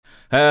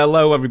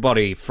Hello,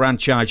 everybody.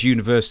 Franchise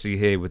University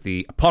here with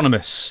the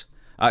eponymous.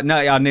 No,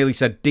 I nearly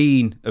said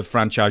Dean of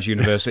Franchise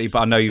University, but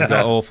I know you've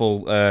got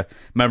awful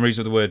memories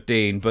of the word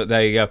Dean, but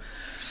there you go.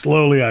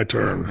 Slowly I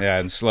turn. Yeah,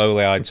 and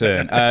slowly I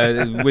turn.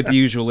 With the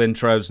usual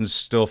intros and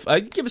stuff.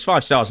 Give us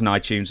 5 stars on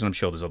iTunes, and I'm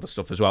sure there's other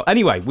stuff as well.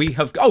 Anyway, we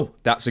have... Oh,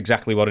 that's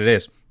exactly what it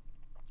is.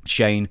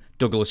 Shane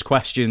Douglas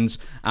Questions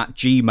at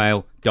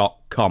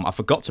gmail.com. I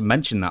forgot to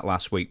mention that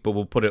last week, but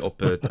we'll put it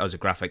up as a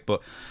graphic.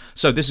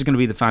 So this is going to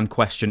be the fan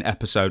question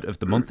episode of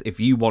the month. If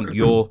you want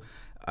your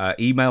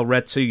email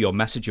read to, your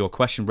message, your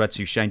question read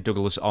to Shane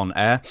Douglas on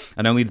air,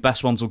 and only the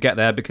best ones will get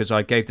there because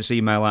I gave this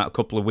email out a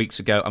couple of weeks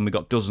ago and we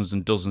got dozens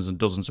and dozens and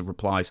dozens of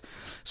replies.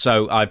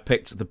 So I've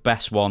picked the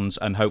best ones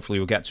and hopefully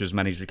we'll get to as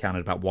many as we can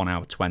in about 1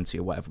 hour 20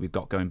 or whatever we've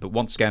got going. But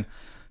once again,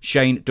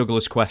 Shane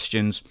Douglas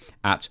Questions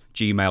at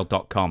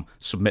gmail.com.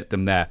 Submit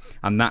them there.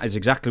 And that is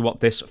exactly what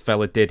this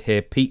fella did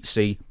here. Pete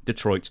C.,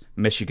 Detroit,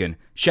 Michigan.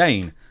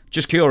 Shane,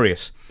 just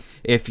curious,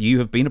 if you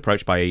have been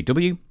approached by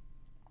AEW,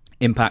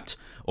 Impact,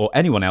 or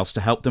anyone else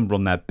to help them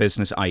run their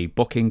business, i.e.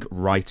 booking,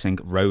 writing,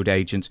 road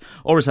agent,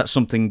 or is that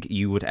something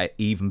you would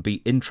even be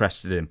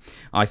interested in?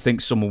 I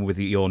think someone with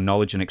your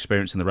knowledge and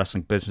experience in the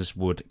wrestling business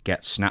would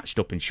get snatched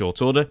up in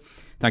short order.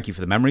 Thank you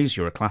for the memories.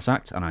 You're a class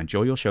act, and I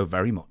enjoy your show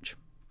very much.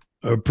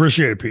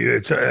 Appreciate it, Pete.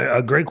 It's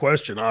a great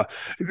question.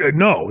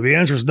 No, the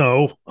answer is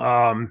no.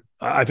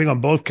 I think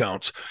on both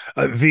counts.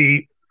 I'm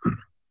the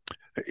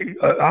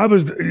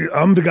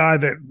guy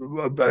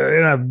that,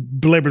 and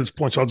I've belabored this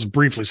point, so I'll just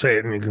briefly say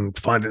it, and you can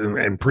find it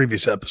in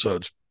previous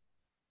episodes.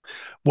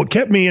 What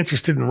kept me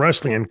interested in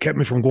wrestling and kept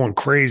me from going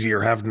crazy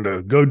or having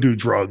to go do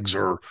drugs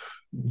or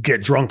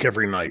get drunk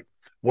every night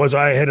was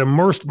I had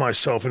immersed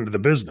myself into the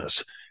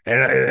business,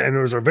 and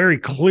there was a very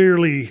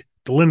clearly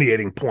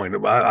delineating point.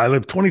 I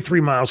live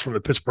 23 miles from the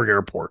Pittsburgh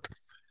airport,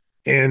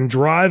 and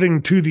driving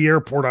to the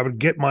airport, I would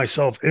get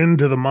myself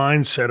into the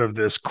mindset of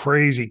this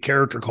crazy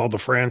character called the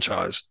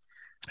Franchise,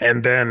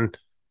 and then,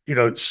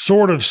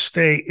 sort of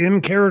stay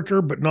in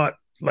character, but not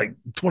like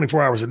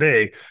 24 hours a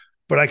day,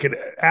 but I could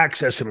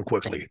access him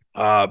quickly.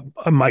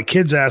 My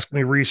kids asked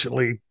me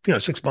recently,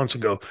 6 months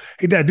ago,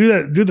 "Hey, Dad,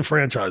 do the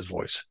Franchise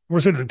voice." We're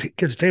sitting at the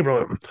kitchen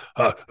table,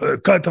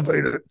 cut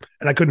the,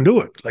 and I couldn't do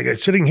it. Like,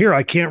 sitting here,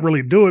 I can't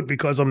really do it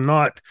because I'm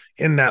not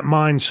in that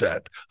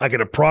mindset. I can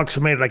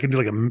approximate it. I can do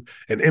like an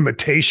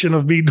imitation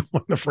of me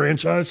doing the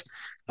Franchise.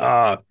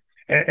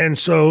 And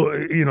so,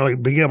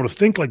 like being able to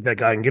think like that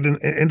guy and get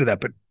into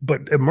that,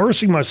 but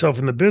immersing myself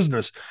in the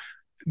business,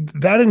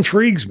 that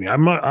intrigues me.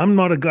 I'm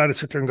not a guy to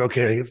sit there and go,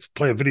 okay, let's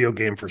play a video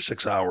game for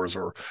 6 hours,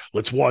 or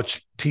let's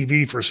watch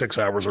TV for 6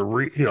 hours,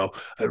 or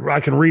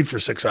I can read for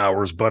 6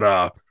 hours, but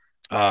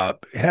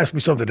it has to be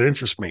something that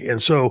interests me.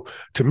 And so,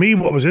 to me,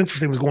 what was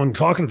interesting was going and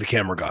talking to the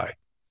camera guy.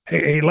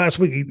 Hey, last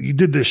week you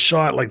did this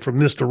shot like from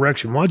this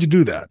direction. Why'd you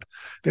do that?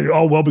 They go,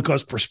 "Oh, well,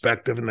 because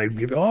perspective," and they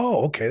give,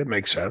 "Oh, okay, that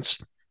makes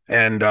sense."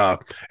 And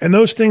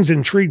those things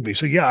intrigued me.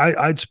 So yeah,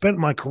 I'd spent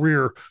my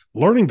career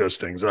learning those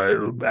things,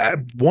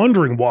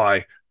 wondering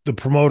why the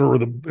promoter or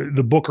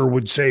the booker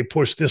would say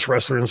push this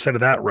wrestler instead of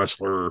that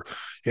wrestler.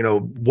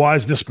 Why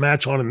is this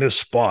match on in this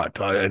spot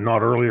and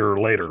not earlier or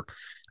later?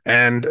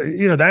 And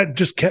that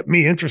just kept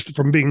me interested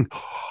from being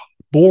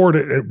bored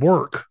at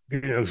work.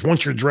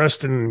 Once you're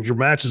dressed and your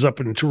match is up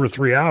in 2 or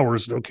 3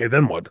 hours, okay,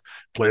 then what?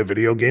 Play a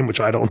video game,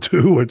 which I don't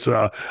do. It's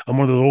I'm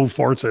one of those old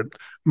farts that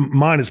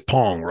mine is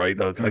Pong,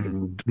 right? I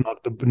can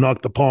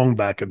knock the Pong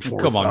back and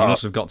forth. Come on, you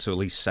must have got to at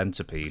least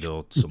Centipede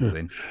or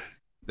something.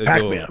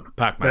 Pac-Man, yeah.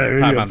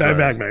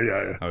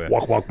 Okay.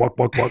 Walk.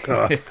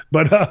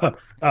 But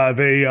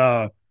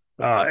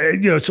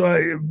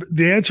so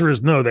the answer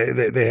is no.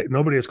 They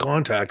nobody has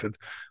contacted.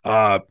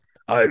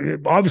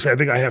 Obviously, I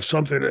think I have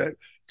something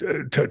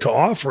to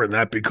offer in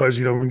that, because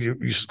when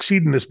you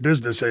succeed in this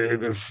business,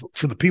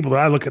 for the people that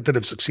I look at that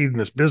have succeeded in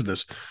this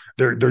business,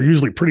 they're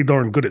usually pretty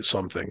darn good at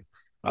something.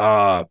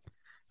 But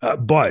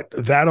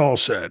that all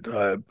said,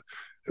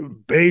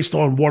 based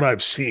on what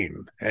I've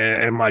seen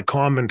and my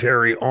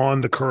commentary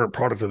on the current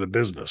product of the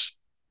business,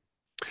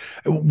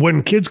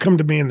 when kids come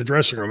to me in the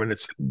dressing room, and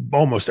it's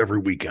almost every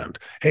weekend,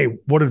 "Hey,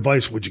 what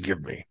advice would you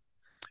give me?"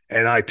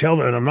 And I tell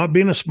them, and I'm not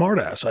being a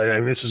smartass. I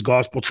mean, this is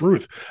gospel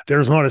truth.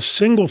 There's not a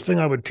single thing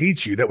I would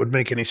teach you that would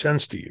make any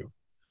sense to you,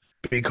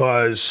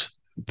 because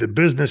the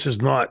business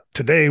is not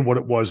today what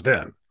it was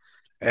then.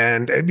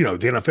 And the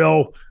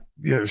NFL,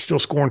 still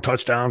scoring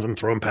touchdowns and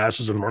throwing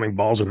passes and running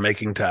balls and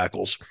making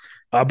tackles.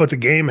 But the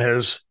game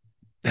has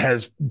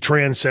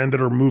transcended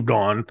or moved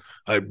on.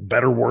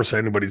 Better, worse,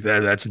 anybody's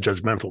there. That's a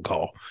judgmental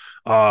call.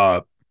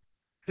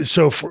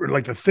 So for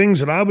like the things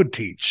that I would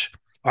teach,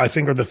 I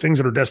think are the things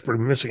that are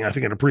desperately missing. I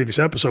think in a previous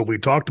episode, we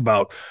talked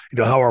about,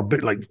 how our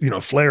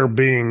Flair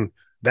being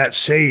that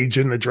sage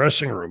in the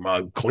dressing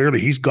room.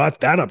 Clearly he's got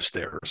that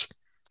upstairs,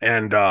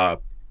 and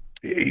that's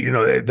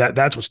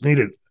what's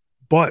needed.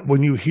 But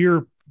when you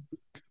hear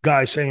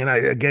guys saying, and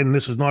again,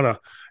 this is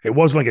not it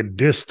wasn't like a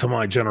diss to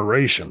my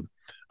generation.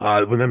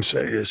 When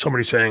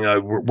somebody saying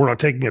we're not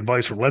taking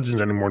advice from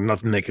legends anymore,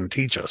 nothing they can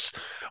teach us.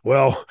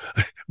 Well,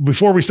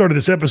 before we started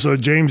this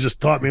episode, James just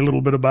taught me a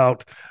little bit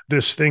about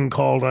this thing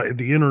called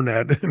the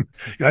internet.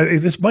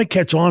 This might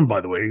catch on,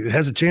 by the way. It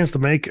has a chance to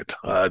make it,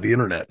 the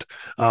internet,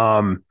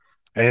 and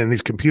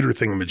these computer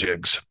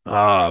thingamajigs.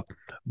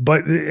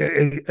 But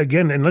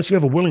again, unless you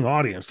have a willing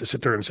audience to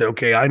sit there and say,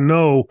 okay, I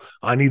know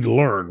I need to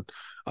learn.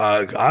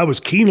 I was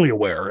keenly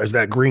aware as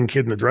that green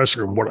kid in the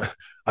dressing room.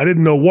 I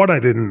didn't know what I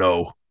didn't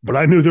know, but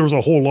I knew there was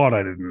a whole lot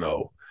I didn't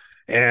know.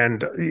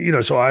 And,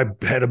 so I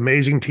had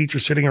amazing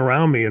teachers sitting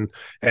around me and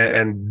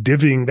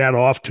divvying that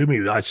off to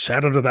me. I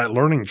sat under that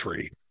learning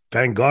tree.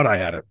 Thank God I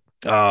had it.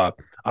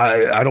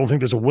 I don't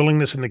think there's a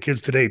willingness in the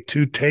kids today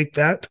to take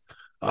that.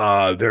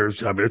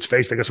 It's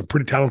faced, they got some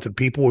pretty talented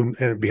people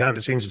and behind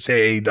the scenes at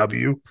say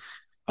AEW.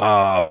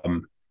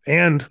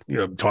 And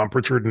Tom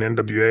Pritchard and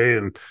NWA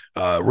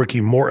and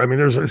Ricky Moore. I mean,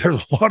 there's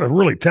a lot of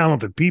really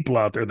talented people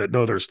out there that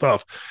know their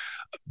stuff.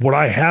 What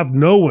I have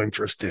no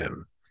interest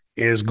in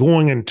is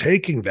going and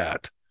taking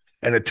that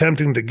and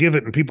attempting to give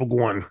it, and people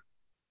going,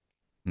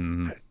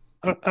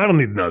 I don't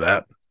need to know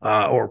that,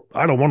 or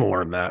I don't want to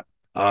learn that.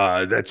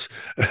 I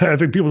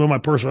think people know my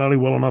personality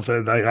well enough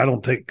that I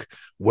don't take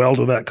well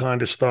to that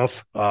kind of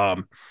stuff.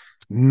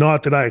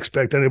 Not that I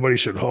expect anybody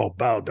should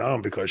bow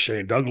down because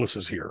Shane Douglas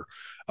is here.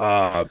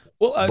 But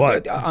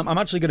I'm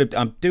actually going to.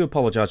 I do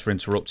apologise for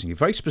interrupting you.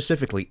 Very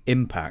specifically,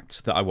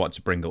 Impact that I want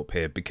to bring up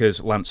here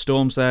because Lance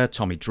Storm's there,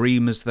 Tommy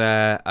Dreamer's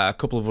there, a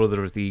couple of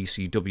other of the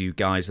ECW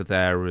guys are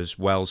there as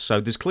well. So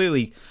there's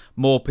clearly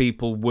more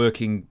people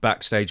working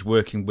backstage,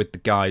 working with the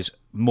guys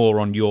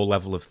more on your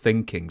level of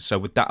thinking. So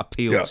would that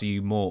appeal to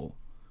you more?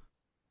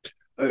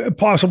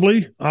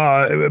 Possibly,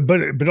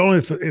 but only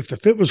if the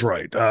fit was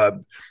right.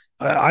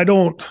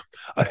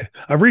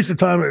 I've reached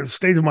the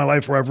stage of my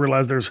life where I've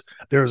realized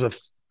there's a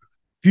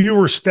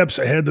fewer steps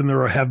ahead than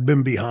there have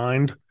been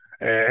behind.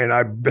 And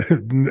I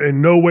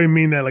in no way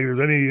mean that like there's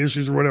any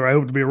issues or whatever. I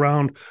hope to be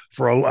around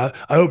I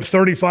hope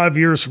 35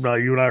 years from now,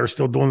 you and I are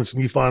still doing this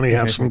and you finally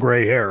have some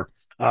gray hair.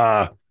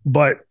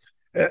 But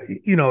I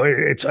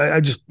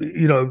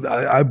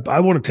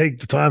want to take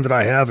the time that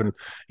I have and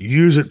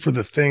use it for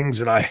the things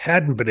that I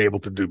hadn't been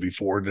able to do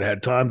before, that I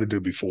had time to do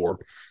before.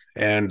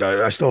 And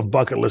I still have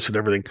bucket lists and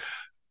everything.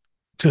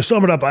 To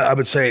sum it up, I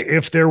would say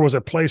if there was a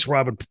place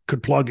where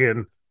could plug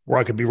in, where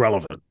I could be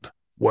relevant,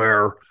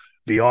 where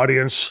the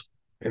audience,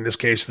 in this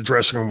case, the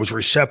dressing room, was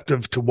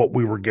receptive to what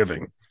we were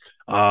giving.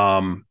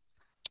 And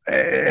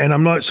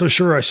I'm not so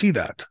sure I see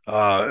that.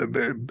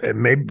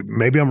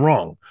 Maybe I'm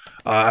wrong.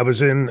 I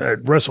was in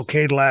at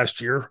WrestleCade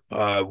last year.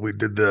 We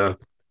did the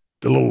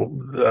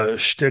little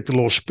shtick, the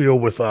little spiel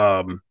with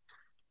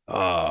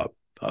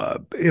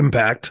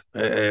Impact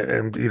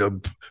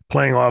and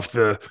playing off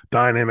the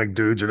dynamic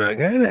dudes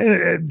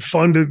and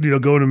fun to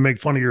go and make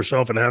fun of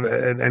yourself and have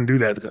and do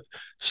that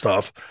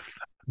stuff.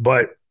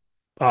 But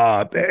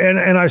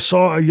and I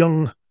saw a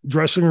young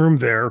dressing room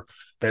there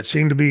that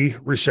seemed to be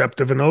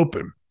receptive and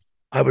open.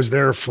 I was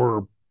there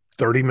for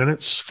 30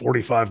 minutes,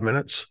 45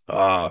 minutes.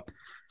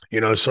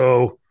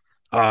 So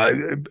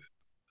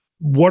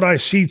what I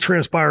see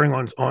transpiring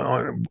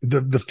on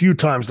the few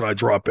times that I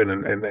drop in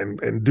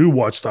and do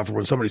watch stuff, or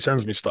when somebody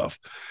sends me stuff,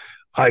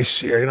 I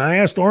see, and I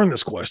asked Arn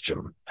this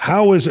question: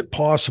 how is it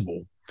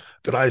possible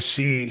that I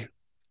see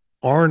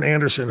Arn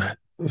Anderson,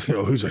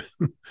 who's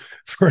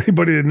for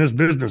anybody in this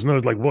business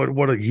knows like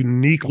what a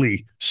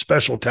uniquely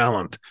special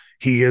talent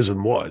he is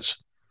and was,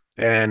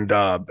 and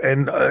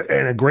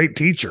a great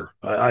teacher.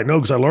 I know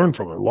because I learned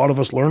from him. A lot of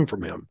us learned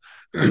from him.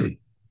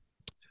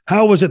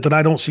 How is it that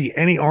I don't see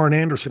any Arn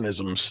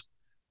Andersonisms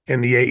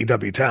in the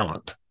AEW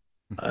talent?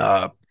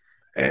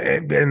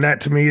 And that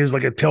to me is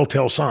like a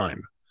telltale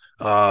sign.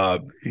 I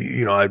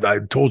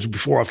told you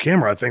before off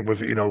camera, I think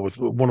with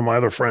one of my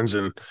other friends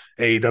in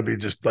AEW,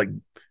 just like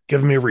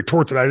giving me a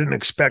retort that I didn't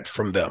expect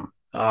from them.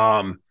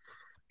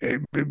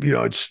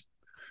 It's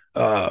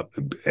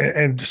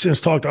and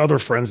since talked to other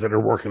friends that are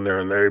working there,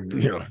 and they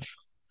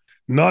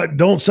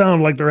don't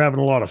sound like they're having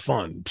a lot of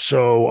fun.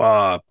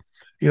 So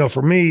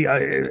for me,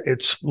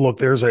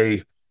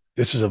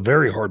 this is a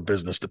very hard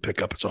business to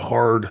pick up. It's a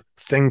hard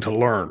thing to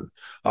learn.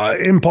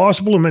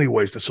 Impossible in many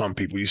ways to some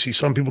people. You see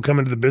some people come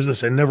into the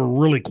business and never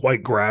really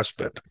quite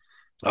grasp it.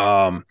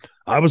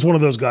 I was one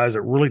of those guys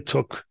that really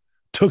took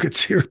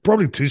it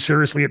probably too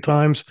seriously at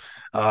times.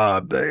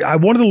 I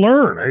wanted to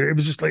learn. It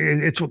was just like,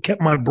 it's what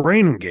kept my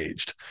brain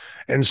engaged.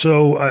 And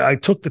so I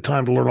took the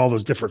time to learn all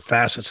those different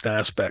facets and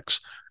aspects,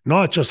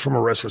 not just from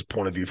a wrestler's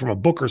point of view, from a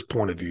booker's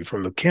point of view,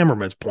 from the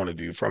cameraman's point of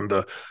view, from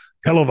the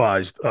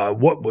televised,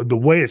 the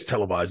way it's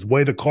televised, the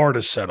way the card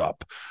is set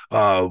up,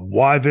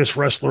 why this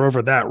wrestler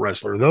over that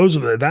wrestler.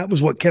 That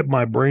was what kept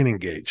my brain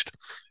engaged.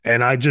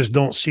 And I just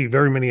don't see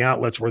very many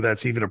outlets where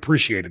that's even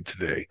appreciated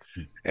today.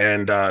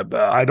 And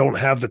I don't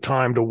have the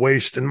time to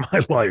waste in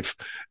my life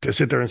to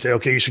sit there and say,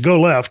 okay, you should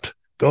go left.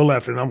 And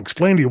I'll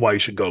explain to you why you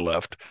should go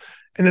left.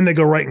 And then they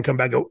go right and come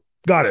back, go,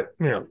 got it.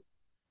 No,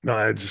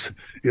 it's just,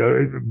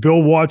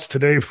 Bill Watts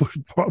today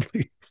would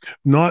probably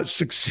not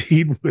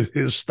succeed with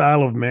his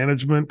style of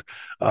management.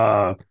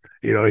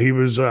 He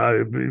was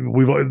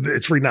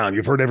it's renowned.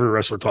 You've heard every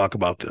wrestler talk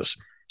about this.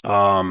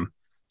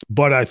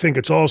 But I think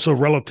it's also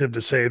relative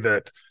to say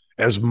that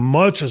as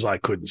much as I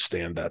couldn't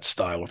stand that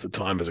style at the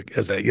time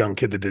as that young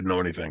kid that didn't know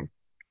anything,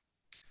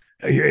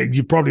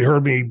 you probably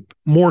heard me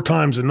more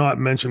times than not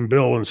mention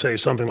Bill and say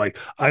something like,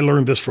 I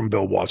learned this from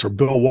Bill Watts, or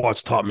Bill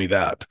Watts taught me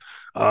that.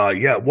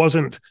 It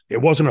wasn't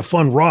a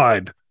fun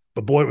ride,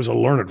 but boy, it was a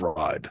learned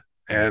ride.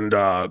 And,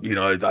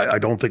 I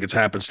don't think it's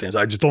happenstance.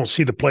 I just don't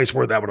see the place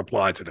where that would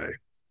apply today.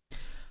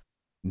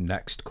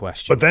 Next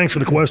question. But thanks for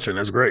the question.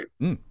 That's great.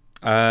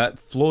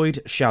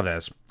 Floyd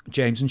Chavez.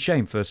 James and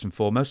Shane, first and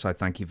foremost, I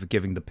thank you for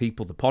giving the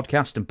people the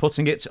podcast and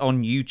putting it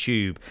on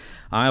YouTube.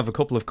 I have a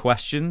couple of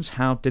questions.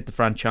 How did the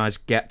franchise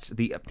get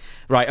the...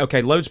 Right,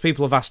 okay, loads of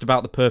people have asked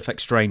about the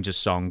Perfect Strangers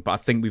song, but I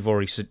think we've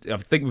already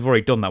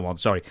done that one,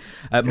 sorry.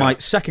 My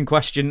second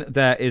question,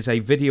 there is a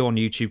video on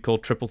YouTube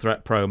called Triple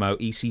Threat Promo,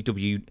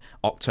 ECW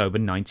October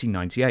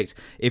 1998.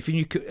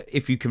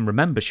 If you can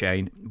remember,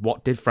 Shane,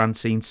 what did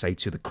Francine say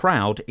to the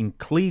crowd in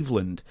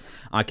Cleveland?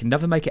 I can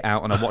never make it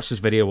out, and I watch this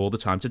video all the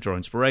time to draw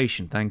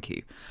inspiration. Thank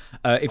you.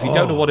 If you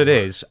don't know what it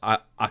is, I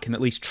can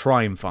at least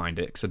try and find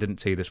it because I didn't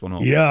tee this one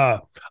up. Yeah,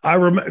 I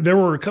remember there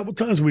were a couple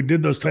times we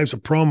did those types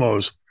of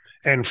promos,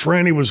 and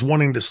Franny was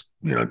wanting to,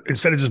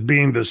 instead of just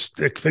being the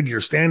stick figure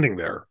standing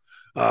there,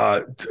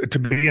 to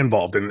be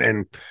involved,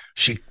 and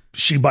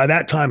she by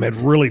that time had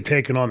really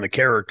taken on the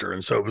character,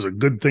 and so it was a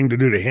good thing to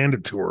do to hand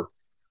it to her.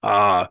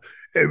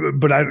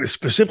 But I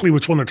specifically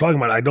which one they're talking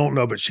about, I don't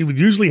know, but she would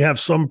usually have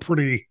some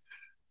pretty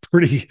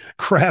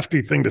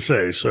crafty thing to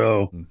say.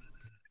 So.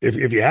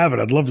 If you have it,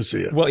 I'd love to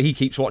see it. Well, he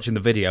keeps watching the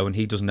video and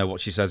he doesn't know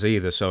what she says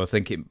either, so I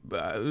think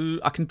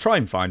I can try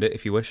and find it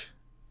if you wish.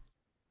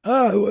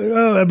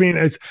 I mean,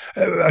 I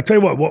tell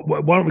you what.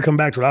 Why don't we come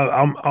back to it?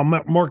 I'll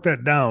mark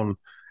that down.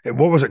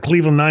 What was it?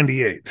 Cleveland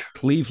 98.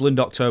 Cleveland,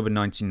 October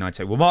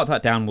 1998. We'll mark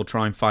that down. We'll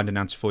try and find an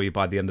answer for you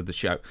by the end of the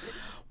show.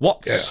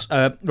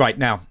 Right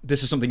now?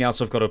 This is something else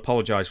I've got to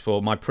apologise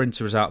for. My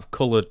printer is out of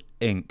coloured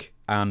ink,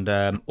 and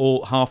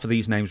half of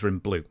these names are in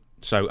blue.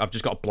 So I've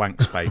just got a blank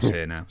space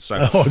here now. So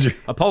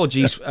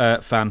apologies,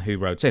 fan who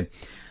wrote in.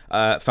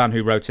 Fan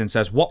who wrote in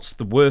says, what's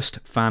the worst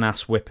fan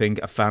ass whipping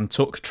a fan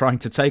took trying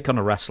to take on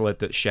a wrestler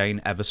that Shane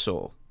ever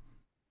saw?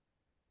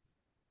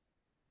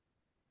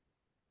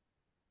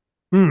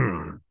 Well,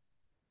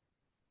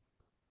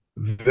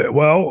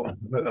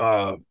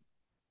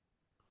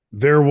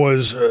 there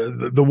was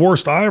the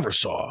worst I ever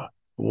saw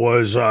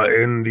was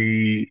in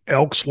the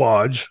Elks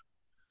Lodge,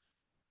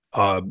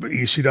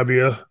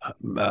 ECW,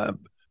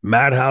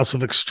 Madhouse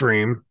of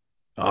Extreme.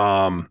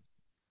 Brandy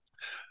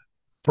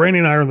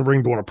and I are in the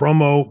ring doing a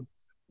promo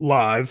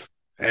live,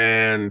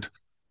 and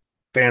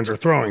fans are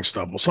throwing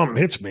stuff. Well, something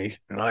hits me,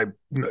 and I,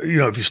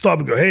 if you stop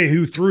and go, hey,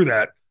 who threw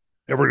that?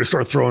 Everybody going to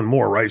start throwing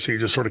more, right? So you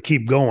just sort of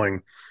keep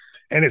going.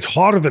 And it's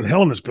hotter than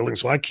hell in this building,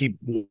 so I keep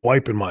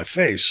wiping my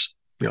face,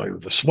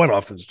 the sweat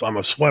off because I'm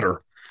a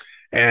sweater.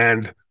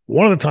 And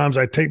one of the times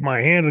I take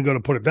my hand and go to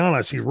put it down,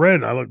 I see red,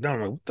 and I look down,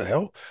 I'm like, what the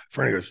hell?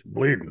 Franny goes,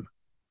 bleeding.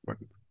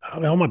 How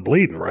the hell am I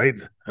bleeding, right?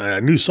 And I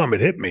knew something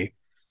had hit me.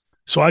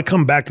 So I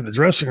come back to the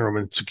dressing room,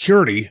 and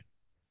security,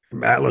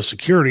 Atlas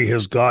Security,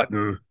 has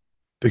gotten,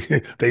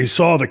 they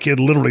saw the kid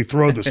literally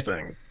throw this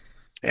thing.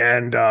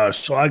 And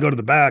so I go to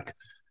the back,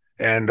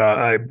 and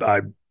I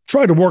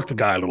tried to work the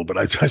guy a little bit.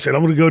 I said,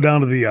 I'm going to go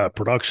down to the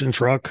production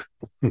truck,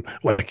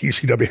 like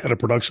ECW had a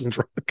production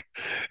truck.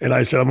 And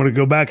I said, I'm going to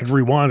go back and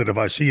rewind it. If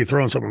I see you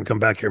throwing something, I'm going to come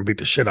back here and beat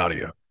the shit out of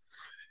you.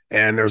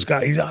 And there's a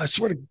guy, I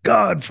swear to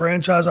God,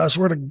 franchise, I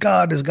swear to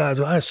God, this guy's,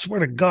 I swear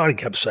to God, he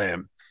kept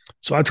saying.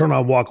 So I turn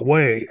around and walk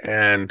away,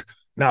 and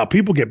now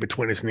people get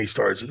between us, and he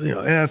starts,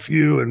 F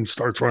you, and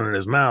starts running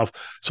his mouth.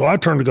 So I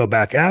turn to go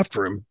back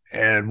after him,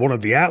 and one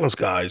of the Atlas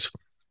guys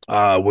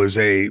was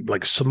a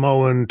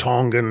Samoan,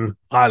 Tongan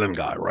island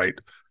guy, right?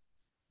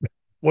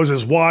 Was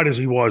as wide as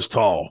he was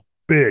tall,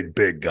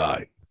 big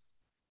guy.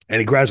 And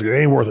he grabs me, it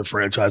ain't worth it,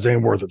 franchise,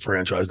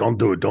 don't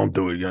do it,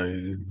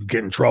 you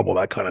get in trouble,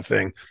 that kind of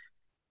thing.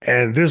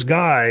 And this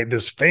guy,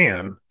 this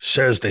fan,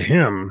 says to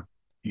him,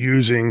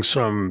 using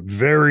some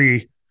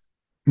very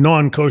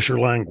non-kosher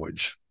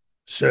language,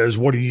 says,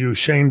 what are you,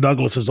 Shane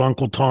Douglas's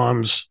Uncle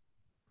Tom's?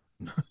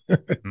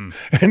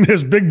 And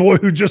this big boy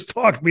who just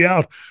talked me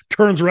out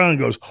turns around and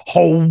goes,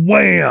 oh,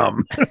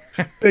 wham!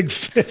 Big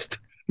fist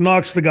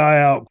knocks the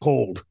guy out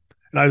cold.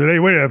 And I said, hey,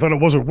 wait, I thought it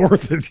wasn't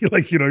worth it. He'd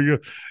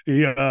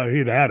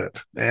had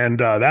it. And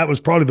that was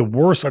probably the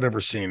worst I'd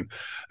ever seen.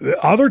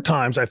 The other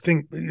times, I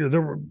think,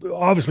 there were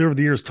obviously over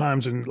the years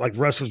times and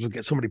wrestlers would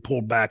get somebody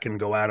pulled back and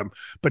go at them.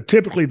 But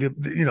typically, they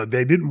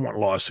didn't want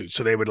lawsuits.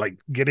 So they would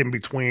get in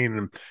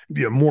between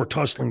and, more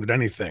tussling than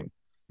anything.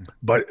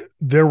 But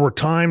there were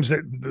times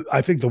that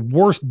I think the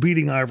worst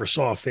beating I ever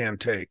saw a fan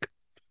take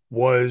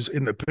was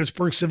in the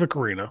Pittsburgh Civic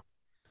Arena,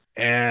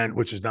 and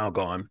which is now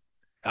gone.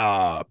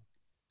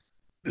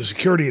 the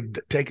security had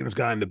taken this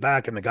guy in the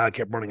back, and the guy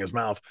kept running his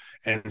mouth,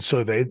 and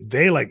so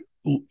they like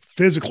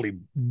physically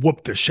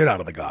whooped the shit out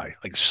of the guy,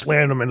 like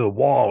slammed him into the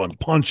wall and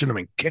punching him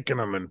and kicking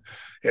him, and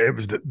it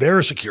was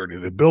their security,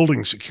 the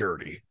building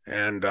security,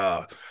 and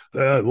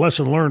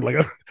lesson learned,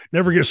 like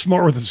never get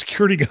smart with the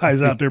security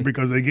guys out there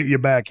because they get you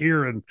back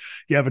here, and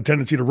you have a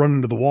tendency to run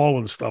into the wall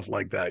and stuff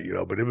like that, you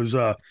know. But it was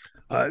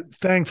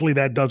thankfully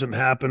that doesn't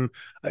happen.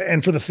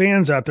 And for the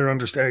fans out there,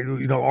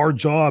 understand, you know, our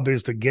job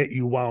is to get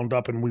you wound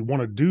up, and we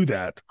want to do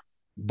that.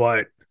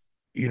 But,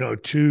 you know,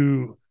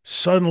 to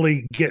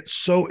suddenly get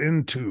so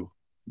into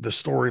the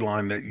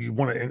storyline that you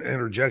want to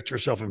interject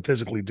yourself and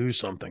physically do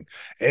something.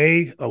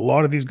 A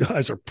lot of these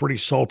guys are pretty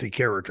salty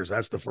characters.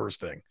 That's the first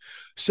thing.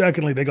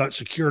 Secondly, they got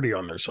security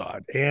on their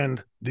side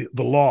and the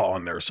law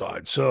on their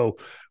side. So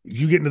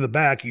you get into the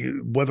back,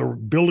 whether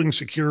building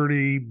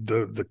security,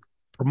 the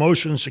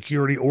promotion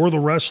security, or the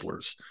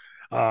wrestlers,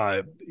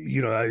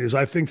 you know, as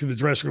I think through the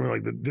dressing room,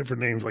 like the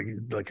different names,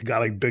 like a guy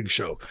like Big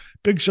Show.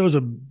 Big Show's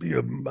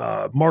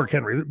Mark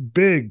Henry,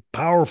 big,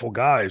 powerful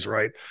guys,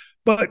 right?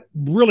 But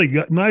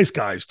really nice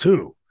guys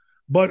too.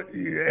 But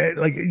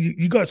like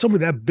you got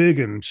somebody that big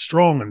and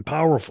strong and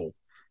powerful,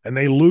 and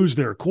they lose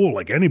their cool.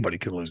 Like anybody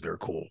can lose their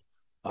cool.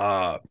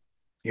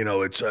 You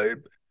know, it's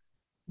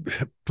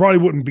probably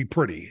wouldn't be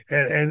pretty.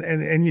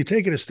 And you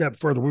take it a step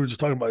further. We were just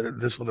talking about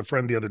this with a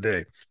friend the other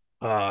day.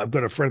 I've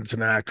got a friend that's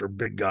an actor,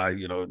 big guy,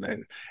 you know,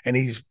 and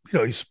he's, you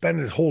know, he's spent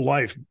his whole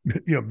life,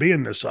 you know,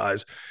 being this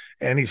size.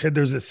 And he said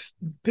there's this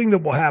thing that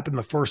will happen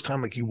the first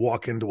time, like you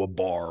walk into a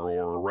bar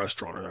or a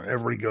restaurant, and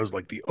everybody goes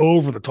like the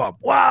over the top.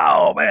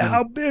 Wow, man,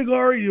 how big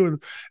are you?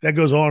 And that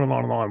goes on and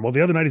on and on. Well,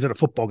 the other night he's at a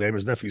football game,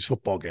 his nephew's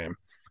football game,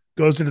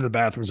 goes into the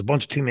bathroom. There's a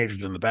bunch of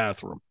teenagers in the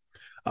bathroom.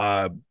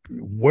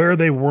 Where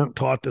they weren't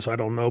taught this, I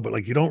don't know, but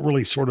like you don't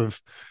really sort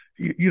of,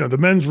 you know, the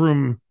men's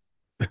room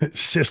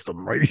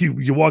system, right?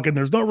 You walk in,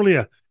 there's not really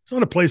it's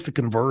not a place to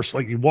converse.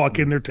 Like you walk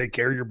in there, take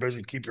care of your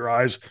business, keep your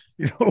eyes,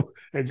 you know,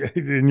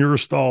 in your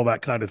stall,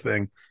 that kind of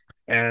thing.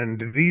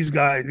 And these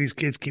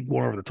kids keep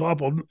going over the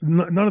top. Well,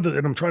 none of the,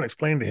 and I'm trying to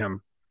explain to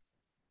him,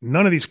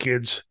 none of these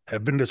kids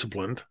have been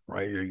disciplined,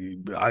 right?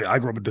 I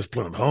grew up with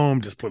discipline at home,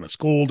 discipline at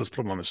school,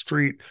 discipline on the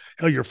street.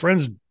 Hell, your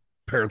friends'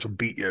 parents would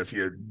beat you if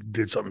you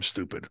did something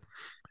stupid.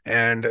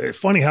 And it's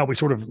funny how we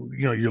sort of,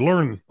 you know, you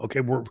learn, okay,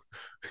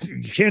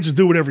 you can't just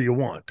do whatever you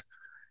want.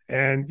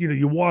 And, you know,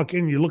 you walk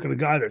in, you look at a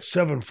guy that's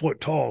 7 foot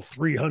tall,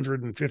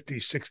 350,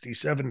 60,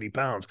 70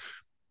 pounds,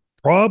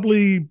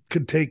 probably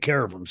could take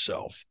care of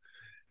himself.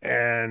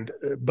 And,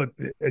 but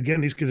again,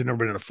 these kids have never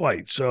been in a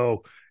fight.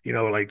 So, you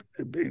know, like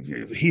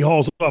he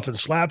hauls off and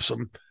slaps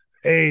them.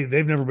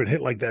 They've never been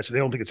hit like that. So they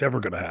don't think it's ever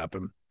going to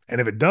happen. And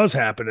if it does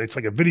happen, it's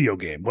like a video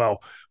game.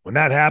 Well, when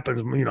that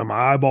happens, you know,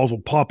 my eyeballs will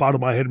pop out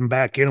of my head and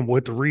back in, and we'll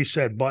hit the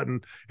reset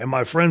button, and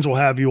my friends will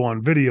have you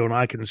on video, and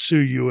I can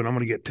sue you, and I'm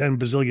going to get $10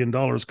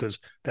 bazillion because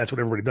that's what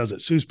everybody does that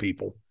sues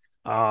people.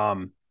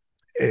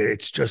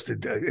 It's just a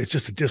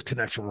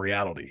disconnect from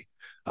reality.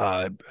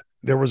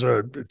 There was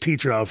a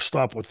teacher, I'll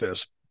stop with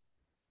this.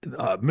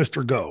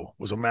 Mr. Go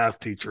was a math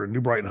teacher in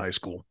New Brighton High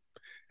School,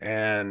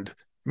 and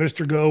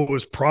Mr. Go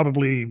was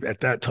probably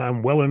at that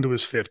time well into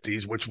his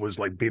 50s, which was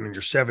like being in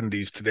your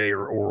 70s today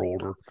or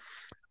older.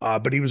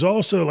 But he was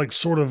also like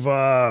sort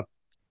of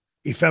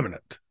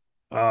effeminate.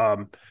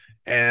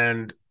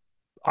 And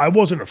I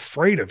wasn't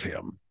afraid of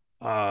him.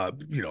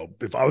 You know,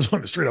 if I was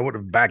on the street, I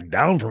wouldn't have backed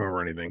down from him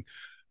or anything.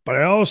 But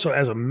I also,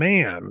 as a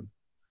man,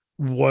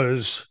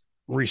 was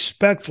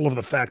respectful of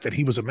the fact that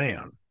he was a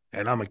man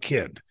and I'm a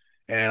kid.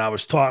 And I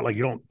was taught, like,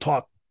 you don't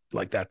talk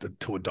like that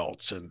to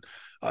adults, and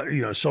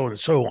you know, so on and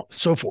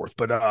so forth.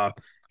 But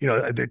you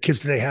know, the kids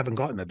today haven't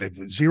gotten that.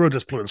 They've zero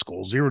discipline in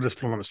school, zero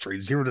discipline on the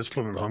street, zero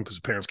discipline at home because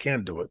parents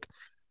can't do it.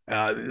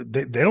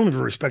 They don't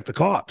even respect the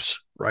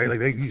cops, right? Like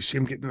you see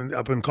them getting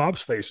up in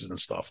cops' faces and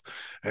stuff.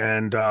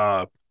 And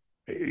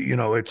you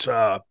know, it's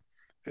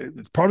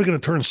probably going to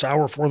turn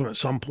sour for them at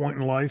some point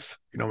in life.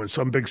 You know, when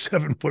some big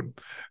 7-foot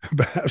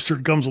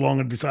bastard comes along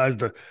and decides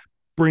to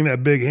bring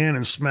that big hand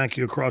and smack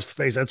you across the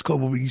face. That's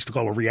called what we used to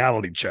call a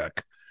reality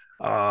check.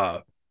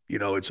 You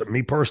know, it's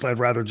me personally, I'd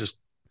rather just,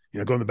 you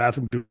know, go in the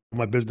bathroom, do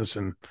my business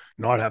and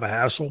not have a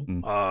hassle.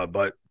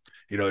 But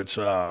you know, it's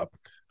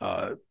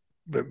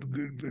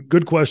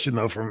good question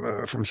though from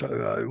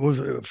what was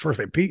it, first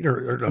name Pete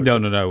or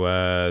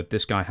no.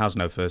 This guy has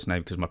no first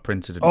name because my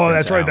printer didn't. Oh,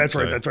 that's right.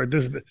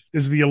 This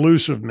is the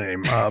elusive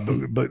name.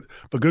 But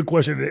good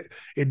question.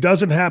 It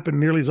doesn't happen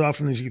nearly as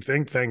often as you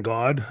think, thank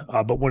God.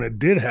 But when it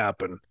did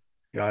happen,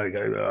 you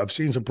know, I've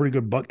seen some pretty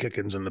good butt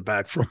kickings in the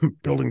back from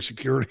building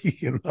security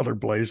and other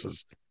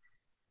places.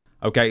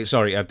 Okay,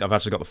 sorry, I've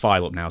actually got the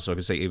file up now, so I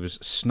can see it was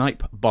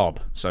Snipe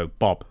Bob. So,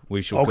 Bob,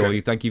 we shall call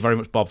you. Thank you very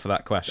much, Bob, for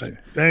that question.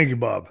 Thank you,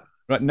 Bob.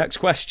 Right, next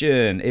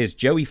question is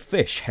Joey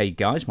Fish. Hey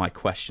guys, my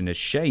question is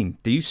Shane,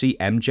 do you see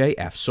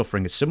MJF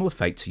suffering a similar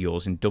fate to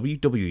yours in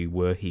WWE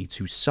were he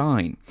to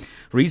sign?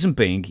 Reason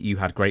being, you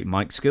had great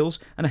mic skills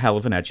and a hell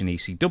of an edge in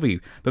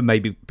ECW, but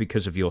maybe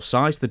because of your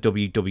size, the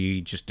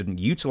WWE just didn't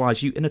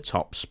utilise you in a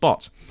top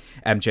spot.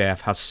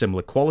 MJF has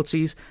similar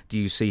qualities. Do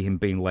you see him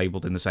being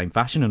labelled in the same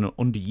fashion and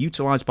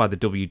underutilised by the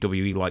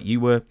WWE like you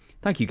were?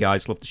 Thank you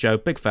guys, love the show.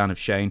 Big fan of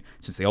Shane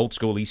since the old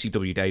school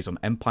ECW days on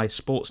Empire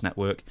Sports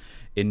Network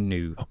in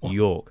New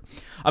York.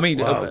 I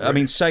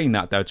mean, saying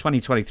that though,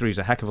 2023 is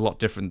a heck of a lot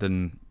different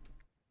than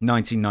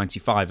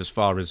 1995 as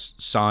far as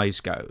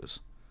size goes.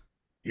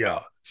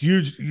 Yeah,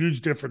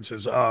 huge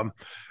differences. I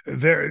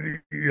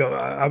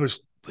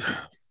was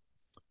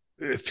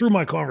through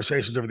my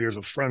conversations over the years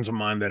with friends of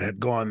mine that had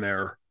gone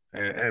there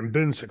and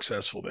been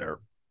successful there.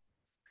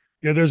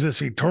 There's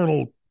this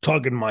eternal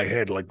tug in my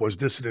head, like, was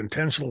this an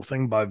intentional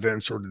thing by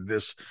Vince, or did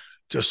this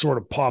just sort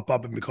of pop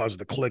up and because of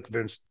the click,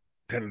 Vince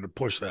tended to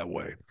push that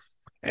way?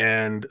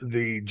 And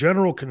the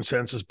general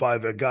consensus by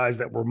the guys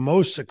that were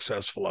most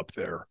successful up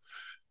there,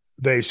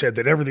 they said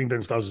that everything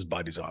Vince does is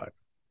by design.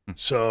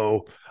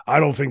 So I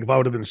don't think if I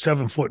would have been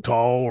 7 foot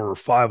tall or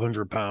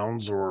 500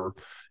 pounds or,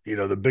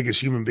 the biggest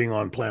human being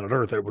on planet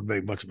Earth, that would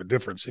make much of a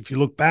difference. If you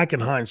look back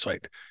in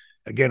hindsight,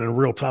 again, in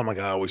real time, like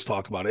I always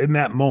talk about, in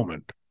that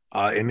moment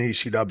in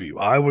ECW,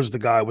 I was the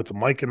guy with the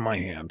mic in my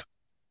hand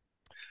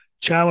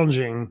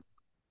challenging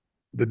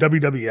the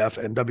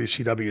WWF and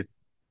WCW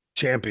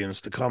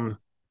champions to come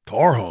to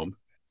our home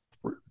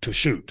to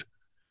shoot,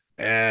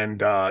 and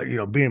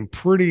being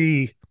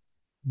pretty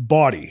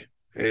bawdy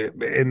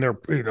in their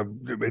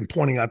in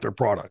pointing out their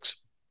products.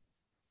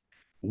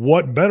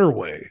 What better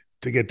way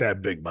to get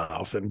that big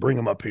mouth and bring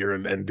them up here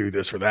and do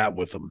this or that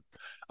with them?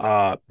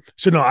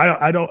 So no,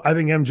 I don't. I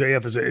think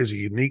MJF is a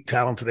unique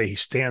talent today. He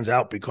stands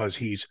out because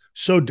he's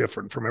so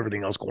different from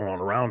everything else going on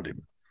around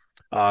him.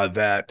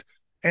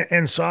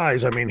 And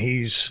size. I mean,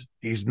 he's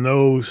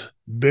no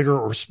bigger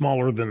or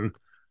smaller than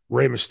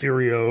Rey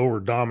Mysterio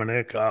or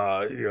Dominic,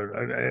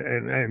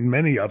 and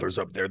many others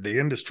up there. The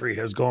industry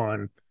has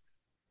gone.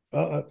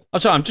 I'm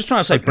sorry, I'm just trying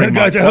to say bring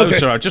Mike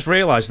closer. Okay. I just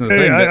realized the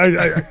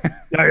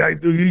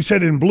thing. You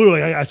said in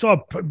blue. I saw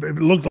it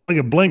looked like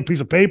a blank piece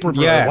of paper.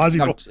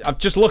 I'm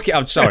just looking.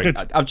 I'm sorry.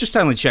 I'm just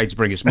telling Shane to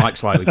bring his mic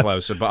slightly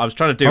closer, but I was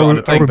trying to do it on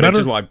the thing, but it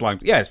just like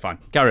blanked. Yeah, it's fine.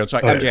 Carry on.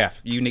 Sorry, MJF,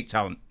 unique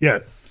talent. Yeah.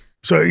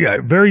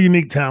 So very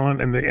unique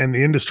talent, and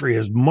the industry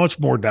has much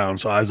more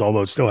downsized,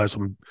 although it still has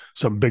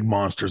some big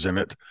monsters in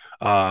it.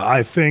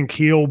 I think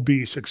he'll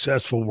be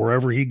successful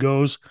wherever he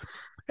goes,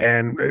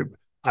 and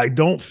I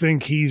don't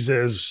think he's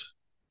as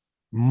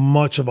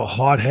much of a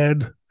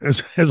hothead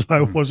as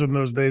I was in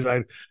those days.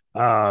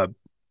 As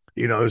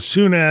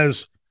soon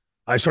as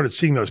I started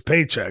seeing those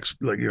paychecks,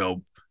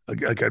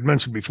 like I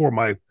mentioned before,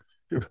 my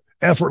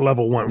effort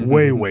level went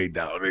way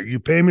down. You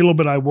pay me a little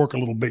bit, I work a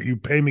little bit. You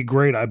pay me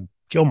great, I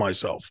kill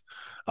myself.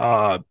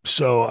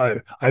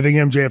 So I think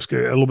MJF's a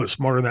little bit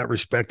smarter in that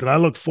respect, and I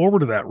look forward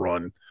to that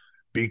run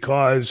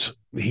because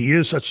he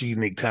is such a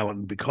unique talent,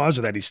 and because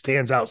of that, he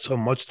stands out so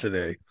much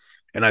today.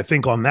 And I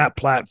think on that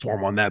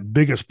platform, on that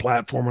biggest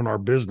platform in our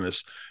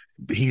business,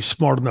 he's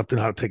smart enough to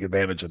know how to take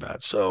advantage of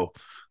that. So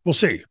we'll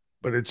see,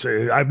 but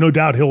I have no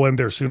doubt he'll end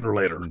there sooner or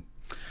later.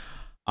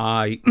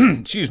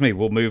 Excuse me,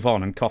 we'll move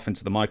on and cough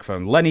into the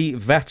microphone. Lenny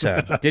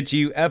Vetter, did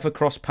you ever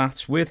cross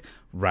paths with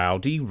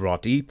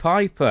Roddy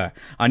Piper?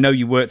 I know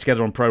you worked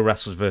together on Pro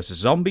Wrestlers vs.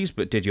 Zombies,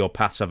 but did your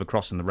paths ever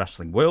cross in the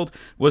wrestling world?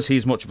 Was he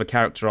as much of a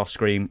character off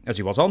screen as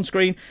he was on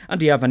screen? And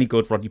do you have any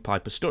good Roddy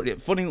Piper story?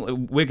 Funny,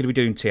 we're going to be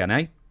doing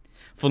TNA.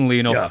 Funnily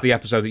enough, the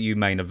episode that you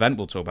main event,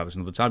 we'll talk about this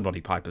another time, Roddy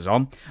Piper's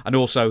on. And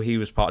also, he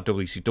was part of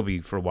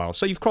WCW for a while.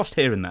 So you've crossed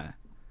here and there.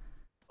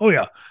 Oh,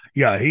 yeah.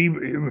 Yeah,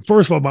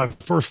 first of all, my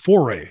first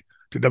foray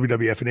to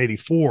WWF in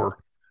 84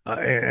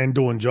 and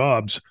doing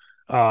jobs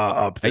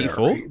up there.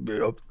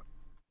 84?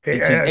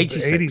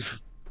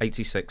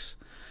 86.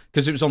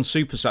 Because it was on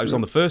Superstars. It was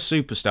on the first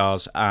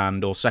Superstars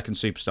or second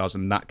Superstars,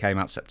 and that came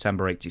out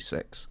September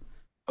 86.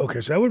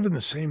 Okay, so that would have been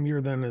the same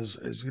year then as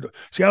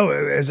see how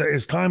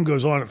as time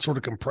goes on, it sort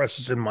of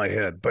compresses in my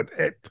head. But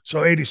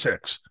so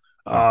 86.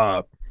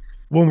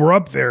 When we're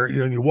up there,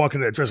 you walk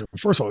into that dressing room.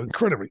 First of all,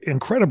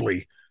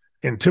 incredibly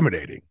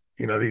intimidating.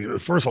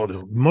 First of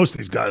all, most of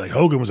these guys, like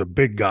Hogan was a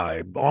big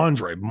guy,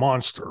 Andre,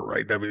 monster,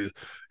 right? That was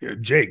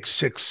Jake,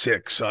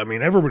 6'6". I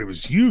mean, everybody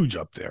was huge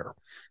up there.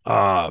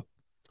 And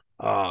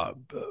so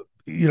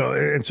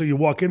you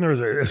walk in there as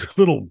a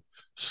little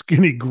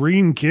skinny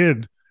green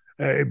kid.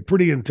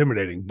 Pretty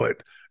intimidating,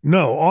 but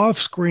no,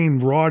 off-screen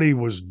Roddy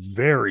was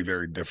very,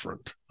 very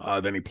different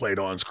than he played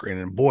on-screen.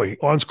 And boy,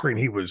 on-screen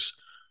he was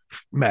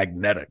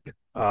magnetic,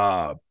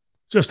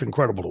 just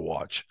incredible to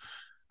watch.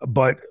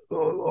 But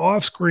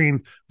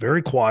off-screen,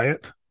 very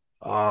quiet.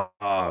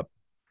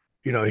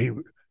 He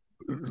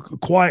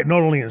quiet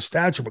not only in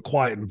stature but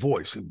quiet in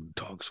voice. He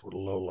talks sort of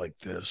low like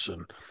this,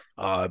 and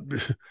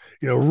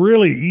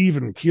really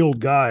even-keeled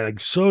guy. Like,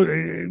 so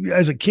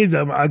as a kid,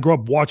 I grew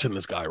up watching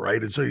this guy,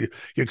 right? And so you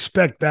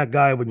expect that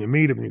guy when you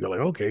meet him, and you go like,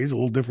 okay, he's a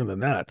little different than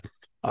that.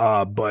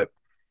 But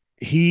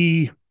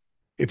he,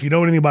 if you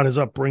know anything about his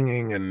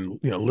upbringing and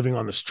living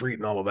on the street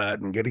and all of that,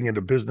 and getting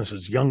into business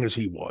as young as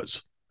he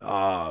was,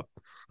 had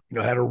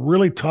a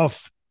really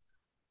tough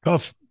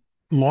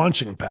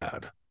launching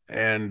pad.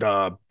 And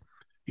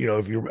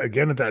if you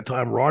again at that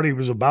time, Roddy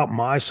was about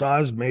my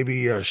size,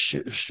 maybe a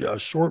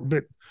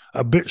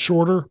bit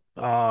shorter.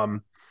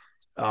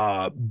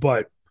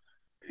 But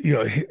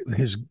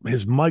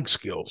his mic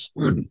skills,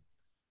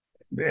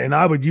 and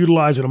I would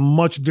utilize it a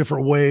much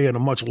different way and a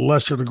much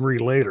lesser degree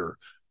later.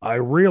 I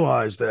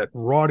realized that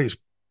Roddy's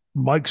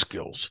mic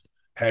skills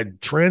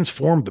had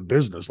transformed the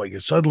business. Like,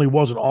 it suddenly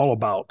wasn't all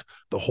about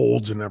the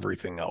holds and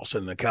everything else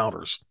and the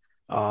counters.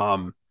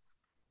 That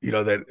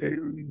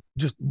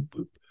just,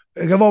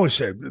 like I've always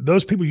said,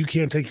 those people you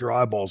can't take your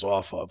eyeballs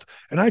off of.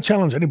 And I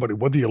challenge anybody,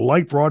 whether you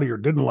liked Roddy or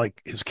didn't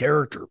like his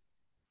character,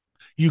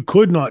 you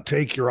could not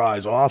take your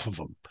eyes off of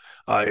him.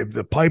 If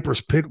the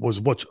Piper's Pit was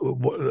what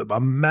a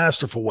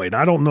masterful way. And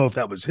I don't know if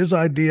that was his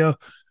idea,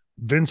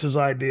 Vince's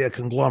idea,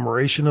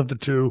 conglomeration of the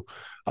two.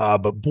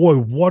 But boy,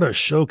 what a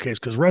showcase,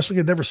 because wrestling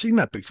had never seen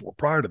that before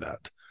prior to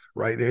that,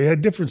 right? They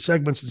had different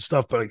segments and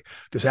stuff, but like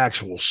this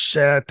actual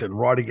set, and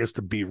Roddy gets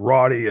to be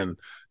Roddy and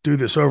do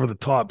this over the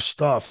top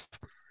stuff.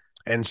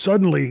 And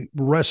suddenly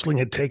wrestling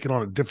had taken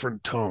on a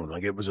different tone.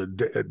 Like, it was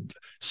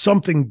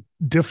something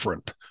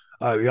different.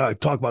 I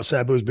talk about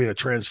Sabu as being a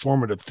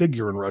transformative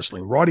figure in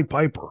wrestling. Roddy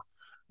Piper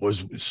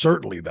was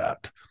certainly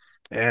that.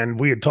 And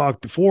we had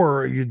talked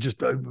before,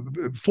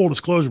 full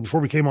disclosure,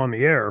 before we came on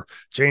the air,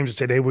 James had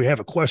said, "Hey, we have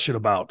a question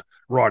about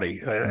Roddy."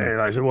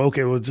 And I said, "Well,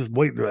 okay, well, just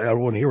wait. I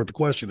want to hear what the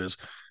question is."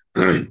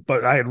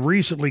 But I had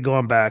recently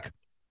gone back.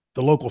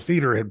 The local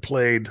theater had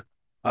played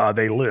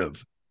They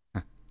Live.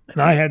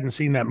 And I hadn't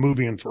seen that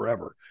movie in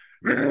forever.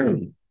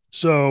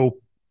 So,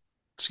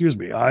 excuse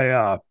me,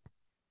 I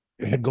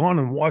had gone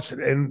and watched it.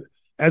 And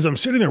as I'm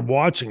sitting there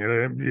watching it,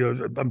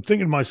 I'm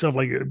thinking to myself,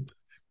 like,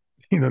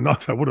 not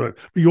that I would have,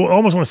 you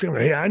almost want to say,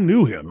 hey, I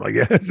knew him. Like,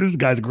 yes, this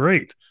guy's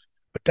great.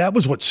 But that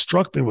was what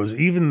struck me, was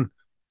even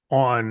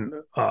on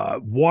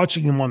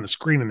watching him on the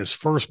screen in this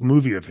first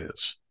movie of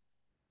his,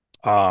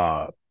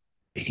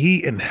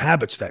 he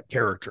inhabits that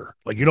character.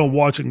 Like, you don't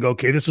watch it and go,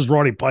 okay, this is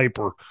Roddy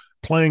Piper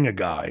playing a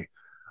guy.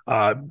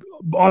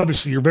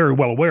 Obviously, you're very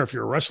well aware, if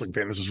you're a wrestling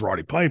fan, this is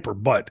Roddy Piper,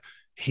 but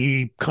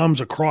he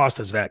comes across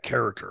as that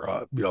character.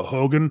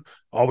 Hogan,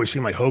 always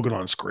seemed like Hogan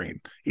on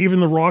screen. Even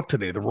The Rock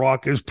today, The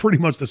Rock is pretty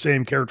much the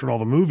same character in all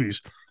the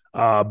movies.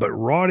 But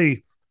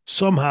Roddy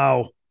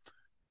somehow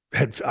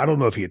had, I don't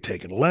know if he had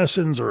taken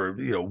lessons or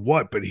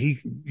what, but he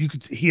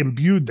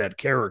imbued that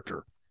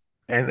character.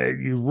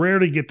 And you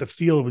rarely get the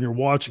feel when you're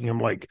watching him,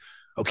 like,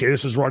 okay,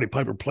 this is Roddy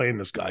Piper playing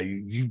this guy.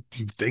 You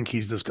think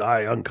he's this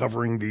guy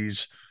uncovering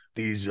these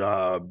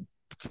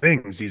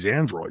things, these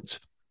androids.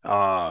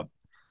 And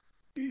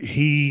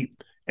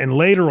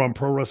later on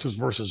Pro Wrestlers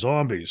versus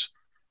Zombies,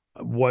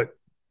 what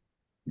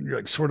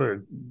sort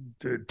of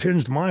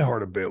tinged my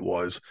heart a bit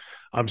was,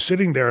 I'm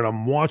sitting there and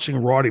I'm watching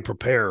Roddy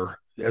prepare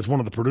as one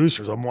of the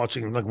producers. I'm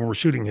watching, like, when we're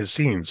shooting his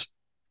scenes,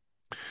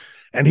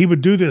 and he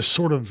would do this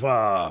sort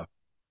of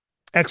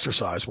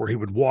exercise where he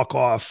would walk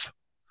off,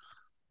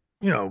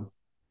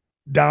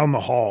 down the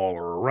hall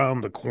or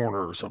around the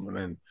corner or something,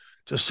 and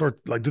just sort of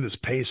like do this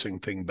pacing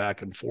thing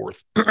back and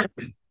forth.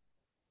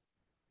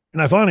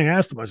 And I finally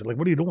asked him, I said, like,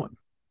 what are you doing?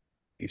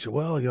 He said,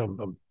 well,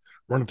 I'm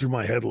running through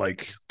my head,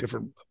 like,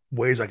 different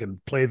ways I can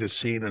play this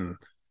scene, and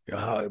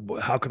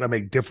how can I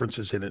make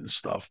differences in it and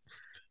stuff.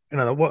 And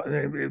I thought, well,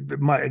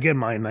 my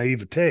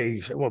naivete,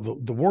 he said, well,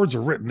 the words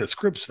are written, the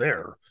script's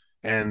there.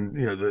 And,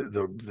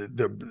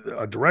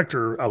 the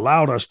director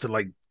allowed us to,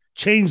 like,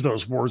 change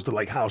those words to,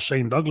 like, how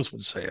Shane Douglas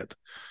would say it.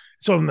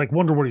 So I'm like,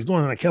 wonder what he's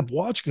doing. And I kept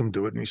watching him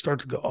do it. And he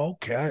started to go,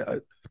 okay,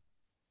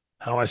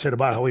 how I said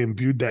about how he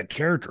imbued that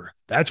character.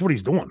 That's what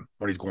he's doing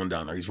when he's going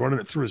down there. He's running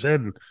it through his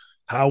head. And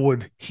how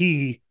would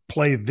he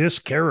play this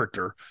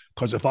character?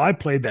 Because if I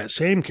played that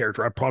same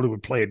character, I probably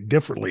would play it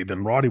differently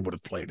than Roddy would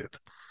have played it.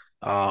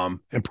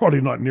 And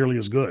probably not nearly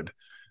as good.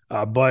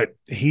 But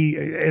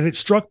and it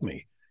struck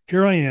me.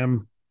 Here I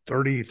am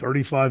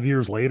 35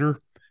 years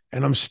later,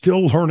 and I'm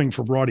still learning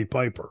from Roddy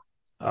Piper.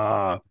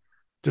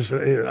 Just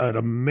an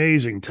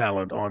amazing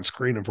talent on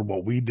screen, and for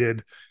what we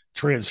did,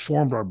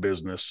 transformed our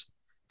business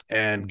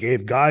and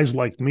gave guys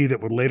like me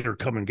that would later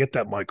come and get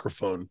that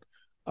microphone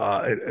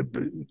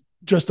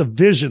just a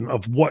vision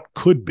of what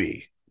could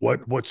be,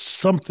 what's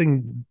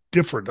something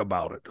different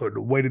about it, or a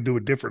way to do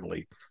it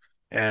differently.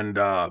 And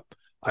I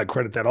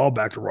credit that all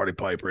back to Roddy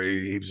Piper.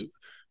 He's,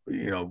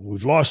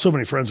 we've lost so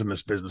many friends in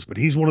this business, but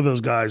he's one of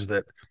those guys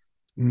that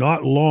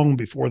not long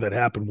before that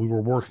happened, we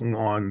were working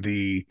on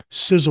the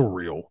sizzle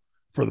reel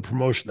for the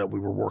promotion that we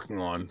were working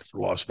on for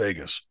Las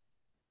Vegas.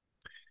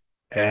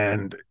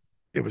 And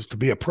it was to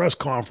be a press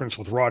conference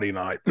with Roddy and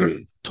I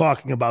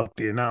talking about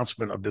the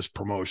announcement of this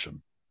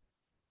promotion.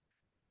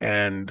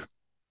 And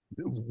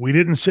we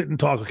didn't sit and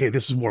talk, okay,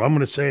 this is what I'm going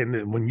to say. And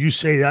then when you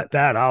say that,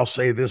 I'll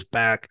say this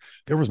back.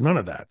 There was none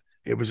of that.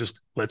 It was just,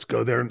 let's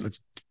go there and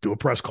let's do a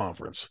press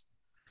conference.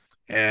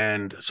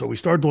 And so we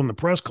started doing the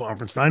press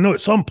conference. And I know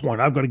at some point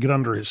I've got to get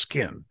under his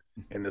skin.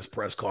 in this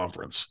press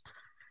conference.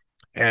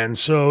 And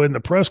so in the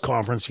press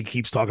conference, he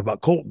keeps talking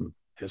about Colton,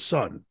 his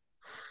son.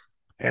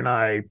 And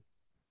I,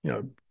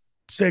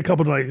 say a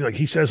couple of nights, like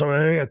he says, oh,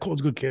 hey,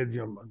 Colton's a good kid,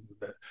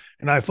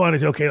 and I finally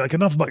say, okay, like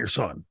enough about your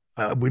son.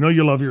 We know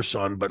you love your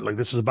son, but like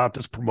this is about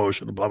this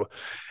promotion, blah blah.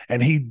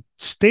 And he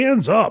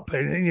stands up,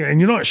 and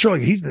you're not sure.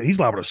 Like, he's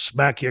liable to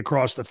smack you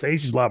across the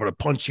face. He's liable to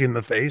punch you in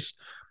the face,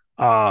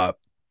 and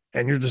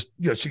you're just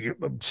so you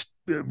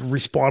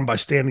respond by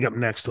standing up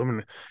next to him.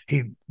 And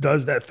he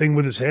does that thing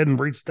with his head and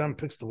reaches down,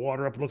 picks the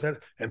water up, looks at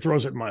it, and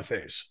throws it in my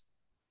face,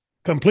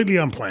 completely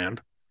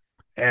unplanned.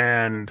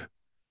 And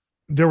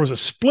there was a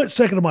split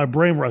second of my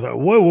brain where I thought,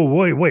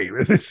 whoa, wait,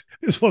 this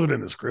wasn't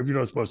in the script. You're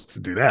not supposed to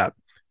do that.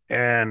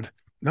 And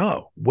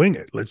no, wing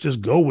it. Let's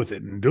just go with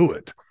it and do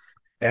it.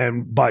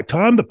 And by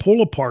time the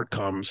pull apart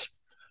comes,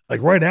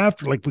 like right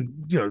after, like we,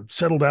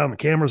 settle down, the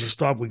cameras are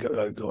stopped. We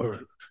go,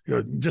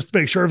 just to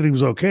make sure everything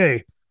was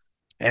okay.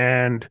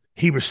 And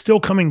he was still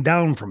coming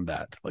down from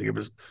that. Like it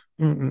was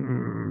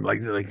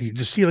like you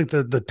just see like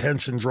the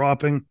tension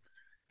dropping.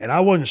 And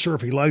I wasn't sure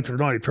if he liked it or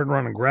not. He turned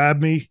around and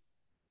grabbed me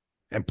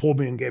and pulled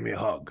me and gave me a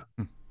hug.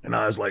 And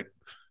I was like,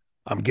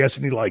 I'm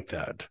guessing he liked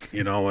that,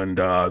 and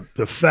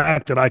the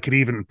fact that I could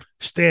even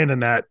stand in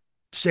that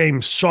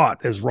same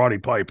shot as Roddy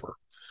Piper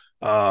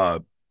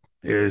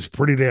is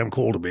pretty damn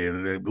cool to me.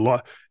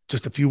 And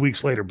just a few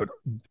weeks later, but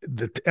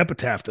the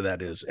epitaph to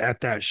that is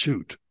at that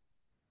shoot,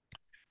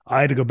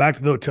 I had to go back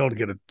to the hotel to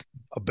get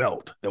a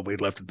belt that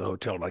we'd left at the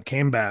hotel. And I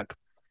came back.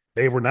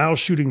 They were now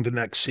shooting the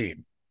next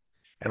scene.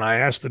 And I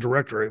asked the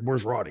director,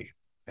 where's Roddy?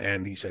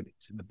 And he said,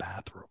 he's in the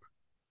bathroom.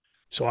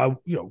 So I,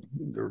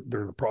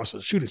 they're in the process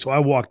of shooting. So I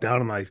walked down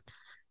and I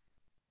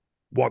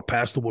walked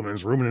past the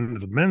women's room and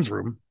into the men's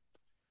room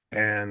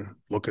and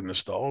look in the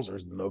stalls.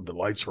 The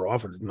lights are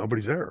off and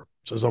nobody's there.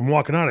 So as I'm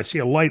walking out, I see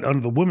a light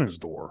under the women's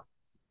door.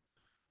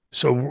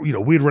 So,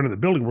 we'd rented the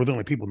building. We're the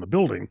only people in the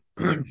building.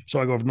 So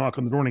I go knock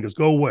on the door and he goes,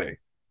 go away.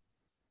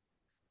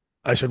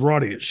 I said,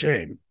 Roddy, it's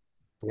Shane.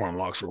 The door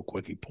unlocks real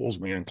quick. He pulls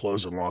me in,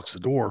 closes and locks the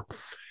door.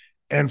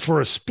 And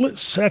for a split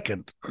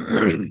second,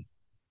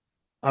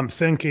 I'm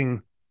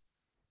thinking,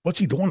 what's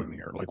he doing in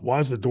here? Like, why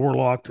is the door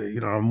locked?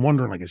 I'm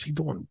wondering, like, is he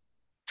doing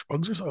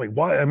drugs or something? Like,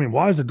 why? I mean,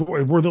 why is the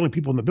door? We're the only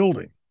people in the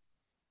building.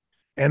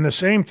 And the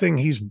same thing,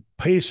 he's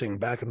pacing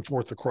back and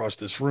forth across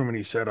this room. And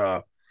he said,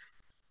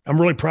 I'm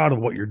really proud of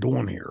what you're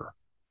doing here.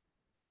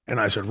 And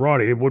I said,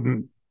 Roddy, it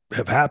wouldn't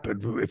have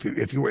happened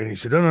if you were. And he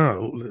said,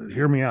 no,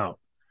 hear me out.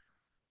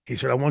 He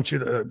said, I want you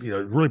to,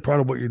 really proud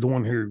of what you're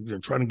doing here. You're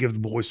trying to give the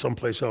boys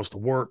someplace else to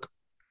work.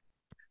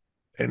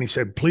 And he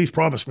said, please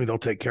promise me they'll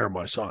take care of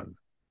my son.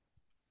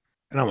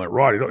 And I'm like,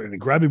 Roddy, and he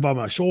grabbed me by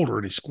my shoulder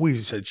and he squeezed.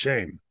 He said,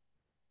 Shane,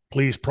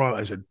 please promise.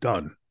 I said,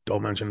 done.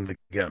 Don't mention it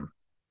again.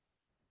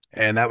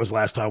 And that was the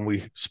last time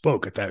we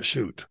spoke at that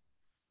shoot.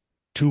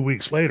 2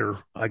 weeks later,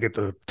 I get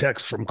the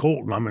text from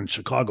Colton. I'm in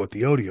Chicago at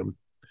the Odeum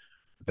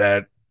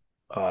that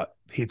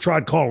he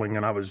tried calling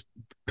and I was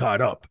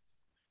tied up.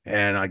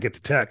 And I get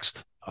the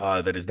text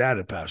that his dad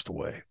had passed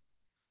away.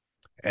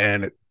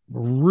 And it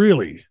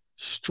really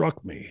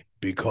struck me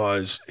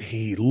because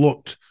he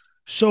looked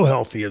so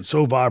healthy and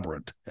so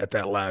vibrant at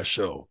that last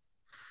show.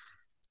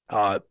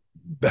 That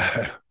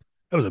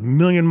was a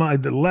million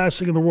miles. The last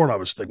thing in the world I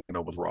was thinking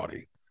of with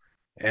Roddy.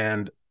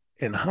 And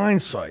in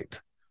hindsight,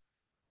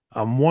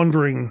 I'm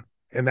wondering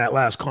in that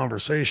last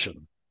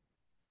conversation,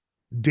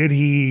 did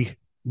he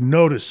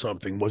notice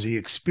something? Was he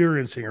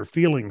experiencing or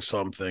feeling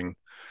something?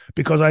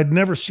 Because I'd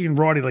never seen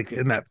Roddy like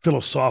in that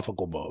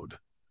philosophical mode,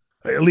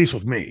 at least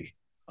with me.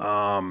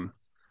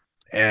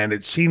 And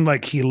it seemed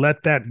like he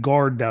let that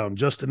guard down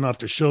just enough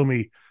to show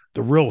me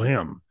the real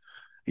him.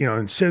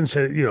 And since,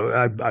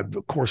 I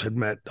of course had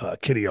met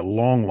Kitty a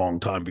long, long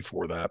time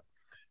before that.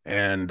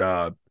 And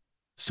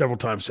several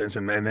times since,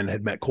 and then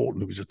had met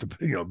Colton, who was just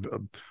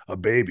a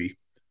baby.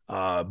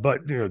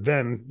 But,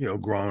 then,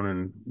 grown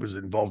and was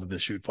involved in the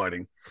shoot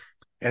fighting.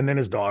 And then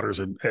his daughters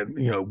and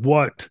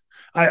what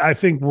I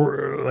think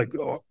we're like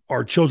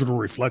our children are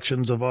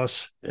reflections of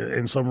us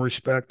in some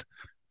respect.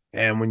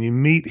 And when you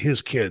meet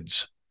his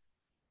kids,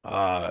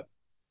 top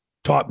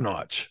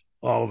notch,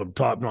 all of them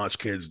top notch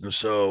kids. And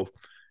so,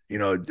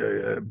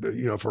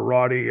 for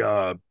Roddy,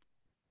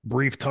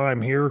 brief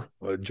time here,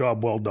 a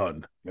job well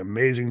done.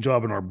 Amazing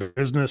job in our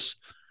business,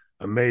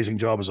 amazing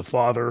job as a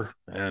father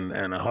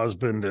and a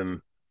husband. And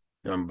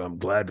I'm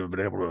glad to have been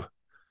able to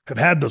have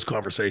had those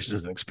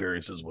conversations and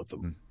experiences with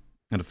them.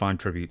 And a fine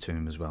tribute to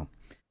him as well.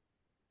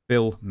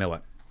 Bill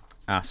Miller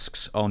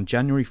asks, on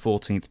January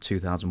 14th,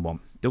 2001,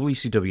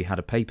 WCW had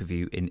a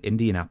pay-per-view in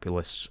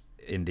Indianapolis,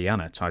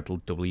 Indiana,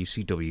 titled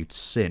WCW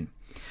Sin.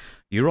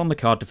 You were on the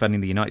card defending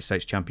the United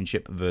States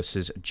Championship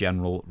versus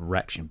General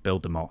Rection.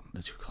 Bill DeMott,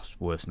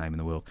 worst name in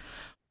the world.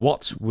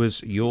 What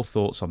was your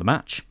thoughts on the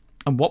match?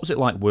 And what was it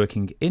like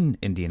working in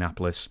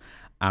Indianapolis?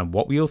 And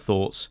what were your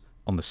thoughts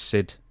on the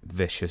Sid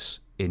Vicious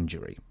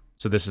injury?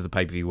 So this is the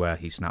pay-per-view where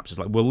he snaps. It's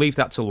like, we'll leave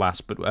that till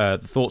last, but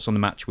the thoughts on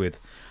the match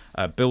with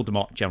Bill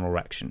DeMott, General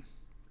Rection.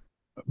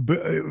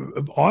 But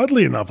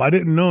oddly enough, I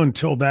didn't know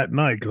until that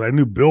night because I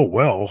knew Bill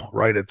well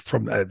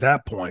from at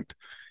that point,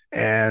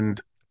 and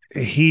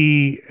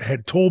he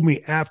had told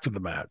me after the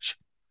match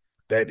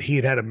that he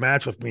had a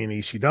match with me in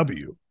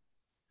ECW.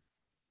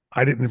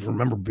 I didn't even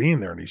remember being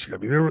there in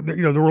ECW.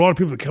 There were a lot of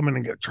people that come in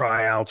and get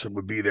tryouts and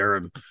would be there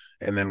and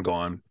then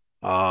gone.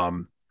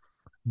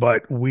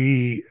 But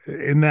we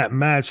in that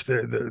match,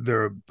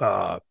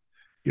 Bill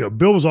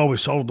was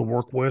always solid to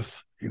work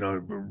with.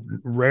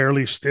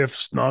 Rarely stiff,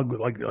 snug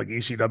like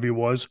ECW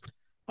was.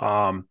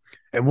 And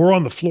we're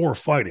on the floor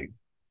fighting,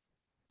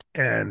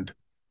 and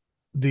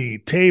the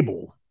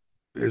table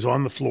is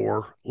on the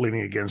floor,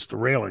 leaning against the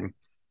railing,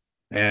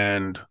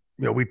 and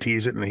we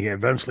tease it, and he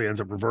eventually ends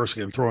up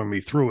reversing and throwing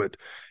me through it.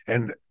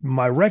 And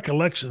my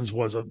recollections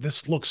was of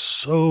this looks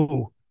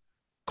so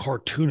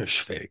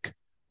cartoonish fake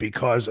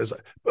because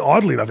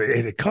oddly enough,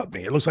 it had cut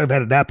me. It looks like I've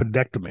had an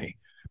appendectomy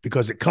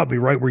because it cut me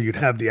right where you'd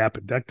have the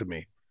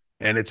appendectomy.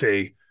 And it's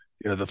the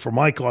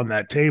formica on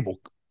that table,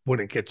 when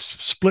it gets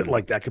split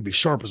like that, can be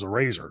sharp as a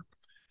razor.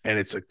 And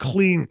it's a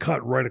clean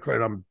cut right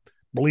across. I'm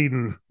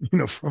bleeding,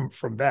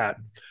 from that.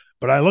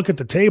 But I look at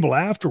the table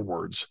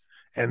afterwards,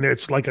 and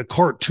it's like a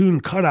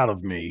cartoon cutout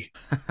of me.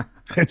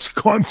 It's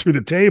gone through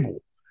the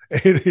table.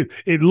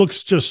 It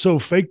looks just so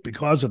fake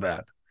because of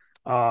that.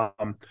 But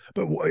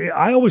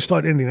I always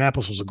thought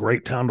Indianapolis was a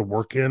great town to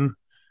work in.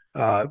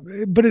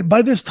 But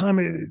by this time,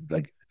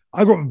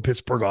 I grew up in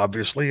Pittsburgh,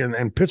 obviously,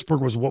 and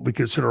Pittsburgh was what we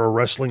consider a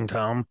wrestling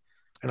town.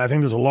 And I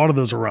think there's a lot of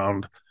those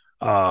around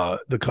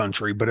the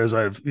country. But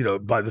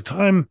by the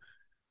time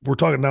we're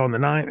talking now in the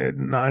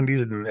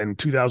 90s and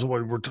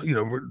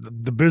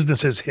 2001, the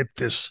business has hit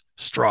this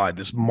stride,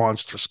 this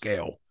monster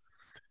scale.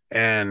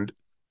 And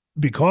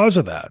because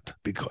of that,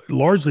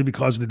 largely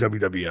because of the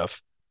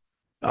WWF,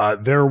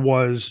 there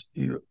was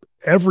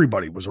every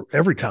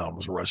town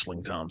was a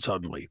wrestling town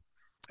suddenly.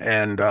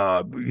 And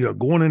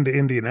going into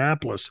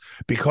Indianapolis,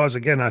 because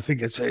again, I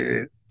think it's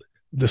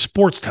the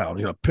sports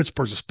town.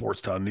 Pittsburgh's a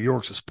sports town, New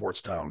York's a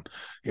sports town.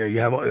 You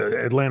have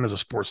Atlanta's a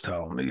sports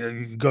town.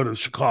 You go to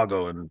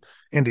Chicago and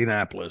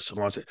Indianapolis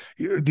and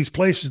these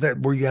places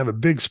where you have a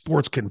big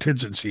sports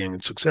contingency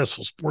and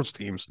successful sports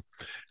teams.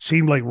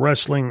 Seemed like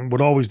wrestling would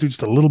always do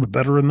just a little bit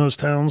better in those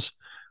towns,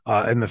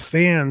 and the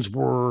fans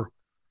were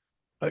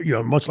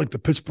much like the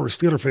Pittsburgh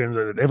Steelers fans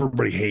that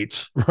everybody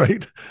hates,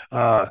 right?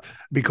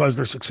 Because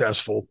they're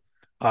successful.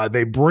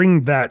 They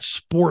bring that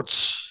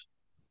sports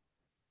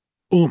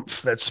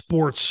oomph, that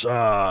sports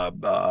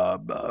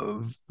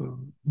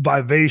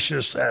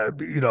vivacious,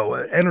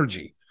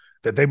 energy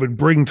that they would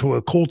bring to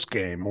a Colts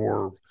game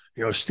or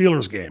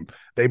Steelers game.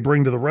 They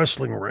bring to the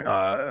wrestling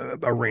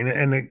arena,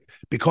 and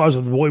because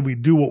of the way we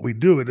do what we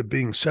do, it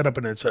being set up,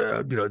 and it's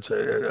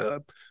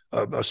a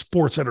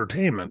sports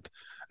entertainment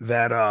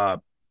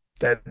that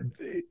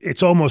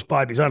it's almost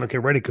by design. Okay,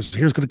 ready? Because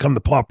here's going to come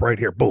the pop right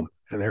here. Boom.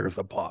 And there's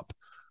the pop.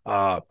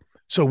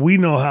 So we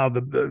know how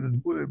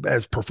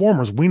as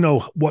performers, we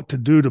know what to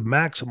do to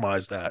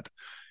maximize that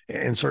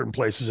in certain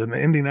places. And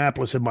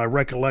Indianapolis, in my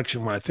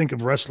recollection, when I think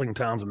of wrestling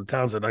towns and the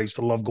towns that I used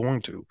to love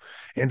going to,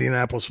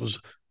 Indianapolis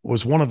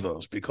was one of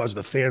those because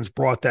the fans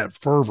brought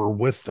that fervor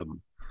with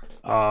them.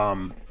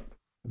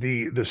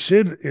 The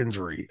Sid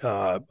injury,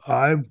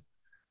 I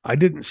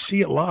didn't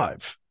see it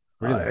live.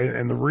 Really?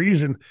 And the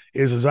reason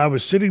is, as I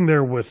was sitting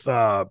there with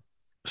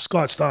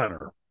Scott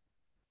Steiner,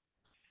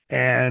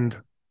 and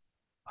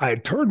I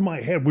had turned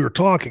my head. We were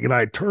talking, and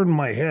I had turned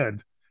my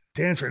head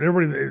to answer. And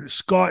everybody,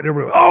 Scott, and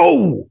everybody,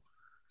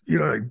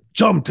 I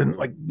jumped and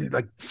like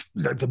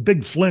the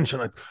big flinch,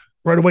 and I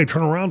right away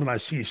turn around and I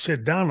see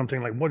Sid down. I'm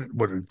thinking, like,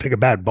 what did he take a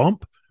bad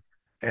bump?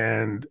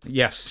 And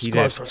yes, he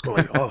Scott did. starts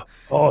going,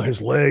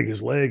 his leg,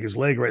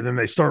 right. And then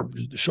they start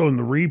showing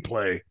the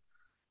replay,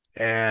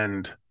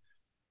 and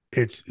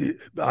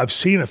I've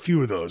seen a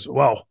few of those.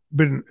 Well,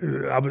 when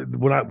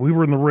we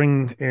were in the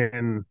ring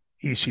in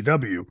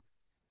ECW,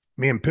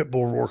 me and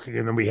Pitbull were working,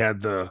 and then we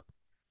had the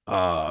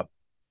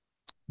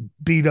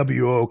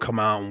BWO come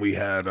out, and we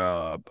had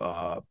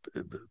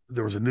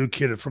there was a new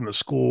kid from the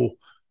school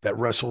that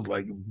wrestled,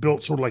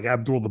 built sort of like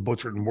Abdul the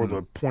Butcher and wore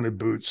the pointed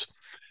boots.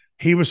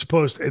 He was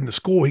supposed to, in the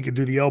school, he could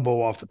do the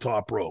elbow off the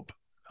top rope.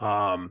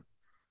 Was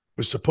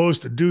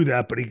supposed to do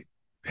that, but he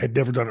had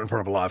never done it in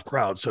front of a live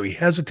crowd. So he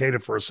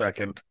hesitated for a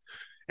second,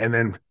 and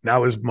then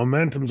now his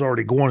momentum's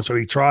already going. So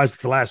he tries at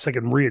the last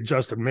second,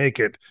 readjust and make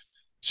it.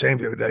 Same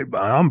thing.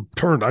 I'm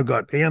turned. I've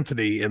got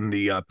Anthony in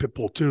the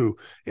Pitbull 2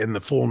 in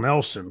the full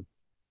Nelson.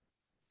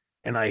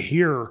 And I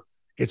hear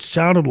it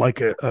sounded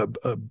like a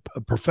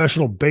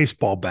professional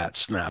baseball bat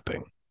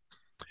snapping.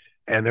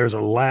 And there's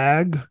a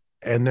lag,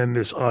 and then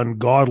this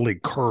ungodly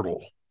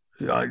curdle.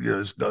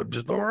 Just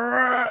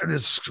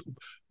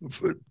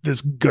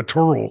this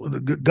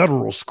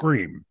guttural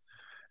scream.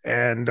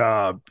 And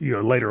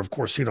later, of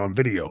course, seen on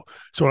video.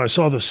 So when I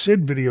saw the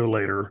Sid video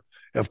later,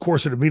 of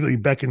course, it immediately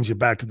beckons you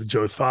back to the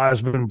Joe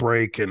Theismann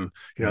break and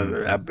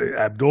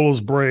Abdullah's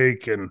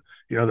break and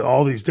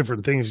all these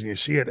different things, and you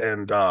see it.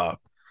 And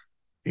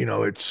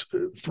it's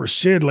for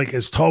Sid, like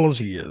as tall as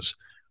he is,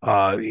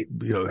 had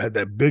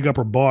that big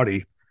upper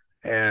body,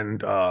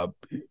 and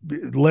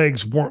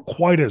legs weren't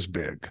quite as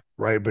big,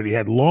 right? But he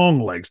had long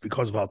legs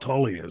because of how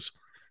tall he is.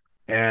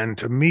 And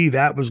to me,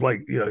 that was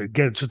like,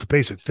 again, it's just a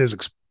basic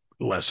physics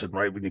lesson,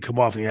 right? When you come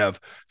off and you have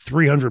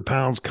 300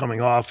 pounds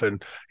coming off,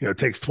 and it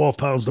takes 12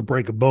 pounds to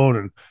break a bone,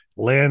 and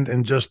land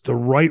in just the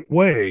right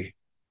way,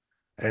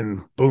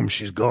 and boom,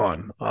 she's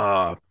gone.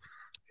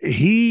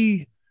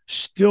 He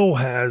still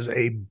has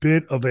a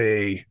bit of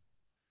a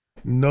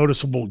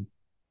noticeable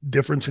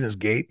difference in his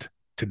gait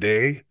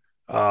today.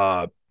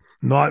 Uh,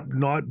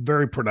 not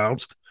very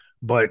pronounced,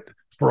 but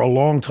for a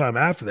long time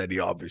after that, he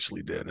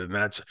obviously did, and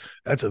that's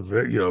a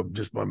very,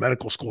 just my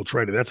medical school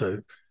training. That's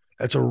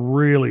a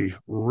really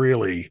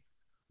really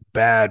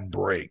bad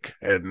break,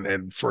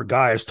 and for a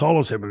guy as tall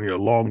as him, and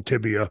long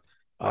tibia,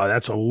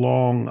 that's a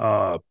long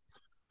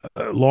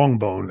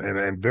bone,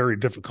 and very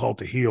difficult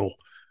to heal.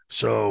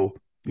 So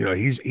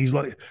he's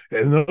like,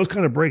 and those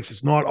kind of breaks,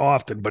 it's not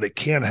often, but it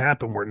can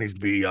happen where it needs to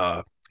be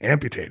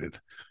amputated.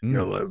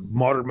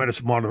 Modern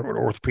medicine, modern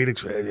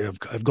orthopedics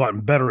have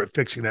gotten better at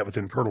fixing that with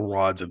internal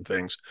rods and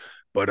things.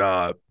 But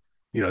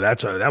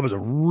that was a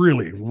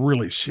really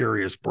really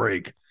serious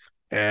break.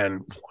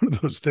 And one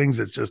of those things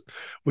that's just,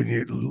 when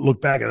you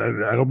look back at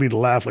it, I don't mean to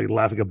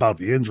laughing about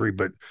the injury,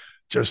 but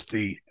just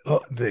I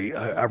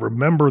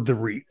remember the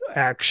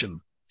reaction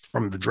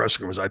from the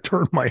dressing room as I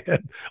turned my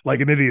head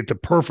like an idiot at the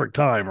perfect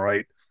time,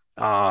 right?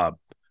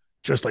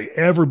 Just like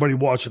everybody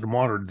watching the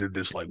monitor did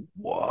this, like,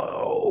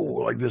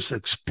 whoa, like this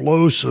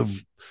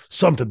explosive,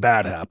 something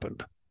bad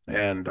happened.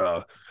 And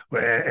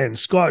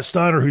Scott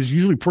Steiner, who's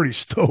usually pretty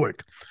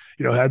stoic,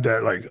 had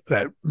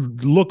that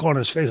look on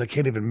his face I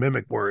can't even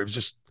mimic, where it was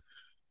just,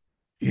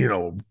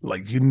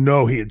 like,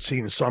 he had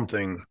seen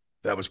something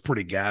that was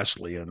pretty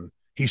ghastly, and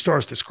he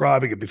starts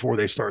describing it before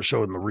they start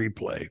showing the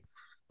replay.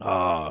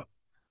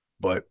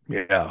 But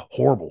yeah,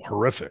 horrible,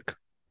 horrific.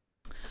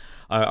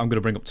 I'm going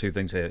to bring up two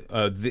things here.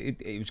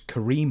 It was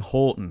Kareem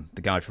Horton,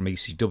 the guy from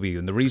ECW,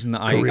 and the reason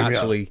that I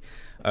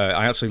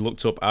actually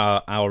looked up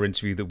our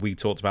interview that we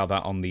talked about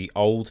that on the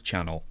old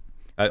channel.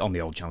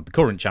 The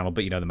current channel,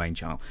 but the main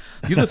channel.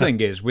 The other thing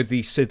is with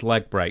the Sid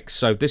leg breaks.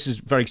 So this is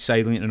very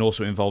salient and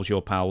also involves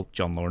your pal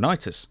John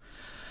Laurinaitis,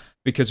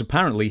 because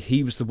apparently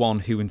he was the one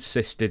who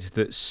insisted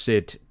that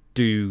Sid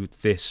do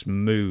this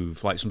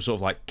move, like some sort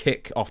of like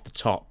kick off the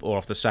top or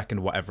off the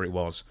second, whatever it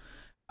was,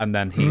 and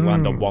then he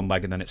landed on one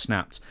leg and then it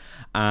snapped.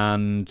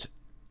 And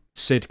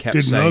Sid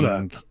kept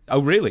saying,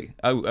 "Oh, really?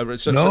 Oh,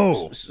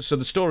 no." So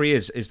the story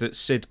is that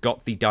Sid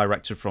got the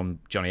director from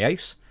Johnny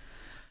Ace.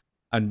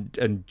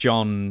 And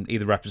John,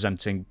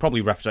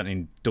 probably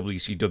representing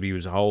WCW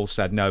as a whole,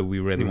 said, "No, we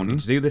really want you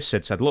to do this."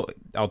 Sid said, "Look,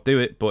 I'll do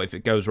it, but if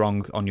it goes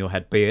wrong on your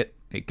head, be it.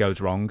 It goes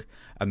wrong."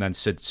 And then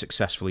Sid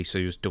successfully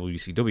sues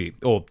WCW,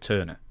 or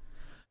Turner,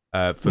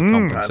 for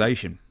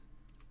compensation.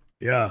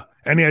 Yeah.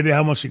 Any idea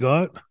how much he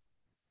got?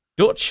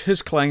 Dutch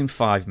has claimed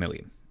 $5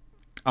 million.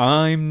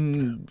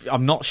 I'm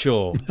not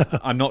sure.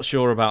 I'm not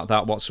sure about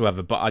that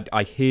whatsoever, but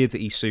I hear that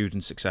he sued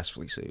and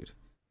successfully sued.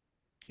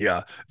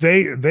 Yeah,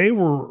 they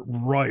were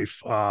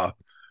rife.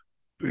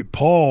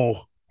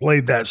 Paul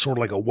played that sort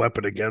of like a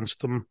weapon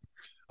against them.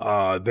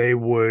 They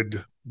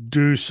would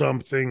do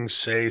something,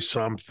 say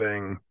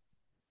something,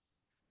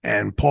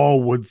 and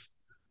Paul would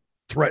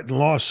threaten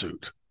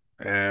lawsuit,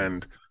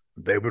 and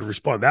they would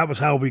respond. That was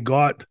how we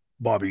got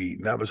Bobby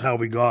Eaton. That was how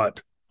we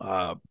got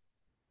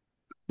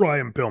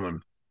Brian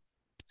Pillman.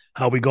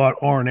 How we got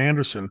Arn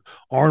Anderson.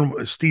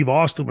 Steve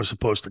Austin was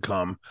supposed to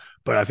come,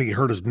 but I think he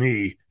hurt his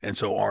knee, and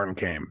so Arn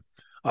came.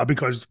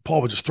 Because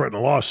Paul would just threaten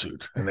a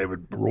lawsuit and they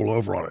would roll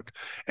over on it.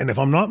 And if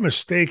I'm not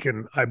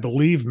mistaken, I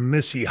believe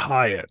Missy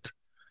Hyatt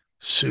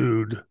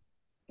sued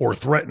or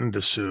threatened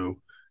to sue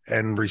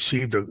and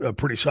received a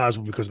pretty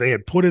sizable, because they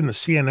had put in the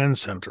CNN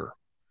Center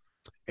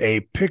a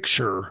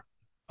picture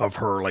of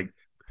her, like,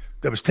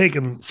 that was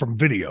taken from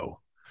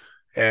video.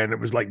 And it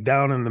was like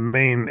down in the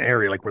main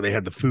area, like where they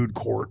had the food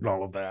court and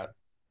all of that.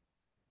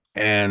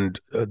 And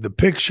the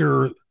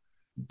picture,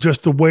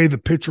 just the way the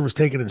picture was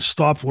taken and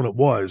stopped when it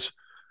was,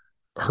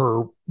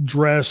 her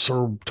dress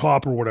or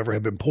top or whatever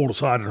had been pulled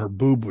aside and her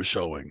boob was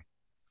showing.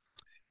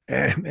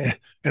 And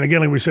again,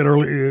 like we said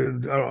earlier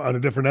on a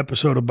different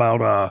episode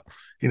about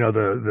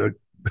the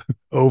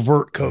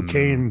overt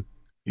cocaine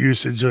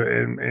usage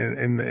in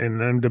the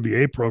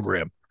NWA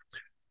program.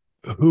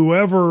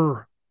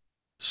 Whoever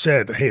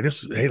said, hey,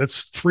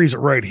 let's freeze it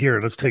right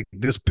here. Let's take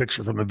this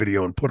picture from the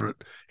video and put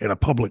it in a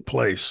public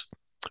place,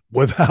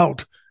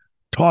 without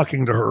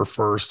talking to her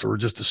first, or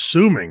just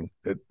assuming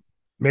that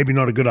maybe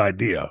not a good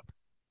idea.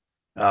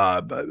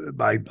 But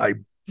I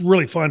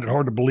really find it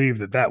hard to believe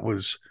that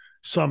was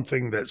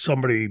something that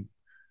somebody,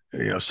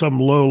 some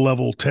low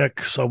level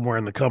tech somewhere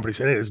in the company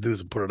said, "Hey, let's do this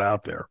and put it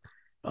out there."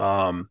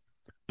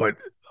 But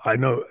I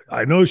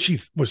know she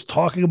was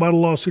talking about a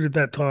lawsuit at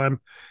that time,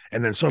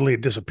 and then suddenly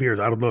it disappears.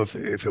 I don't know if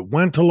it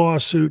went to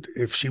lawsuit,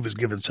 if she was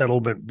given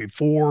settlement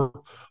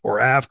before or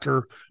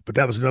after, but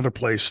that was another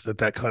place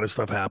that kind of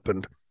stuff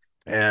happened.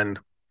 And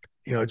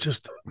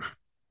just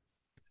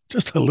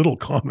a little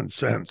common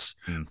sense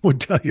would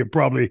tell you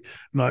probably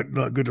not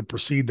good to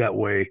proceed that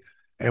way.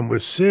 And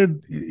with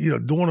Sid,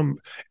 doing them,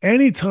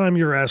 anytime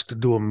you're asked to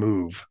do a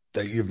move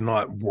that you've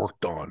not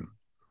worked on,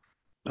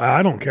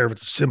 I don't care if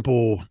it's a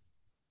simple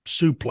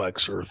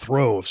suplex or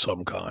throw of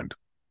some kind.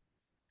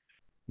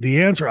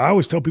 The answer, I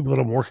always tell people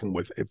that I'm working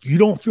with, if you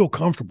don't feel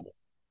comfortable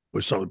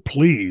with something,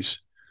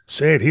 please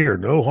say it here.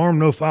 No harm,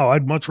 no foul.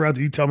 I'd much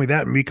rather you tell me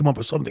that and me come up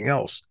with something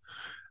else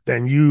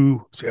than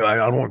you say, I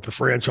don't want the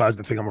franchise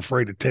to think I'm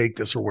afraid to take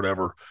this or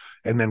whatever.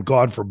 And then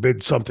God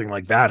forbid something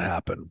like that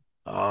happen.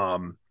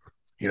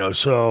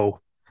 So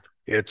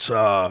it's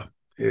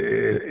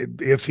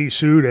if he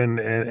sued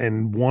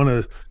and won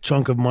a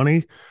chunk of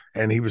money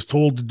and he was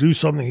told to do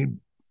something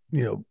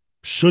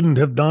shouldn't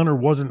have done or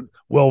wasn't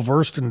well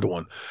versed in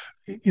doing,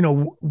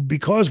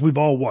 because we've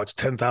all watched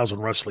 10,000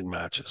 wrestling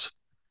matches,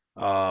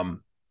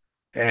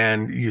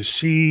 and you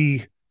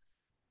see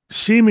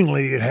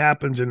seemingly it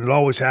happens and it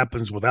always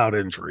happens without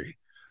injury.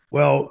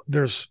 Well,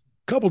 there's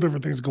a couple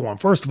different things go on.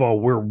 First of all,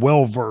 we're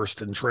well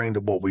versed and trained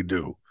at what we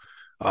do,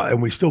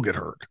 and we still get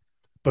hurt.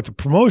 But the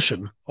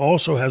promotion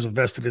also has a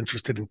vested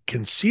interest in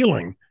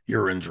concealing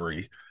your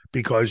injury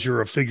because you're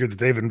a figure that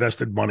they've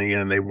invested money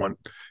in. They want,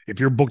 if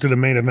you're booked at a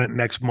main event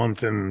next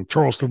month in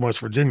Charleston, West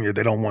Virginia,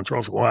 they don't want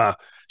Charleston. Well,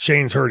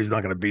 Shane's hurt. He's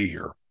not going to be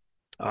here.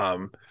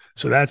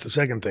 So that's the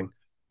second thing.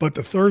 But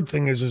the third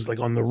thing is like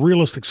on the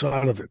realistic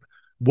side of it,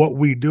 what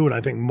we do, and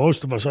I think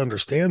most of us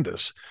understand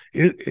this,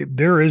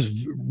 there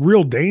is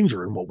real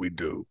danger in what we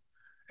do.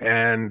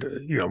 And,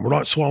 we're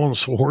not swallowing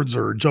swords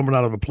or jumping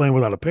out of a plane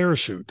without a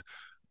parachute.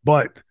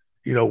 But,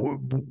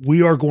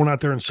 we are going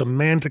out there and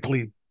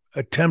semantically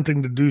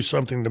attempting to do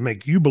something to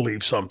make you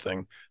believe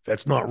something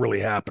that's not really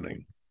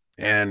happening.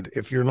 And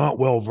if you're not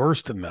well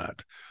versed in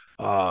that,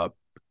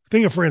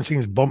 think of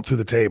Francine's bump through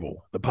the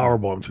table, the power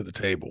bomb through the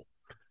table.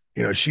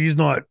 She's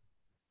not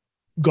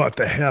got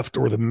the heft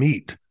or the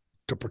meat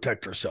to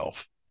protect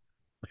herself.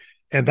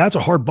 And that's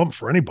a hard bump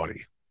for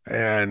anybody.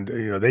 And,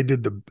 they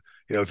did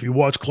if you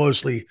watch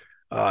closely,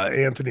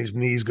 Anthony's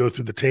knees go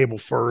through the table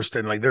first.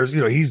 And like, there's,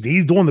 he's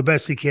doing the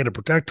best he can to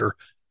protect her.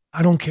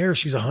 I don't care.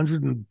 She's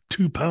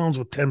 102 pounds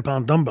with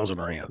 10-pound dumbbells in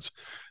her hands.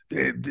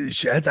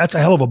 That's a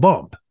hell of a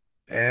bump.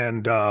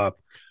 And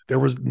there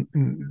was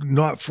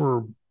not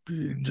for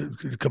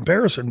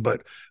comparison,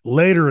 but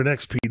later in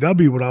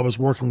XPW, when I was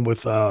working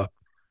with Rob's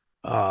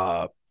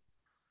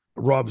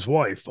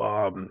wife,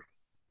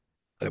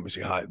 let me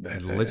see, hi,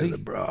 Lizzie?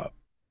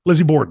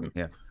 Lizzie Borden.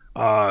 Yeah.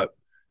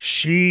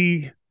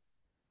 She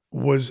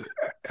was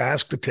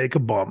asked to take a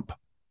bump,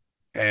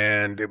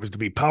 and it was to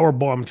be power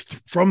bombed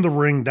from the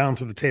ring down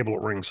to the table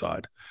at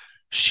ringside.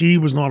 She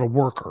was not a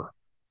worker,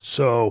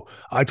 so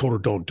I told her,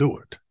 don't do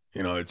it.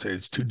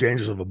 It's too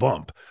dangerous of a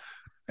bump,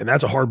 and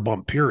that's a hard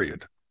bump,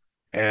 period.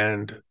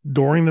 And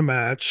during the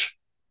match,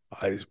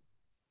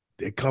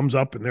 it comes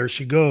up, and there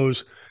she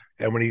goes.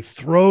 And when he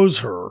throws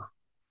her,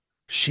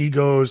 she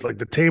goes, like,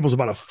 the table's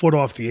about a foot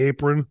off the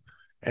apron,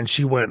 and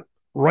she went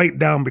right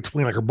down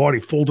between, like, her body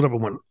folded up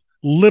and went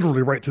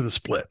literally right through the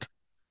split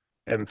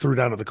and threw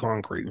down to the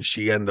concrete, and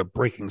she ended up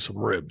breaking some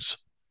ribs.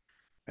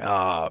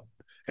 And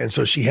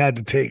so she had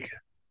to take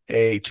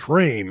a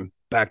train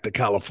back to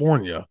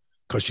California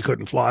because she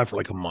couldn't fly for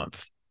like a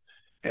month.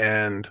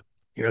 And,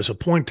 so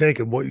point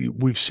taken,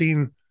 we've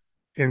seen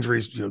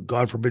injuries,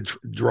 God forbid,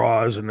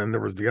 draws. And then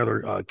there was the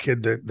other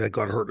kid that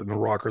got hurt in the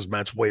Rockers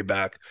match way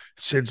back,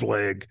 Sid's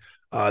leg.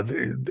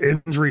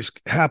 The injuries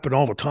happen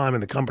all the time,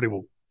 and the company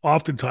will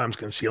oftentimes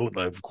conceal it.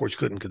 Of course, you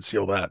couldn't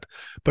conceal that.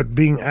 But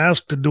being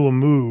asked to do a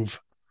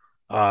move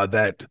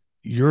that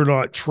you're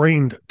not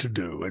trained to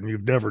do and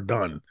you've never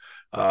done,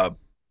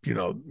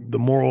 the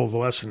moral of the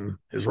lesson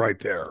is right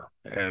there.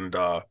 And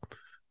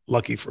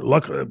happy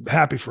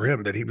for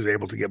him that he was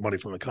able to get money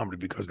from the company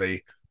because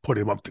they put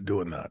him up to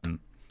doing that.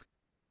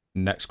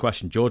 Next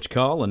question. George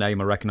Carl, a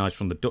name I recognise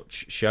from the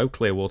Dutch show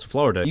Clearwater,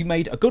 Florida. You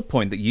made a good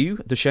point that you,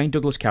 the Shane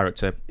Douglas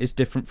character, is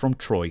different from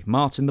Troy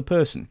Martin, the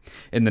person.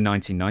 In the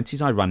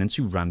 1990s, I ran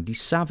into Randy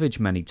Savage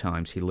many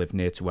times. He lived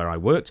near to where I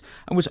worked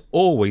and was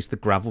always the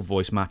gravel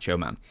voice Macho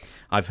Man.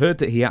 I've heard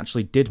that he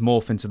actually did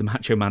morph into the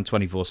Macho Man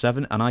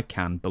 24/7, and I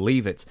can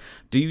believe it.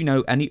 Do you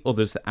know any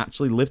others that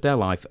actually lived their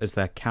life as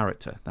their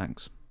character?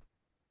 Thanks.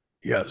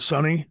 Yeah,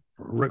 Sonny,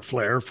 Ric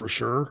Flair for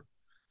sure.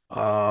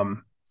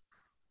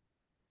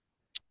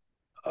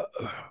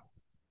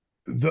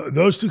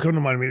 Those two come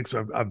to mind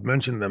because I've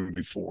mentioned them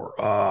before.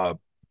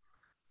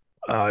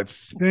 I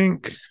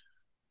think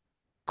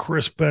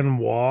Chris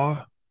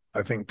Benoit,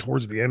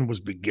 towards the end was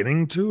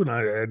beginning to, and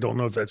I don't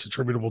know if that's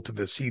attributable to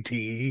the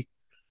CTE,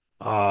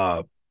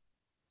 but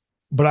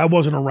I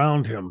wasn't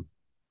around him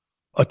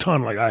a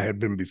ton like I had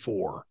been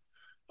before.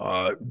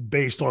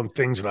 Based on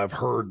things that I've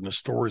heard and the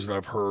stories that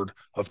I've heard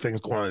of things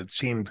going on, it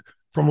seemed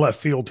from left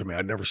field to me.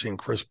 I'd never seen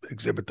Chris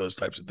exhibit those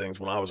types of things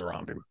when I was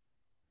around him.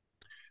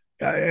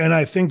 And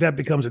I think that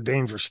becomes a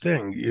dangerous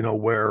thing,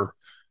 where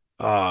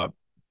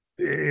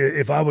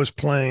if I was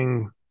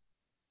playing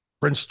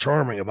Prince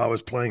Charming, if I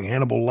was playing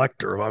Hannibal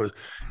Lecter,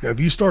 if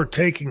you start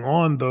taking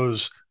on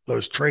those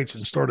traits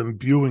and start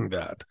imbuing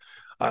that,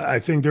 I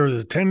think there's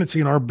a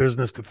tendency in our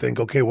business to think,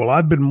 okay, well,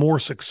 I've been more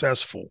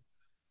successful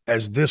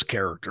as this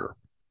character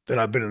than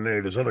I've been in any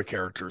of those other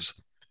characters.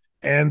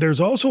 And there's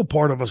also a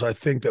part of us, I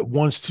think, that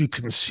wants to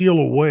conceal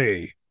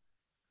away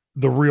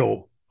the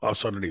real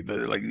us underneath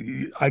it. Like,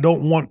 I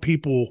don't want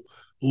people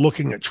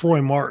looking at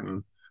Troy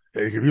Martin.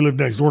 If you live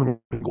next door to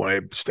him,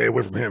 going, hey, stay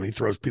away from him. He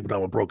throws people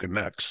down with broken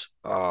necks.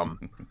 And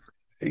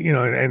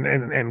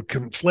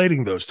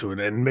conflating those two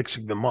and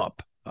mixing them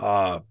up.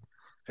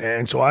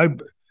 And so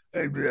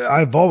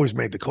I've always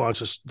made the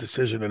conscious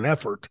decision and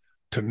effort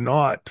to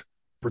not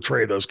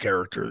portray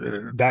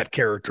that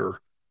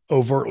character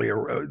overtly,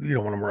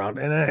 when I'm around.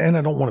 And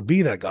I don't want to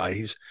be that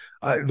guy.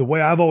 The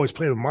way I've always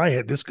played in my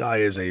head, this guy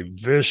is a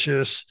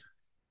vicious,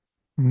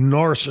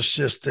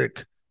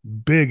 narcissistic,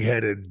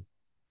 big-headed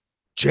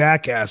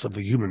jackass of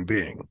a human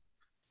being.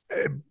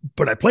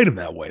 But I played him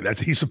that way.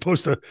 He's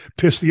supposed to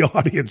piss the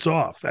audience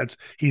off.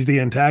 He's the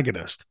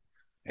antagonist.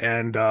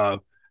 And I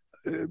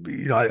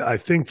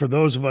think for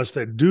those of us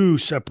that do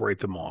separate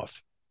them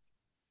off,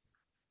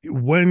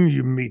 when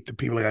you meet the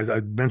people, like I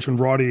mentioned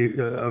Roddy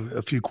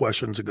a few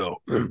questions ago,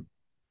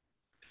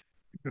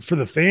 for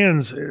the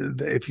fans,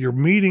 if you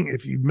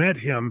met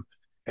him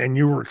and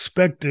you were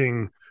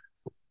expecting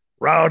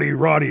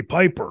Roddy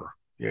Piper,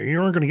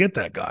 you aren't going to get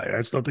that guy.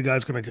 That's not the guy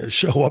that's going to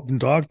show up and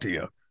talk to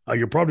you.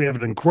 You'll probably have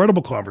an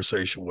incredible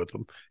conversation with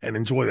him and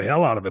enjoy the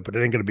hell out of it, but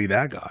it ain't going to be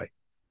that guy.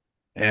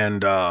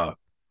 And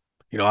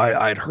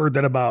I'd heard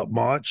that about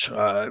Mach,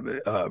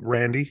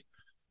 Randy.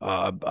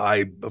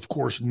 I, of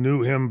course,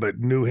 knew him, but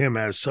knew him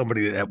as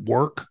somebody at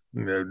work.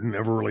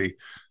 Never really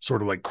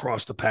sort of like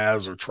crossed the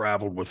paths or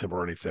traveled with him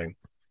or anything.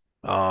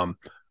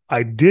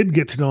 I did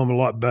get to know him a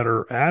lot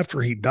better after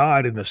he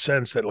died, in the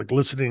sense that, like,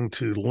 listening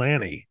to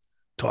Lanny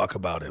talk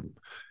about him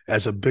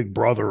as a big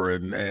brother,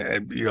 and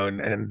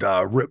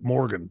Rip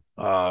Morgan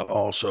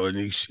also, and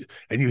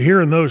you hear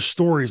in those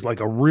stories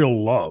like a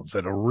real love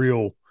and a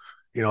real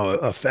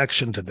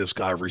affection to this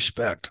guy,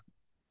 respect.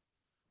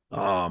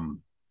 Yeah.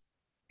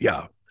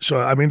 So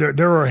I mean,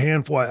 there are a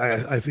handful.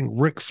 I think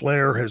Ric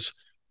Flair has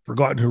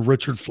forgotten who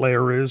Richard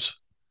Flair is,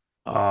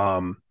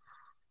 um,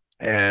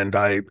 and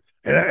I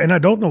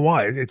don't know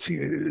why. It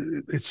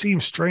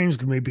seems strange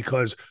to me,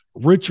 because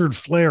Richard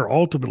Flair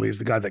ultimately is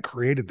the guy that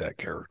created that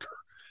character.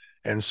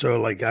 And so,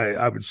 like,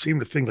 I would seem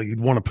to think like you'd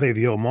want to pay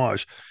the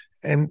homage,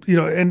 and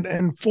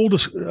full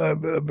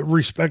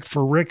respect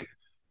for Rick.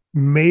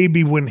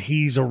 Maybe when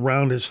he's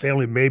around his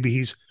family, maybe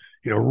he's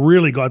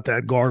really got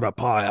that guard up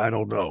high. I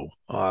don't know.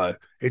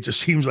 It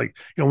just seems like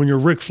when you're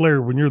Ric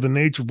Flair, when you're the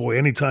Nature Boy,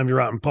 anytime you're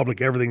out in public,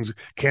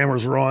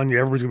 cameras are on you.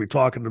 Everybody's gonna be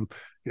talking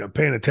to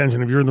paying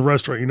attention. If you're in the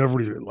restaurant,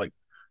 nobody's like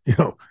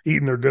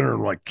eating their dinner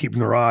and like keeping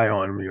their eye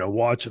on them,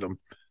 watching them.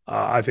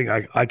 I think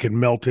I can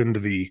melt into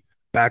the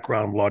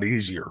background a lot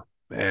easier,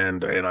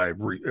 and I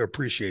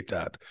appreciate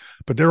that.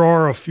 But there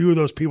are a few of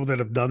those people that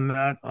have done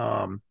that,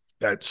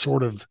 that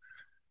sort of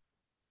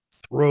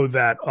throw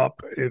that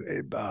up.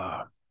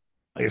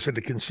 Like I said,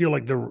 to conceal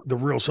like the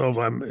real selves.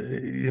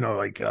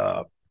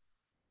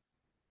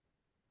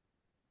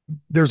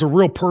 There's a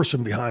real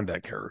person behind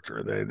that character,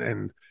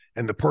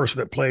 and the person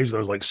that plays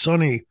those, like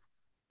Sonny,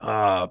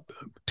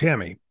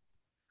 Tammy.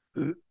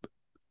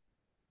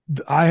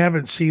 I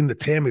haven't seen the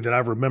Tammy that I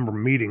remember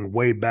meeting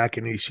way back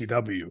in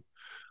ECW.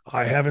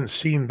 I haven't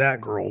seen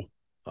that girl,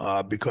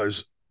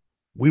 because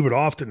we would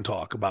often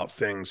talk about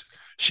things.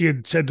 She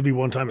had said to me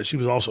one time that she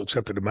was also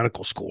accepted to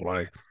medical school.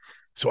 I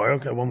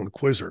want to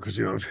quiz her, because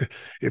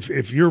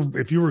if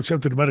you were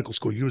accepted to medical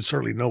school, you would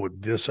certainly know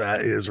what this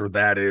is or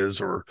that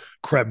is or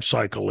Krebs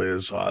cycle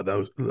is.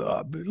 Those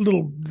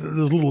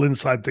little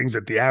inside things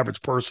that the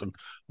average person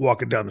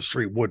walking down the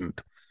street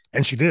wouldn't.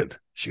 And she did.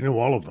 She knew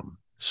all of them.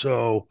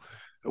 So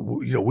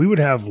we would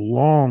have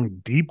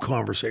long, deep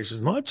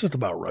conversations, not just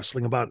about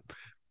wrestling, about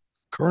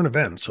current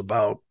events,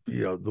 about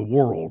the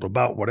world,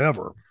 about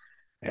whatever.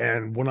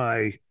 And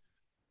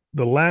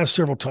the last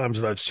several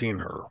times that I've seen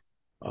her,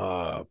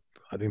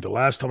 I think the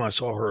last time I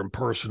saw her in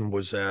person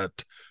was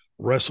at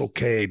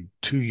WrestleCade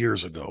 2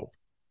 years ago.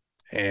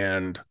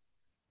 And,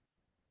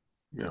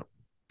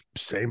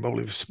 same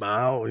bubbly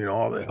smile,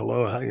 all the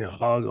hello,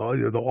 hug,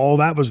 all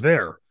that was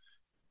there.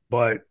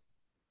 But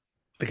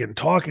like, in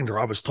talking to her,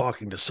 I was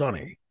talking to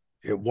Sonny.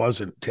 It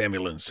wasn't Tammy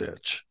Lynn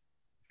Sitch.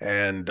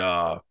 And,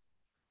 I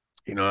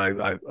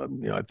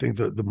think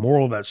the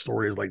moral of that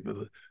story is like,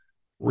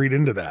 read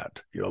into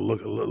that,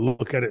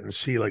 look at it and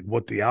see like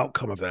what the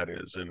outcome of that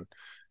is.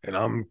 And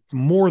I'm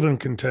more than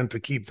content to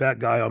keep that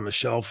guy on the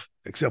shelf,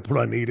 except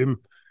when I need him,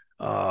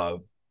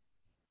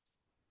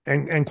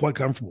 and quite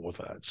comfortable with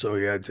that. So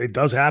yeah, it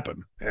does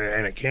happen,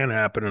 and it can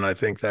happen. And I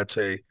think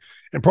and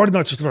probably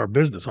not just in our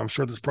business. I'm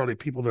sure there's probably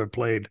people that have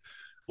played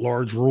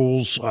large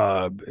roles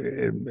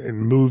in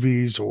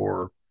movies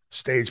or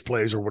stage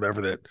plays or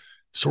whatever, that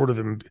sort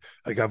of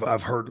like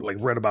I've heard, like,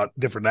 read about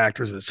different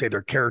actors that say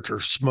their character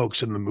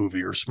smokes in the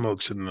movie or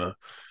smokes in the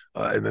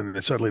and then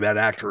suddenly that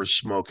actor is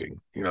smoking,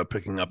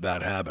 picking up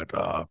that habit.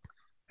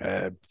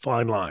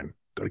 Fine line.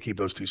 Got to keep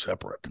those two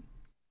separate.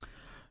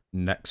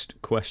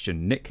 Next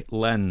question, Nick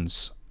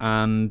Lenz.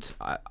 And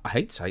I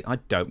hate to say, I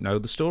don't know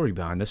the story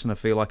behind this, and I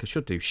feel like I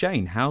should do.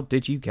 Shane, how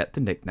did you get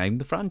the nickname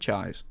The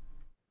Franchise?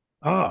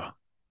 Yeah,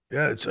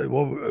 it's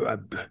well,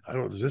 I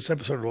don't know, this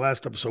episode or the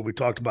last episode we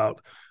talked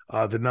about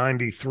the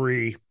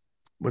 93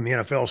 when the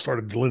NFL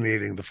started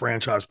delineating the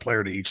franchise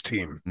player to each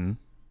team,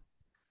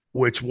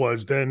 which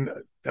was then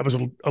that was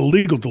a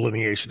legal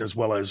delineation as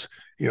well as,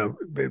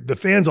 the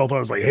fans all thought it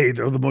was like, hey,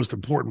 they're the most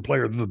important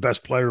player, they're the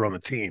best player on the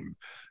team.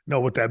 No,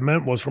 what that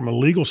meant was from a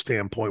legal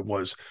standpoint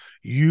was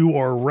you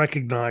are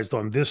recognized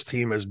on this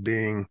team as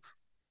being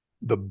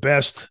the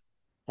best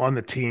on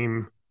the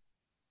team.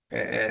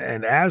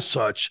 And as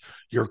such,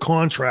 your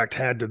contract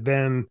had to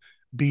then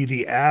be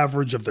the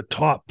average of the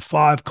top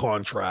 5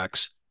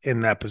 contracts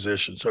in that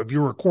position. So if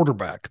you were a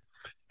quarterback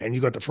and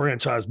you got the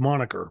franchise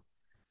moniker,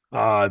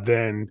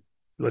 then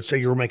let's say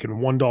you were making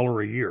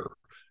 $1 a year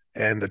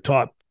and the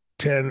top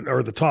 10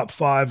 or the top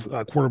 5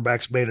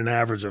 quarterbacks made an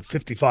average of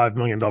 $55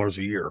 million a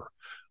year.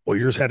 Well,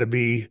 yours had to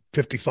be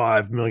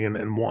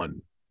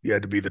 55,000,001. You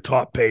had to be the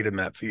top paid in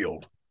that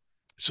field.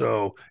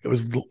 So it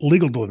was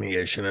legal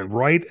delineation. And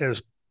right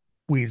as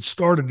we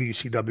started the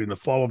ECW in the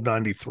fall of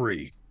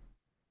 '93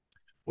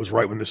 was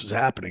right when this was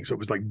happening. So it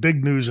was like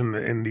big news in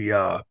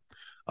the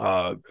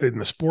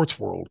sports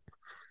world.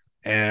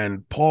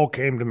 And Paul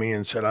came to me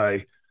and said,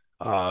 I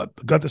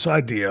got this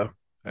idea.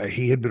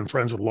 He had been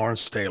friends with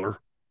Lawrence Taylor.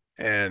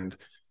 And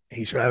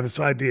he said, I have this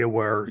idea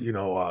where,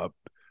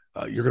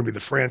 you're going to be the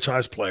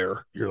franchise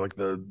player. You're like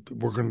the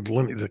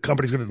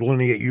company's going to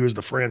delineate you as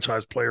the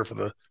franchise player for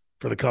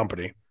the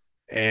company.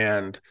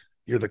 And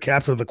you're the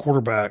captain of the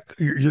quarterback.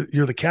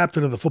 You're the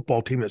captain of the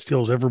football team that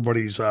steals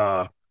everybody's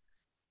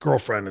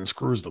girlfriend and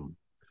screws them.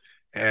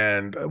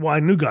 And well, I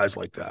knew guys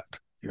like that.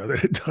 They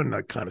had done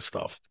that kind of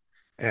stuff.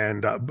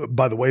 And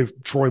by the way,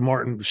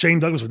 Shane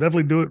Douglas would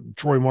definitely do it.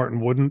 Troy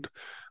Martin wouldn't.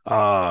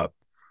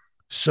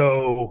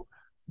 So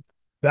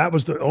that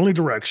was the only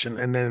direction.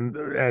 And then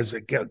as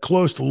it got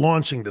close to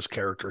launching this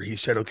character, he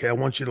said, okay, I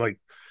want you to like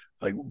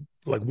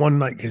one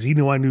night, because he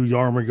knew I knew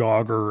Yarmer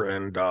Yager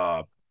and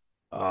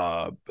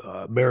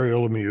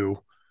Mario Lemieux,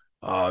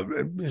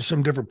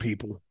 some different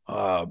people,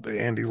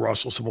 Andy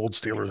Russell, some old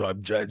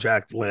Steelers,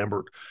 Jack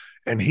Lambert.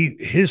 And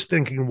his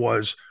thinking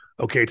was,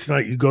 okay,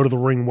 tonight you go to the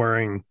ring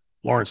wearing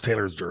Lawrence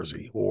Taylor's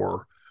jersey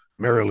or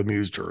Mario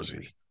Lemieux's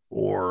jersey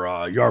or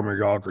Yarmer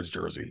Yager's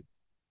jersey.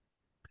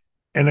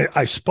 And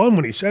I spun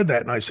when he said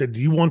that. And I said, do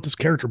you want this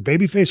character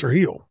babyface or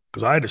heel?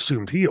 Because I had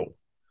assumed heel.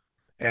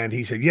 And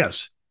he said,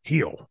 yes,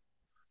 heel.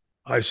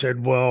 I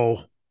said,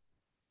 well,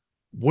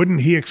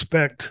 wouldn't he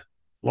expect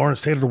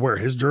Lawrence Taylor to wear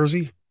his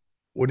jersey?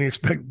 Wouldn't he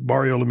expect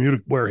Mario Lemieux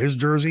to wear his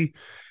jersey?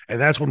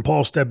 And that's when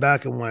Paul stepped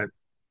back and went,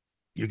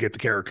 you get the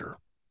character.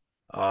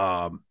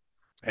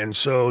 And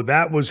so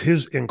that was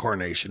his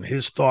incarnation,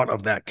 his thought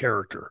of that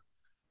character,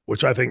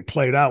 which I think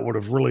played out would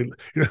have really,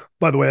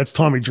 by the way, that's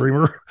Tommy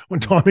Dreamer. When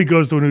Tommy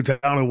goes to a new town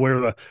and wear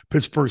the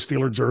Pittsburgh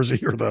Steelers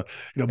jersey or the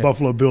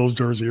Buffalo Bills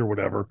jersey or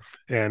whatever.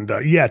 And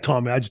yeah,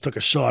 Tommy, I just took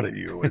a shot at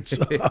you. It's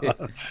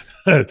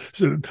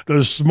so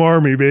those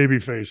smarmy baby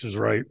faces,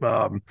 right?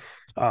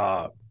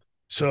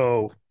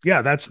 So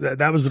yeah,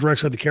 that was the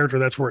direction of the character.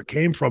 That's where it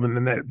came from.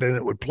 And then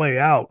it would play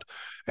out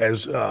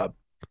as,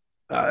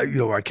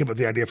 I came up with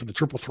the idea for the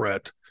triple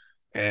threat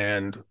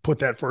and put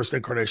that first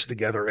incarnation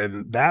together.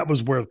 And that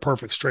was where the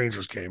Perfect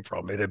Strangers came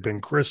from. It had been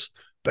Chris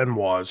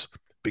Benoit's,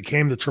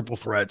 became the triple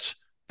threats.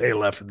 They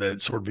left and then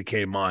it sort of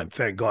became mine.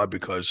 Thank God,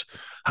 because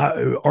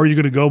Are You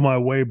Gonna Go My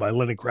Way by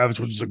Lenny Kravitz,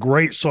 which is a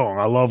great song.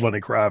 I love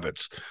Lenny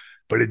Kravitz,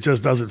 but it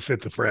just doesn't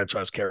fit the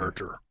franchise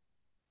character.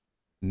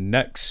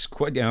 Next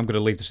question. I'm going to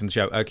leave this in the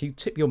show. Can you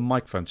tip your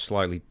microphone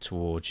slightly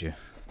towards you?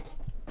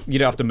 You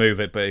don't have to move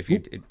it, but if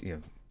you,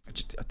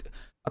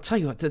 I'll tell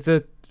you what,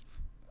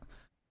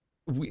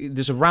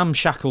 there's a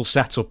ramshackle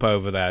setup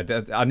over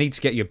there. I need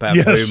to get you a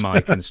better boom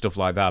mic and stuff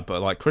like that.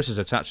 But like Chris has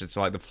attached it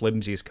to like the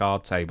flimsiest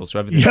card table, so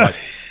everything's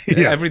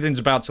everything's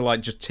about to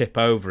like just tip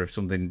over if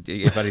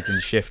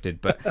anything's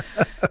shifted. But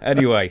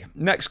anyway,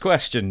 next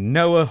question.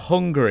 Noah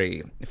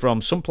Hungary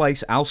from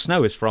someplace Al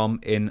Snow is from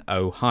in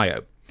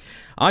Ohio.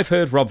 I've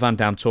heard Rob Van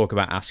Dam talk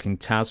about asking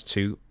Taz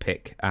to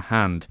pick a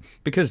hand,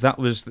 because that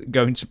was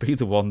going to be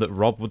the one that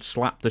Rob would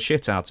slap the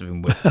shit out of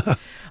him with.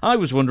 I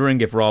was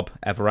wondering if Rob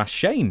ever asked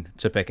Shane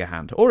to pick a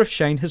hand, or if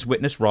Shane has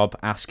witnessed Rob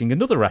asking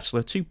another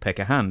wrestler to pick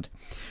a hand.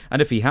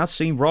 And if he has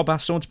seen Rob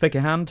ask someone to pick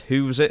a hand,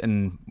 who was it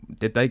and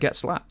did they get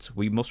slapped?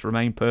 We must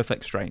remain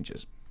perfect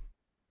strangers.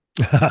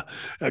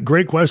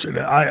 Great question.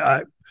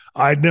 I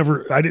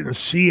didn't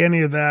see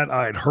any of that.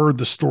 I'd heard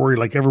the story,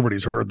 like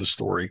everybody's heard the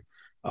story.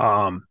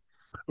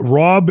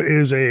 Rob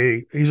he's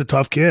a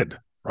tough kid,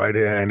 right?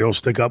 And he'll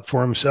stick up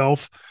for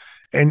himself.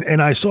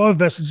 And I saw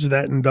vestiges of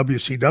that in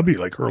WCW,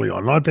 like early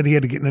on. Not that he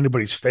had to get in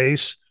anybody's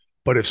face,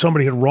 but if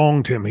somebody had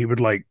wronged him, he would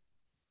like,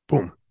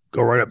 boom,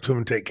 go right up to him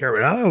and take care of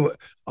it.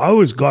 I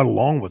always got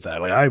along with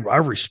that. Like I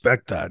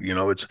respect that.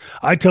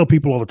 I tell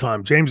people all the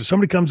time, James, if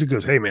somebody comes and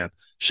goes, hey man,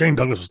 Shane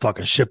Douglas was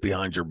talking shit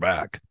behind your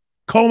back,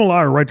 call them a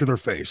liar right to their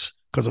face.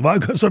 Because if I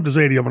got something to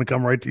say to you, I'm going to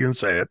come right to you and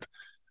say it.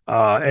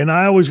 And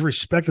I always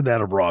respected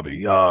that of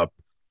Robbie.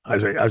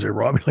 As a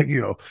Robbie, like,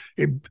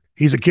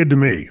 he's a kid to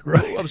me,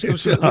 Well, right? well, he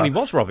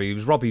was Robbie. He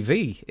was Robbie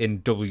V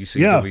in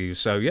Yeah, WCW.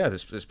 So yeah,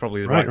 that's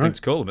probably the right, right thing right.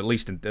 to call him, at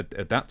least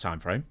at that time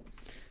frame.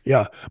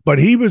 Yeah, but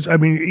he was. I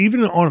mean,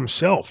 even on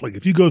himself, like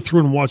if you go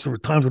through and watch, there were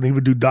times when he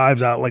would do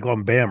dives out like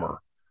on Bammer,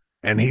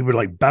 and he would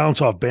like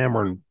bounce off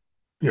Bammer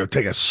and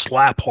take a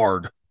slap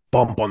hard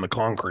bump on the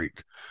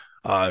concrete,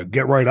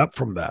 get right up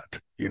from that,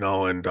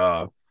 and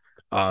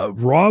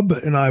Rob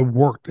and I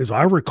worked, as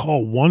I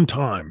recall, one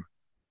time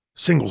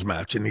singles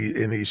match in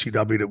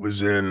ECW that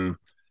was in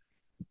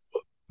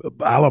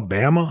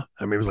Alabama.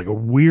 I mean, it was like a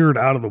weird,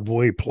 out of the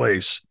way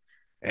place,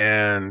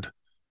 and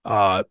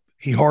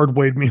he hard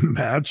weighed me in the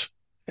match,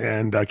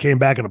 and came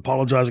back and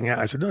apologizing.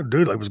 I said, "No,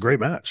 dude, like, it was a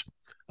great match."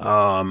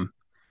 Um,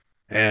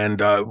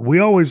 and I've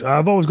always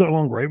got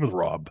along great with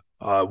Rob.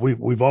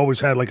 We've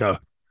always had like uh,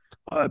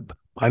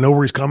 I know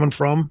where he's coming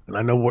from, and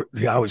I know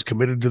how he's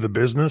committed to the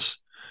business,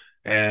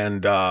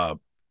 and have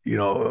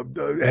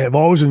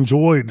always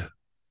enjoyed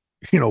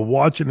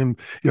watching him,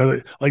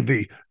 like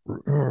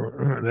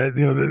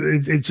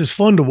it's just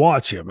fun to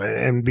watch him.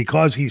 And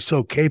because he's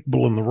so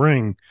capable in the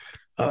ring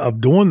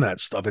of doing that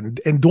stuff and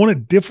doing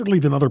it differently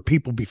than other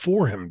people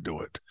before him do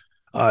it.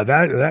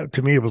 That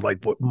to me, it was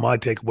like what my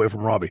takeaway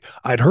from Robbie.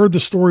 I'd heard the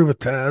story with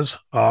Taz.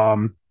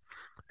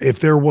 If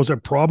there was a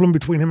problem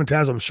between him and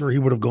Taz, I'm sure he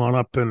would have gone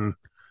up and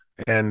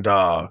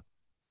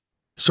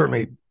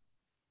certainly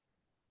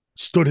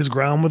stood his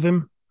ground with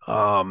him.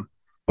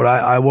 But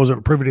I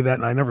wasn't privy to that,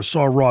 and I never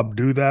saw Rob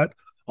do that.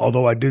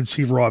 Although I did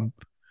see Rob,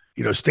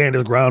 stand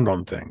his ground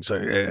on things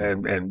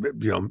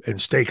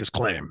and stake his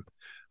claim.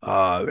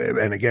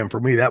 And again, for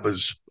me, that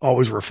was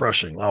always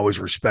refreshing. I always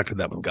respected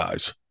that with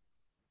guys.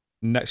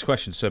 Next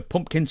question. So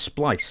Pumpkin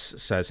Splice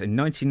says in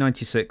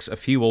 1996, a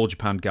few All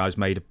Japan guys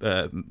made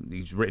appearances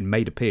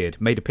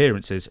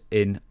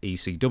in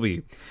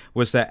ECW.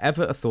 Was there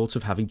ever a thought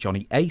of having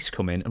Johnny Ace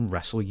come in and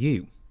wrestle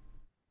you?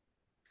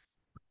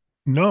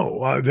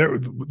 No,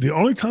 the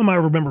only time I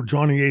remember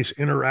Johnny Ace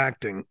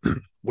interacting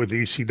with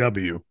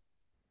ECW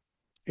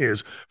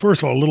is,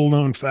 first of all, a little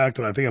known fact,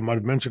 and I think I might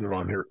have mentioned it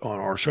on here on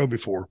our show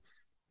before.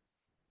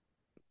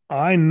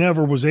 I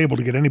never was able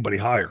to get anybody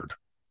hired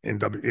in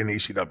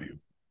ECW.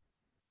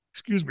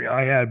 Excuse me.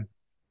 I had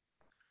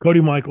Cody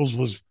Michaels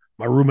was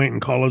my roommate in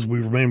college. We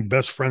remain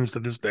best friends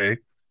to this day.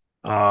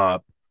 Uh,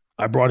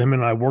 I brought him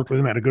in. I worked with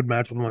him. Had a good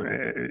match with him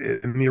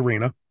in the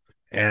arena,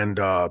 and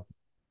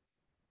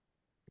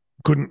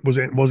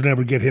wasn't able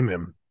to get him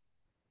in.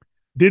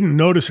 Didn't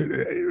notice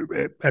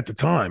it at the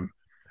time.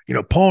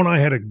 Paul and I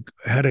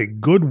had a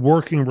good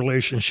working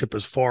relationship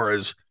as far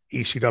as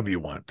ECW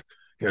went.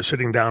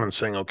 Sitting down and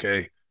saying,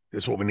 "Okay,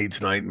 this is what we need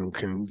tonight, and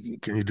can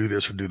you do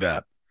this or do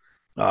that?"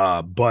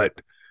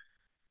 But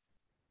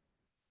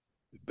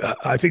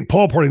I think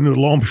Paul probably knew it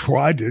long before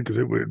I did, because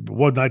it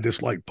wasn't I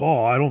disliked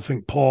Paul. I don't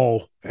think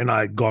Paul and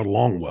I got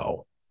along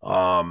well.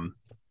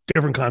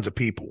 Different kinds of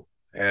people,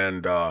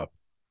 and uh,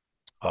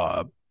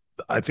 I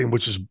think,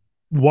 which is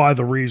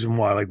the reason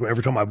why, like,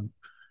 every time I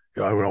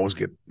would always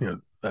get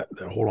that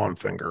hold on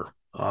finger.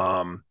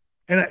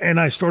 And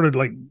I started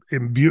like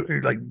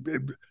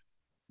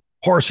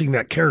parsing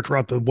that character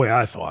out the way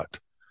I thought,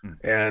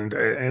 and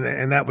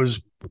that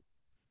was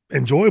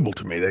enjoyable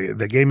to me.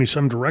 They gave me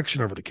some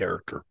direction over the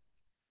character.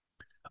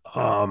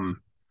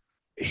 Um,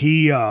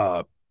 he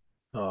uh,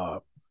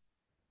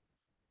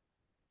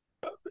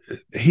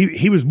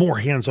 he was more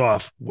hands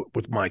off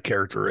with my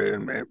character,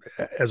 and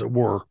as it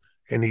were,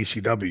 in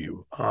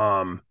ECW.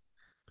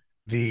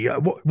 The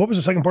what was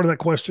the second part of that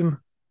question?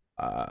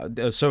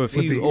 So a With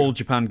few the All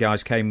Japan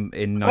guys came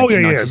in oh yeah,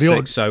 yeah,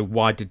 1996. So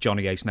why did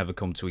Johnny Ace never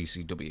come to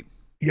ECW?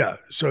 yeah.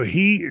 So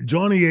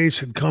Johnny Ace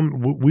had come.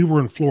 We were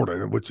in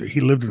Florida, which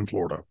he lived in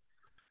Florida.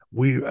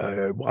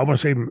 I want to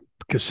say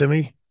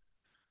Kissimmee,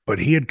 but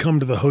he had come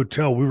to the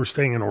hotel. We were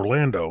staying in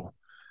Orlando,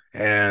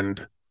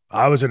 and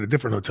I was at a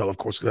different hotel, of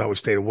course, because I always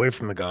stayed away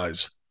from the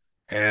guys,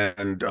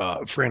 and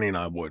Franny and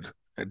I would,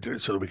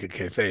 so that we could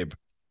kayfabe.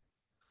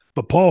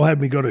 But Paul had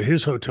me go to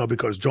his hotel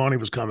because Johnny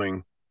was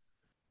coming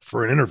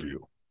for an interview.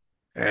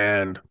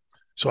 And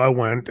so I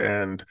went,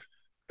 and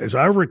as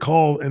I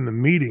recall in the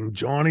meeting,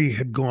 Johnny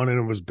had gone in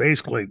and was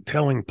basically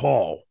telling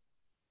Paul,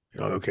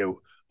 okay,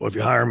 well, if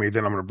you hire me,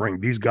 then I'm going to bring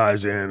these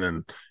guys in,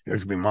 and it's going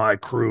to be my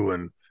crew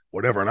and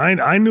whatever.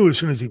 And I knew as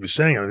soon as he was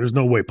saying it, there's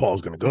no way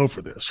Paul's going to go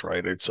for this,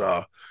 right? It's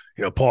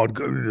Paul,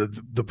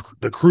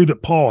 the crew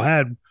that Paul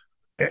had,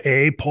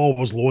 Paul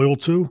was loyal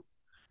to,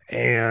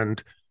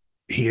 and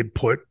he had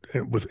put,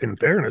 in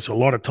fairness, a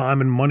lot of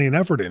time and money and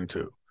effort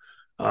into.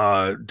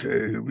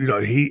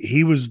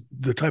 He was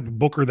the type of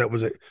booker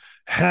that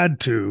had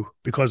to,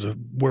 because of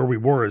where we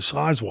were as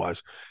size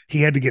wise,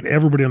 he had to get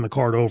everybody on the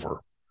card over.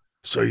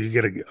 So you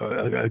get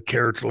a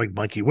character like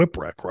Mikey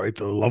Whipwreck, right?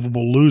 The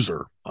lovable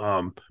loser,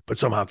 but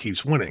somehow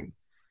keeps winning.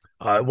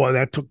 Well,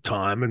 that took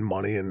time and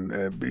money and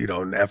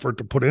and effort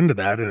to put into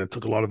that, and it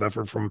took a lot of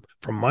effort from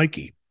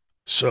Mikey,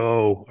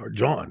 or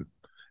John,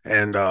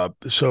 and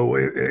so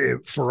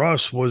it for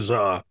us was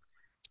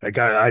Like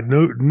I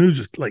knew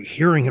just like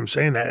hearing him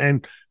saying that,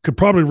 and could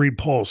probably read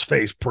Paul's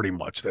face pretty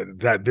much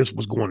that this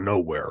was going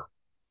nowhere.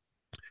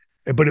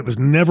 But it was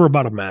never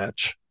about a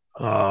match.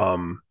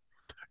 Um,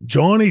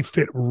 Johnny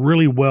fit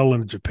really well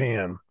in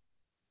Japan.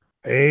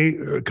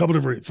 A couple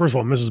of first of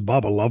all, Mrs.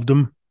 Baba loved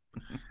him,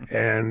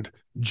 and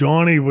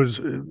Johnny was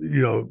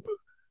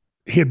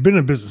he had been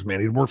a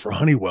businessman. He'd worked for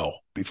Honeywell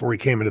before he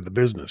came into the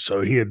business,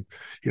 so he had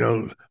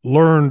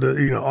learned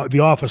the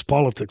office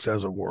politics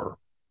as it were,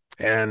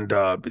 and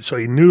so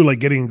he knew like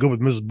getting good with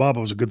Mrs. Baba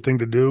was a good thing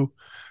to do.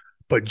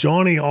 But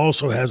Johnny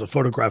also has a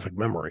photographic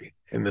memory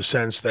in the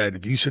sense that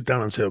if you sit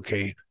down and say,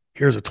 okay,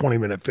 here's a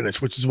 20-minute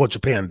finish, which is what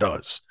Japan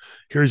does.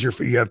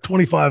 You have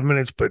 25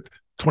 minutes, but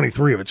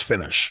 23 of it's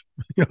finish.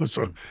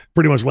 So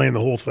pretty much laying the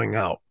whole thing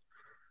out.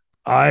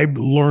 I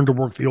learned to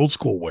work the old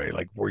school way,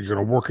 like where you're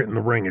going to work it in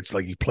the ring. It's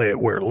like you play it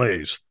where it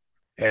lays,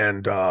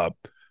 and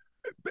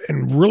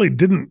really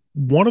didn't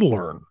want to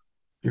learn,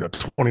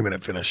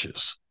 20-minute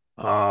finishes.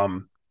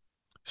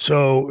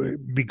 So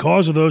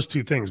because of those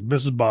two things,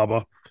 Mrs.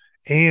 Baba,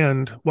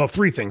 and well,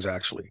 three things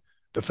actually.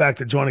 The fact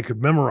that Johnny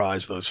could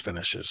memorize those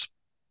finishes,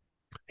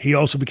 he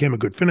also became a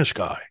good finish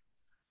guy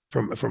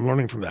from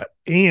learning from that,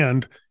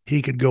 and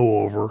he could go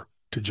over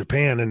to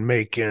Japan and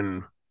make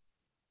in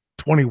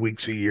 20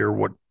 weeks a year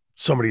what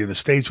somebody in the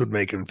States would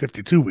make in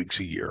 52 weeks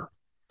a year.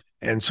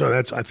 And so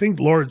that's, I think,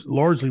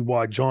 largely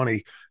why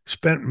Johnny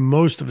spent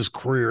most of his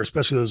career,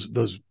 especially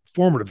those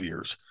formative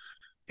years,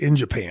 in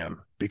Japan,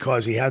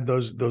 because he had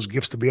those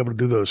gifts to be able to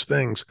do those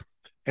things.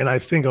 And I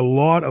think a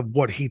lot of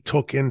what he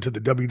took into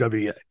the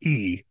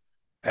WWE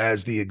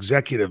as the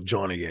executive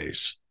Johnny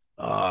Ace,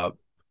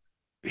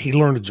 he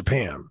learned in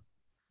Japan.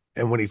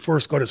 And when he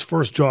first got his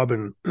first job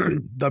in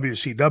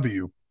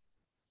WCW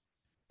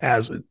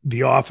as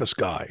the office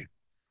guy,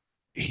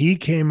 he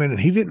came in and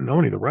he didn't know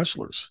any of the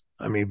wrestlers.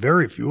 I mean,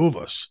 very few of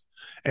us.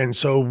 And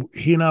so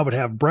he and I would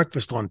have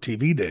breakfast on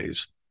TV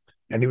days,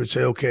 and he would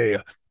say, okay,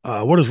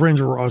 what does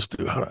Ranger Ross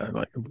do?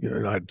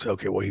 And I'd say,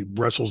 okay, well, he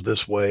wrestles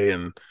this way,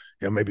 and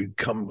maybe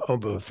come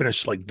up with a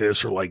finish like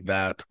this or like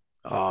that.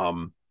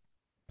 And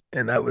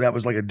that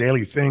was like a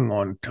daily thing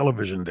on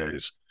television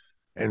days.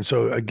 And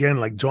so again,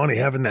 like Johnny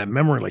having that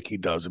memory like he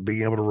does, and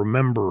being able to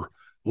remember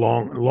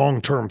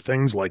long-term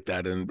things like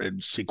that and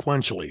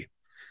sequentially,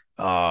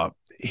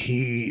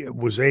 he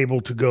was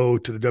able to go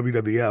to the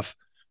WWF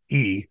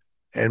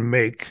and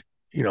make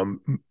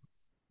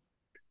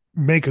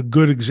a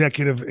good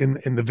executive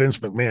in the Vince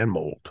McMahon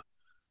mold,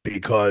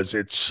 because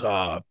it's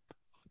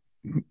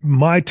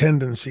my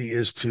tendency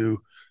is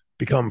to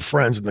become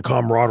friends in the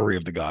camaraderie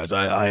of the guys.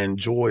 I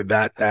enjoy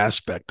that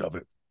aspect of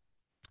it.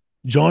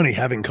 Johnny,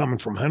 having coming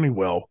from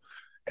Honeywell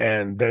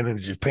and then in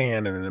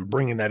Japan and then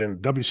bringing that in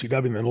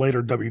WCW and then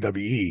later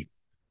WWE,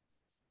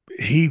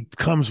 he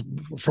comes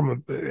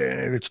from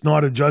it's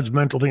not a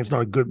judgmental thing. It's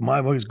not a good,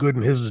 my way is good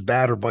and his is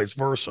bad or vice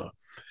versa.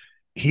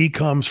 He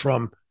comes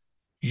from,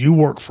 you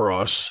work for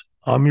us,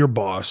 I'm your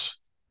boss,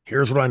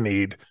 here's what I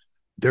need.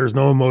 There's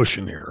no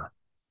emotion here.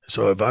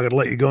 So if I could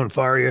let you go and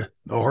fire you,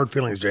 no hard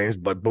feelings, James,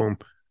 but boom,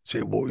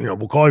 see,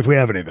 we'll call you if we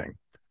have anything.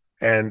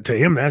 And to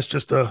him, that's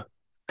just a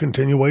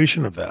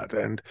continuation of that.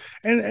 And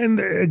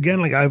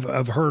again, like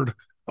I've heard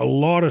a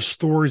lot of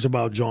stories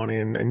about Johnny,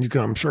 and you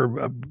can, I'm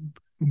sure,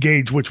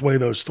 gauge which way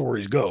those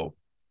stories go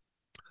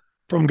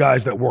from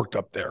guys that worked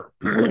up there.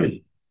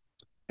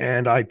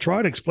 And I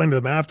try to explain to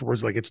them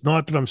afterwards, like, it's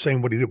not that I'm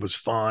saying what he did was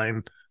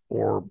fine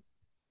or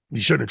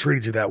he shouldn't have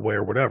treated you that way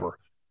or whatever,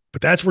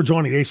 but that's where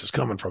Johnny Ace is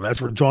coming from.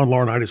 That's where John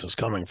Laurinaitis is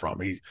coming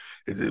from.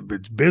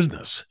 It's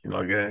business,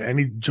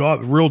 any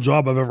real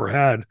job I've ever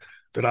had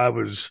that I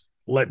was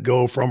let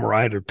go from, or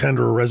I had to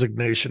tender a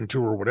resignation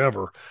to, or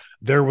whatever,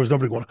 there was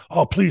nobody going,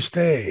 oh, please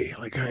stay.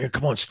 Like, hey,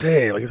 come on,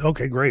 stay. Like,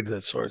 okay, great.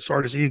 That's sorry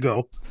to see you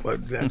go,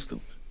 but that's to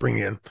bring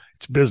in.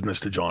 It's business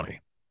to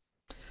Johnny.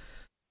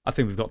 I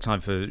think we've got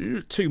time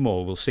for two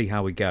more. We'll see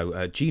how we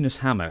go. Genus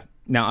Hammer.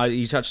 Now,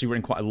 he's actually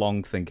written quite a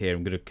long thing here.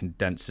 I'm going to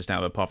condense this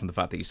now, apart from the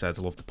fact that he says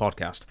I love the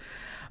podcast.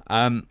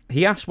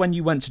 He asked when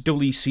you went to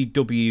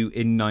WCW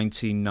in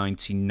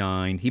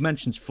 1999. He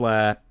mentions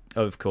Flair,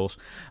 of course,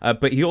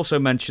 but he also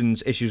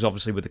mentions issues,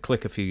 obviously, with the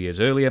Click a few years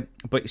earlier.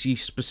 But he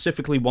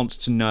specifically wants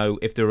to know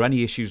if there are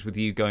any issues with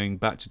you going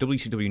back to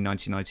WCW in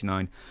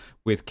 1999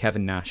 with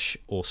Kevin Nash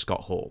or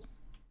Scott Hall.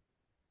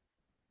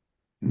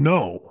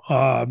 No.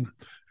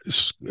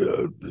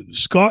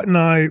 Scott and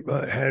I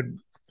had,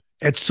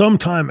 at some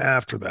time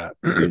after that,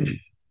 and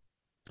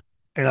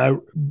I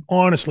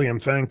honestly am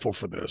thankful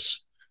for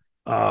this,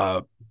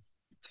 4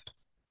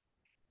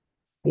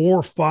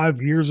 or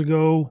 5 years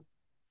ago,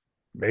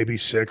 maybe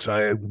 6,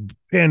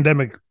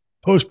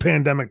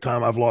 post-pandemic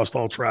time, I've lost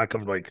all track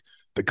of like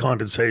the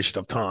condensation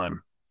of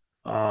time.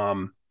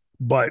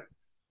 But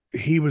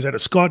he was at a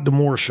Scott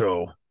D'Amore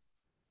show.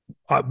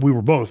 We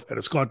were both at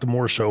a Scott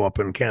D'Amore show up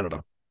in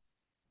Canada.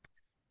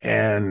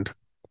 And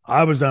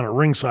I was down at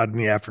ringside in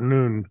the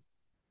afternoon,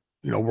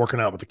 working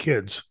out with the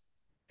kids.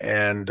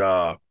 And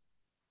I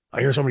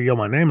hear somebody yell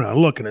my name, and I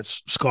look, and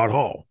it's Scott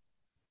Hall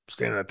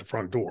standing at the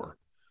front door.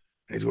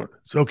 And he's going,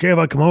 "It's okay if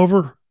I come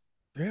over?"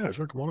 Yeah,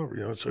 sure, come on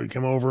over. So he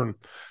came over and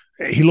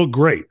he looked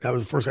great. That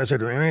was the first I said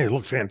to him. Hey, he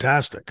looked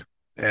fantastic.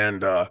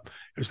 And he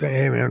was saying,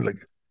 hey man, like,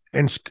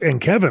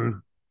 and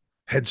Kevin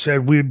had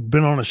said we'd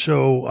been on a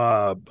show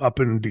up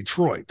in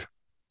Detroit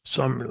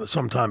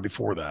sometime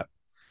before that,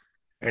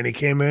 and he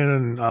came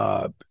in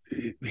and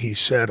he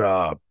said,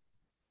 "Are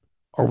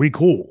we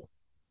cool?"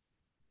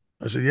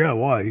 I said, "Yeah,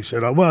 why?" He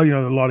said, "Well,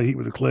 a lot of heat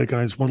with the click,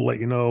 and I just want to let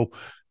you know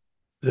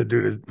that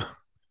dude,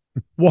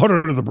 water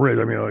under the bridge.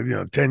 I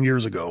mean, 10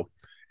 years ago.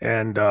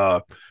 And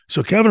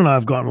so Kevin and I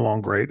have gotten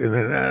along great. And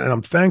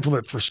I'm thankful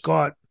that for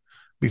Scott,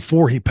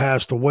 before he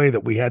passed away,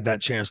 that we had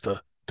that chance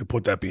to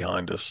put that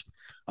behind us.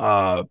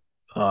 Uh,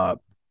 uh,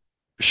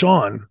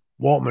 Sean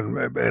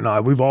Waltman and I,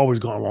 we've always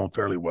gone along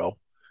fairly well.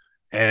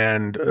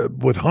 And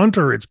with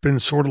Hunter, it's been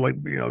sort of like,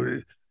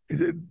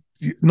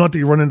 not that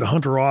you run into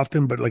Hunter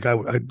often, but like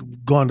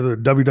I'd gone to the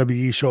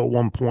WWE show at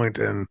one point,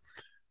 and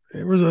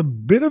there was a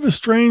bit of a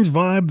strange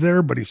vibe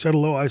there, but he said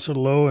hello, I said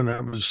hello, and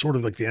that was sort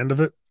of like the end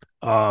of it.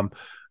 Um,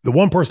 the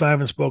one person I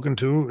haven't spoken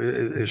to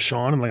is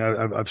Sean, and like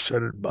I've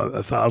said it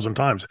a thousand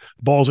times,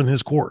 ball's in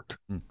his court.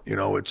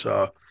 Mm. It's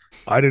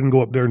I didn't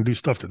go up there and do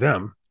stuff to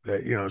them,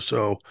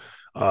 so.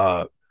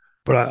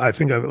 But I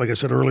think, like I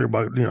said earlier,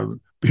 about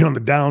being on the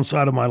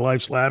downside of my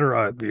life's ladder.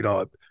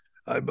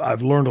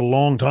 I've learned a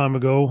long time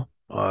ago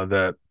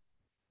that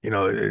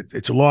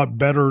it's a lot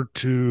better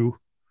to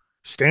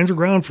stand your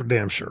ground for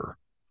damn sure.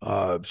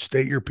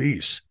 State your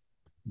piece.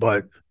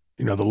 But,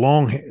 the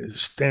long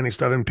standing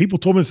stuff, and people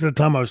told me this at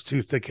the time I was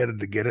too thick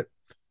headed to get it.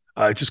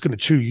 It's just going to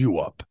chew you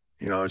up,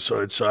 so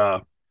it's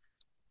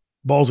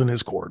balls in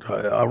his court.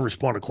 I'll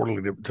respond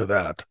accordingly to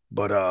that.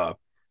 But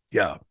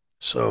yeah.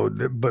 So,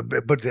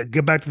 but to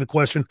get back to the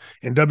question,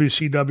 in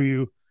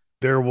WCW,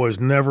 there was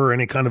never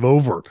any kind of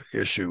overt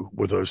issue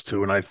with those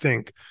two. And I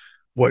think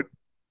what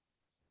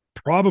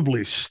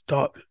probably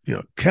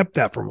kept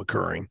that from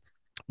occurring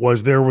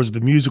was there was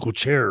the musical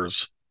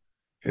chairs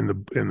in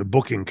the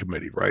booking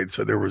committee, right?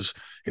 So there was,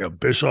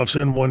 Bischoff's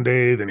in one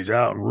day, then he's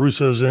out, and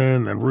Russo's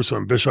in, then Russo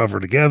and Bischoff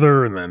are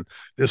together, and then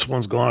this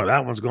one's gone, or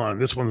that one's gone,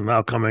 and this one's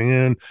now coming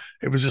in.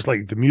 It was just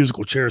like the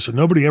musical chair. So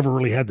nobody ever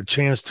really had the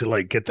chance to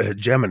like get the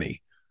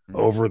hegemony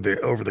over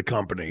the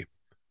company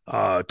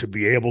to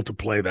be able to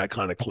play that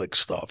kind of click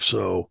stuff.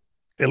 So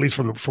at least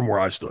from where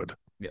I stood.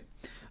 Yeah.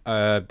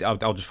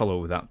 I'll just follow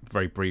up with that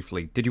very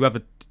briefly. Did you ever,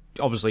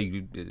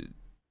 obviously,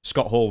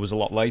 Scott Hall was a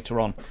lot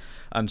later on,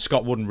 and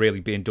Scott wouldn't really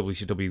be in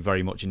WCW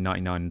very much in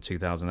 99 and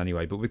 2000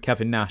 anyway, but with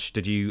Kevin Nash,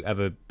 did you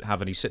ever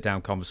have any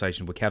sit-down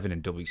conversation with Kevin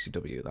in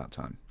WCW at that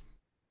time?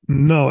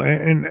 No,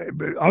 and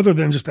other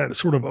than just that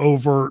sort of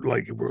overt,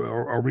 like,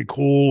 are we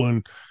cool?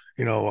 And,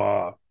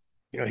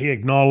 he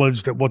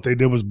acknowledged that what they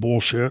did was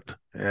bullshit.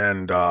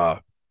 And so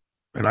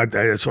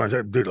I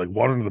said, dude, like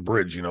water under the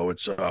bridge,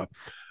 it's,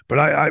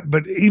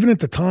 but even at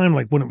the time,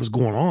 like when it was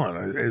going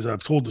on, as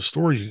I've told the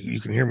stories, you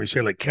can hear me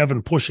say like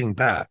Kevin pushing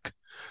back,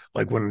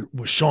 like when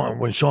Sean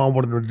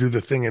wanted to do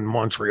the thing in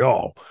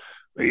Montreal,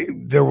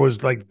 there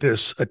was like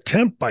this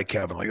attempt by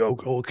Kevin, like, oh,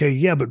 okay,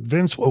 yeah, but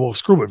Vince, well,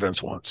 screw what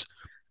Vince wants.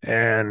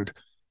 And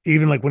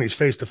even like when he's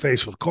face to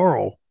face with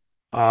Carl,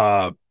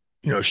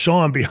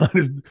 Sean behind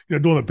his,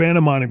 doing the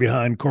pantomiming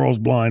behind Carl's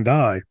blind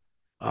eye,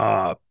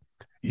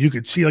 you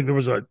could see like there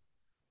was it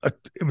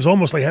was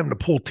almost like having to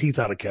pull teeth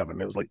out of Kevin.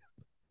 It was like,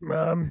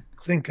 I'm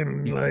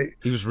thinking like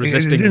he was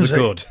resisting the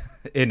good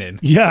in him.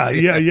 Yeah.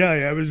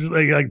 It was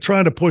like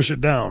trying to push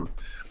it down.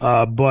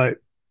 But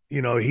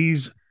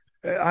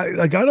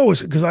I'd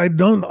always, because I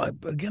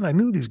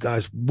knew these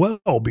guys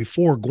well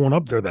before going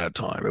up there that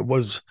time. There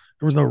was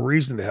no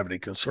reason to have any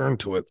concern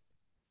to it.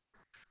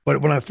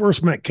 But when I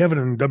first met Kevin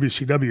in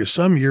WCW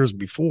some years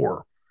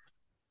before,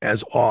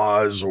 as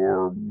Oz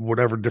or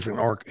whatever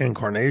different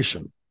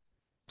incarnation,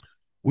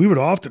 we would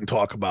often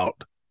talk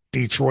about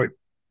Detroit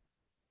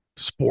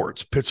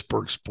sports,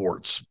 Pittsburgh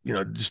sports,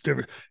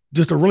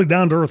 just a really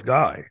down to earth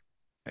guy.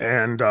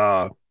 And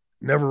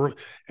never,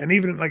 and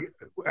even like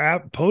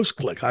at post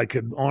click, I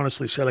could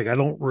honestly say, like, I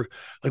don't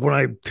like when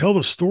I tell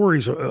the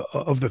stories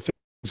of the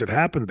things that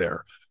happened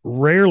there,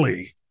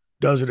 rarely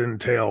does it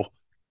entail,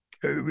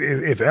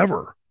 if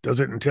ever, does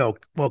it entail,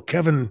 well,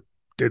 Kevin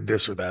did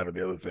this or that or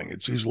the other thing.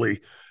 It's usually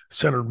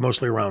centered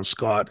mostly around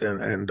Scott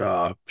and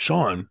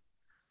Sean.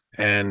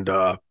 And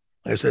like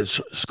I said,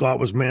 Scott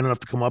was man enough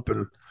to come up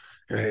and,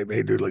 hey,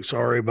 dude, like,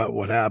 sorry about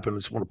what happened. I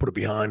just want to put it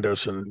behind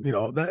us. And,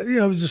 that,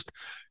 it was just,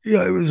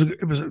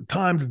 it was a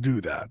time to do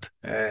that.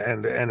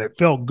 And it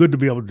felt good to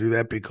be able to do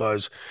that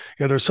because,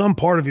 there's some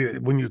part of you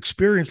when you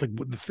experience like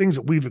the things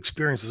that we've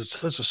experienced, it's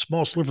such a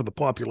small sliver of the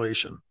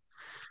population.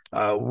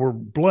 We're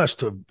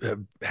blessed to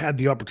have had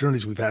the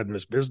opportunities we've had in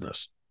this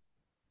business.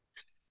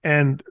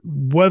 And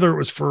whether it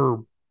was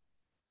for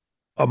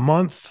a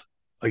month,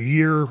 a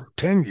year,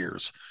 10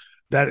 years,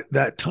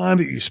 that time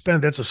that you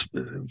spend, I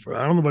don't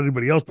know about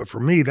anybody else, but for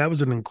me, that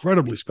was an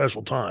incredibly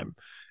special time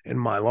in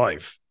my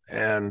life.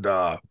 And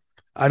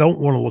I don't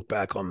want to look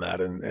back on that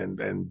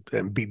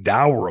and be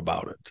dour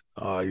about it.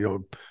 A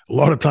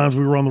lot of times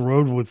we were on the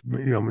road with,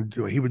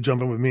 he would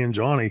jump in with me and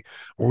Johnny,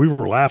 where we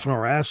were laughing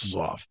our asses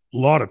off. A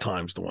lot of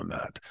times doing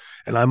that,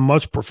 and I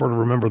much prefer to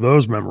remember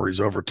those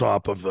memories over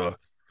top of the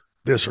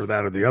this or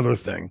that or the other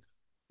thing.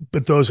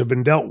 But those have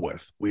been dealt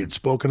with. We had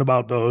spoken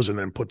about those and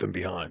then put them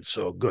behind.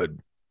 So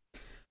good.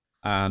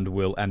 And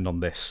we'll end on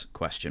this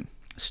question.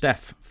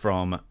 Steph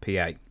from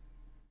PA.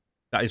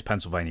 That is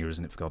Pennsylvania,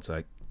 isn't it, for God's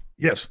sake?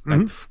 Yes.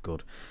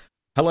 Good.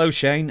 Hello,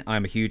 Shane.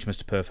 I'm a huge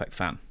Mr. Perfect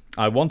fan.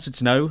 I wanted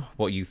to know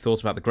what you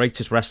thought about the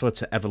greatest wrestler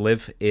to ever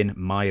live, in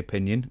my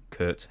opinion,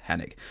 Kurt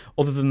Hennig.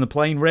 Other than the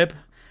plain rib,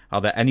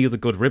 are there any other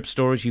good rib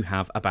stories you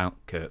have about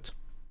Kurt?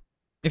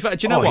 In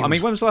fact, do you know what? I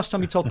mean, when was the last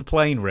time you told the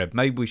plain rib?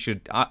 Maybe we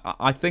should...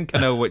 I think I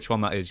know which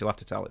one that is. You'll have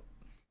to tell it.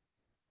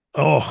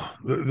 Oh,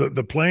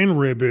 the plain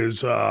rib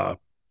is... the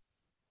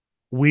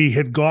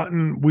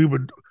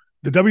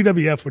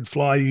WWF would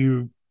fly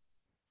you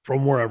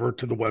from wherever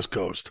to the West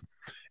Coast,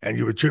 and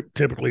you would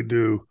typically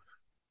do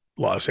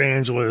Los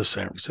Angeles,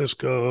 San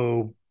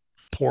Francisco,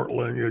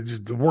 Portland,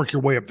 just to work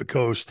your way up the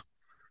coast.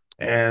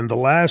 And the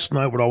last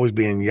night would always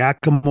be in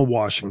Yakima,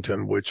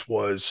 Washington, which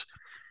was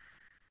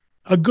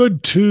a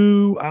good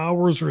 2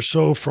 hours or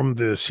so from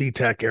the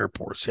SeaTac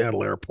airport,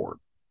 Seattle airport.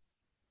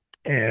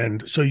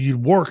 And so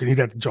you'd work and you'd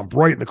have to jump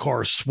right in the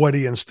car,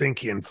 sweaty and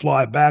stinky, and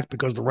fly back,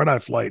 because the red eye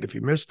flight, if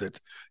you missed it,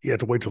 you had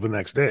to wait till the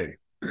next day.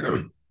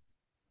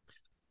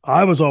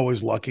 I was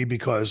always lucky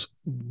because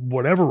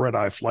whatever red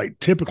eye flight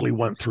typically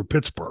went through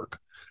Pittsburgh.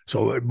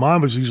 So mine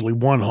was usually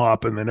one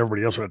hop, and then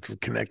everybody else had to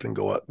connect and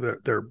go up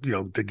there,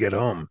 to get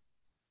home.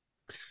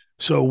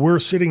 So we're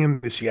sitting in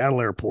the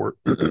Seattle airport.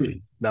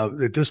 Now,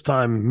 at this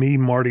time, me,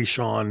 Marty,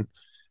 Sean,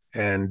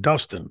 and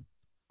Dustin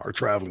are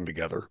traveling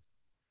together.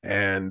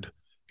 And,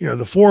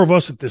 the four of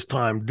us at this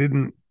time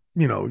didn't,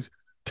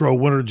 throw a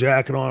winter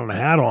jacket on and a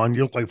hat on.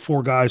 You look like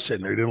four guys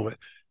sitting there.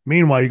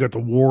 Meanwhile, you got the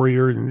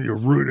Warrior and you're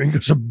rooting. You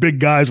got some big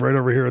guys right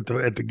over here at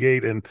the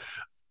gate. And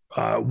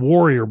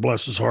Warrior,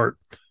 bless his heart,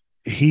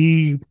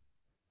 he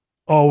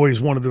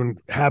always wanted to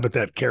inhabit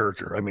that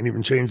character. I mean,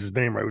 even changed his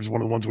name. Right, it was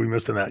one of the ones we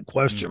missed in that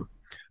question.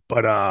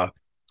 But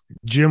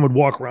Jim would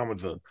walk around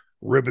with the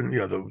ribbon,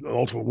 the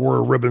Ultimate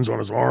Warrior ribbons on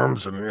his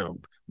arms,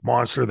 and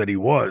monster that he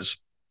was.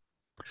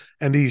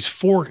 And these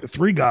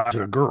three guys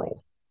and a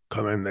girl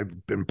come in.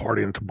 They've been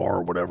partying at the bar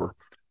or whatever.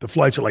 The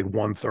flight's at like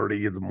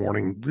 1:30 in the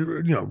morning,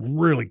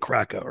 really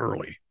crack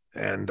early.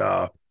 And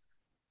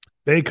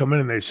they come in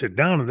and they sit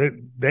down,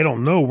 and they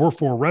don't know we're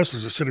four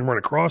wrestlers are sitting right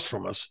across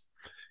from us.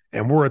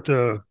 And we're at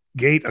the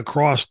gate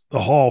across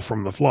the hall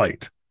from the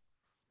flight,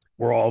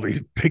 where all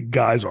these big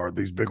guys are,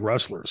 these big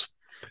wrestlers.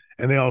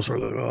 And they also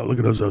look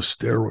at those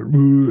steroids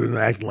and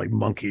acting like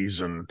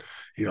monkeys, and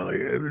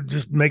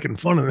just making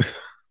fun of it.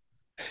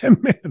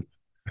 And man,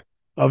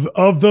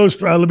 of those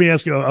three, let me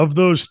ask you, of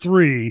those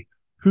three,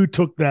 who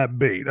took that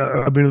bait?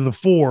 Of the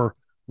four,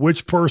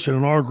 which person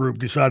in our group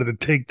decided to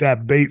take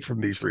that bait from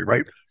these three?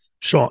 Right,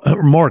 Sean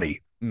or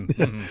Marty.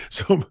 Mm-hmm.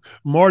 So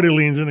Marty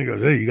leans in and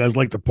goes, "Hey, you guys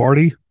like to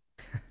party?"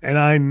 And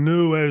I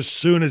knew as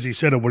soon as he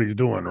said it what he's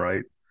doing,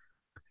 right?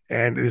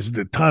 And this is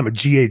the time of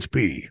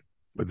GHB,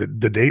 with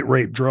the date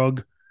rape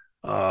drug.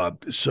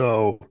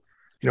 So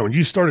when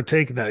you started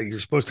taking that, you're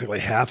supposed to take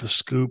like half a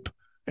scoop,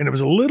 and it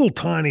was a little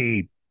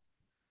tiny,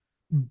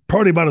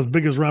 probably about as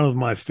big as around as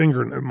my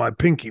finger, my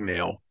pinky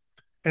nail,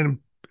 and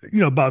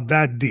about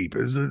that deep.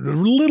 It's a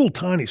little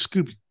tiny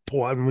scoop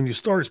pull out, and when you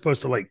start, it's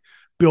supposed to like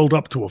build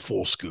up to a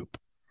full scoop,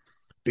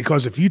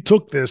 because if you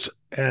took this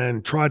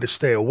and tried to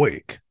stay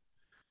awake,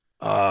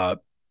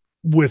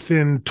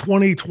 within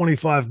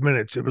 20-25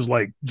 minutes, it was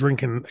like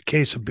drinking a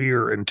case of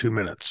beer in 2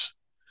 minutes.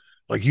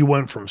 Like you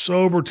went from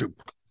sober to,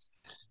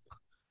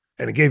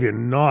 and it gave you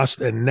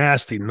a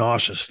nasty,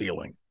 nauseous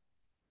feeling.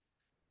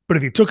 But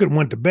if you took it and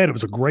went to bed, it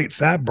was a great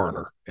fat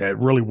burner. It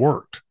really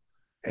worked.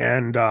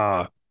 And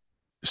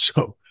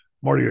so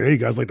Marty, hey, you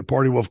guys like to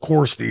party? Well, of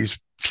course, these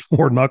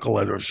four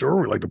knuckleheads are sure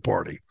we like to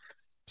party.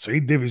 So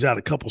he divvies out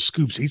a couple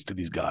scoops each to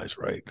these guys,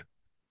 right?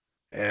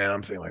 And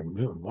I'm thinking,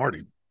 like,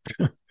 Marty,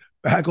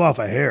 back off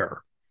a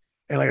hair.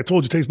 And like I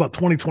told you, it takes about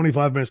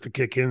 20-25 minutes to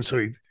kick in.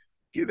 So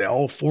they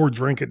all four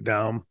drink it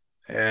down.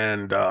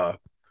 And 5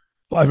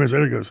 minutes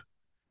later, he goes,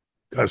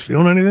 "Guys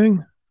feeling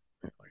anything?"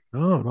 I'm like,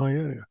 "No, not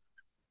yet.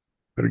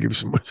 Better give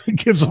some,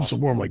 gives them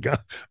some more." I'm like, "God,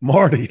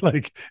 Marty,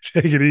 like,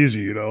 take it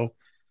easy,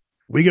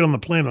 We get on the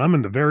plane, and I'm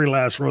in the very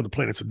last row of the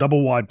plane. It's a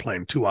double wide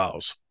plane, 2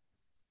 aisles.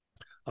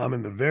 I'm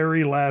in the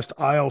very last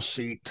aisle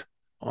seat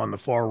on the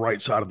far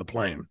right side of the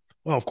plane.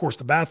 Well, of course,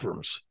 the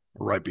bathrooms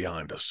are right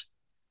behind us.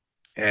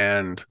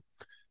 And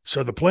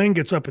so the plane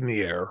gets up in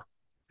the air,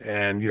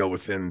 and,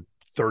 within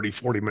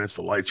 30-40 minutes,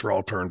 the lights are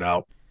all turned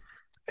out,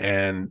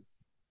 and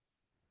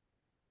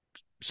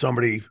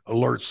somebody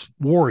alerts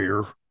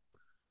Warrior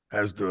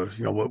as to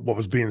what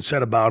was being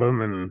said about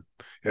him. And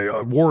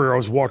Warrior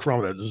always walked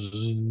around with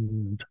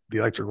that the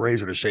electric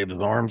razor to shave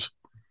his arms.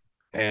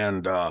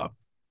 And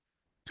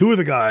two of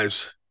the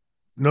guys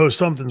know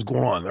something's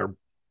going on. They're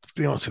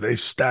feeling, so they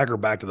stagger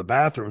back to the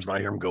bathrooms, and I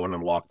hear them go in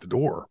and lock the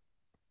door.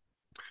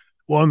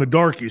 Well, in the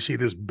dark, you see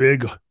this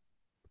big,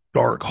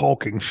 dark,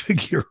 hulking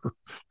figure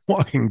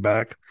walking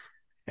back.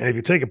 And if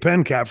you take a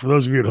pen cap, for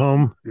those of you at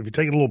home, if you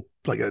take a little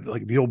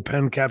like the old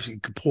pen caps,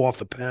 you could pull off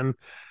the pen.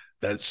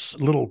 That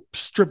little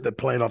strip that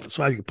played off the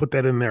side, you could put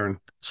that in there and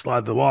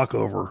slide the lock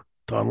over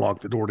to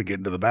unlock the door to get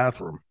into the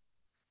bathroom.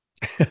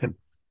 And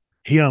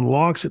he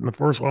unlocks it in the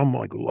first one.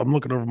 I'm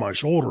looking over my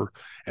shoulder,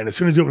 and as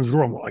soon as he opens the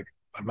door,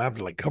 I'm having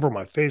to like cover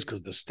my face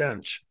because the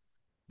stench.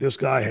 This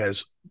guy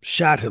has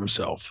shat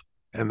himself,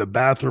 and the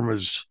bathroom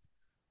is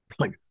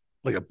like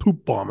a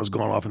poop bomb has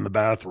gone off in the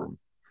bathroom,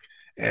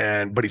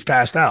 but he's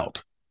passed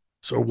out.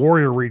 So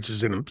Warrior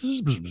reaches in and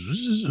gives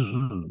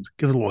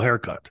a little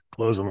haircut,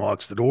 closes and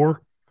locks the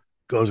door,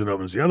 goes and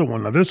opens the other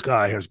one. Now this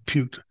guy has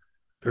puked.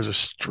 There's a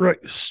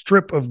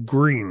strip of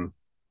green,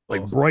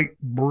 like bright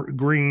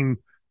green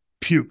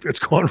puke that's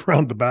gone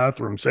around the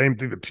bathroom. Same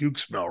thing, the puke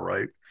smell,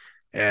 right?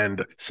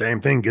 And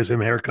same thing, gives him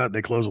a haircut.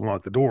 They close and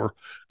lock the door.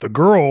 The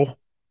girl,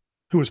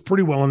 who is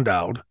pretty well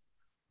endowed,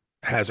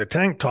 has a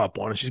tank top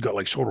on and she's got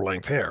like shoulder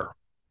length hair.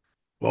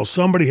 Well,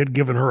 somebody had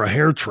given her a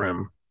hair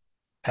trim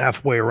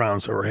halfway around.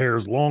 So her hair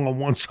is long on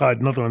one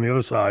side, nothing on the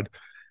other side.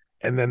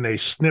 And then they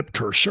snipped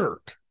her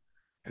shirt.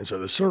 And so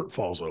the shirt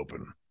falls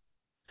open.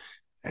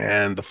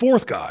 And the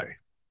fourth guy,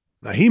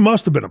 now he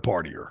must have been a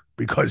partier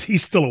because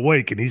he's still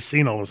awake and he's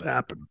seen all this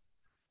happen.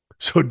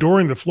 So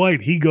during the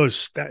flight, he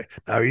goes,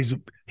 now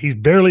he's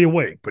barely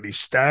awake, but he's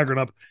staggering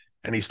up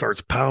and he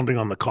starts pounding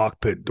on the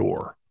cockpit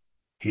door.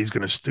 He's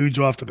going to stooge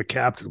off to the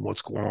captain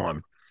what's going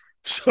on.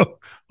 So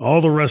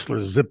all the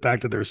wrestlers zip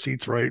back to their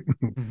seats, right?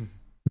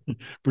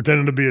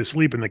 Pretending to be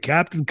asleep. And the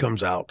captain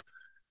comes out.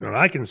 And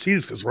I can see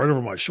this because right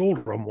over my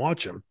shoulder, I'm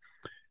watching.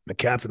 The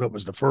captain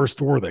opens the first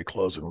door. They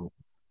close and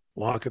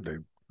lock it.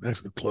 They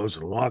close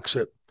and locks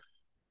it.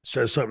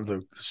 Says something to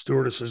the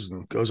stewardesses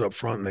and goes up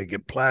front and they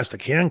get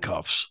plastic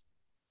handcuffs.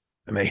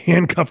 And they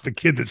handcuff the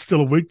kid that's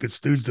still awake that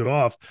stooged it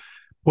off,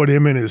 put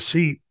him in his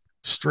seat,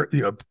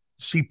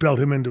 seatbelt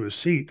him into his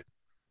seat.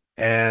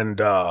 And,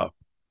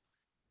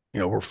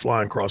 we're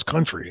flying cross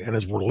country. And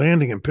as we're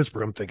landing in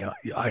Pittsburgh, I'm thinking,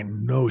 I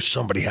know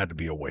somebody had to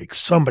be awake.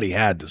 Somebody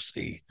had to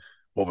see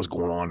what was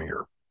going on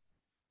here.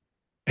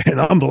 And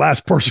I'm the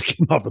last person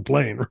getting off the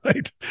plane,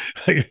 right?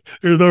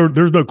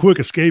 There's no quick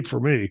escape for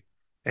me.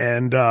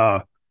 And,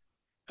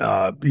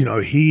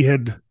 he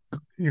had,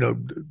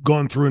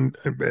 gone through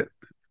and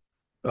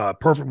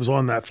Perfect was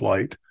on that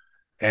flight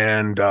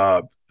and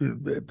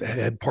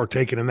had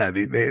partaken in that.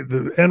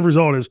 The end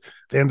result is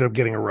they ended up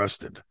getting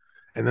arrested.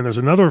 And then there's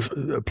another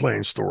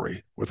plane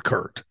story with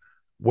Kurt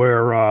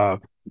where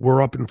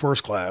we're up in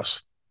first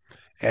class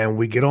and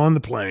we get on the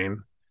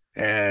plane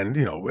and,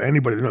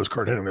 anybody that knows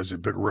Kurt Hennig is a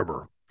big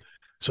ribber.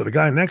 So the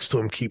guy next to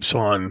him keeps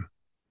on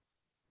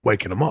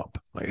waking him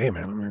up. Like, hey,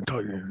 man, I'm going to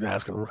tell you,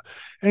 asking him.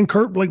 And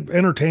Kurt,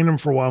 entertained him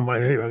for a while. I'm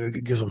like, hey,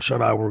 gives him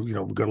shut eye.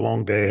 We've got a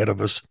long day ahead of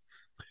us.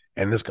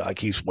 And this guy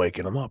keeps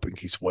waking him up and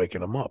keeps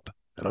waking him up.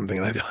 And I'm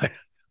thinking,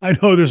 I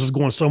know this is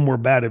going somewhere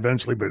bad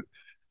eventually, but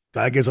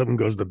guy gets up and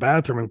goes to the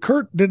bathroom. And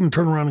Kurt didn't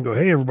turn around and go,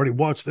 hey, everybody,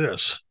 watch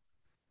this.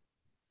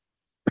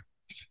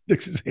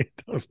 Sticks his hand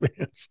down his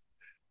pants,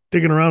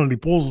 digging around, and he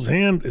pulls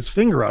his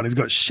finger out. He's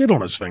got shit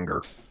on his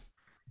finger.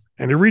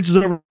 And he reaches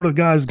over to the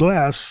guy's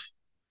glass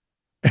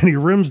and he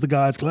rims the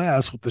guy's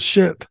glass with the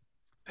shit.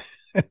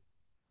 The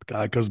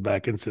guy comes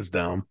back and sits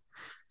down.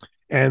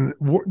 And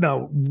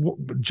now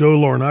Joe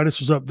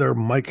Laurinaitis was up there,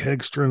 Mike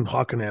Hegstrom,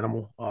 Hawk and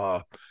Animal.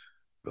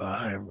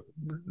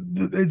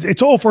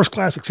 It's all first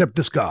class except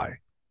this guy,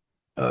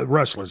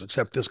 wrestlers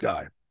except this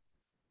guy.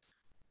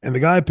 And the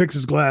guy picks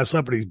his glass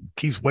up and he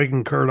keeps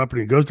waking Kurt up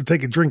and he goes to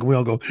take a drink and we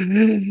all go,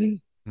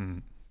 and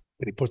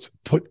he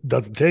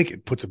doesn't take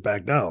it, puts it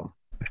back down,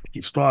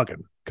 keeps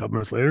talking. A couple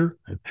minutes later,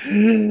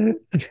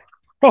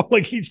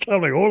 like each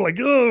time,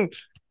 oh.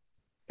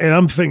 And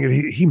I'm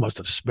thinking he must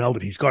have smelled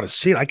it. He's got to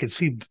see it. I could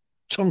see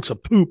chunks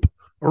of poop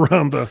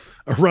around the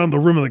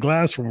rim of the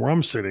glass from where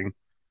I'm sitting.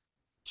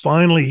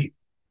 Finally,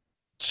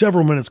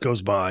 several minutes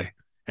goes by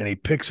and he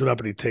picks it up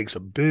and he takes a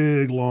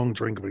big long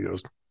drink and he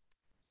goes,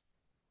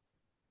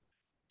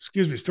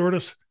 excuse me,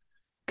 stewardess,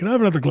 can I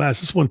have another glass?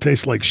 This one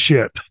tastes like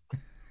shit.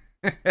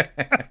 And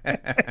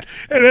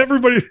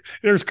everybody,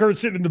 there's Kurt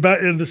sitting in the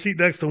back in the seat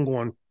next to him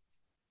going,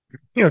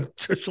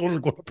 shoulders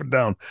going up and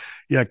down.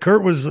 Yeah,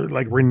 Kurt was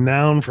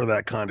renowned for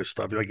that kind of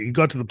stuff. He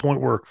got to the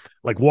point where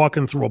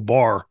walking through a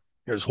bar,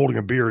 just holding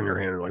a beer in your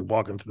hand,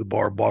 walking through the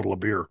bar, bottle of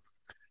beer,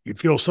 you'd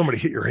feel somebody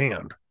hit your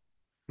hand.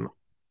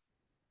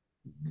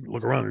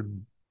 Look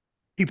around,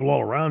 people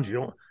all around you.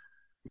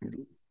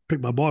 Don't pick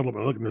my bottle up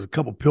and look, and there's a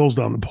couple pills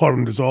down the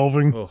bottom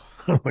dissolving. Oh.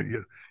 I'm like,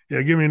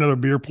 yeah, give me another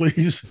beer,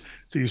 please.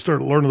 So you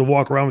start learning to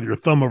walk around with your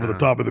thumb over the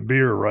top of the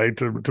beer, right,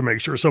 to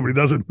make sure somebody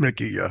doesn't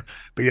Mickey you.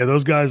 But yeah,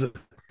 those guys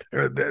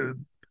on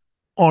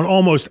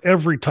almost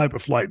every type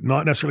of flight,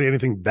 not necessarily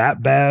anything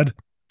that bad,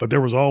 but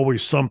there was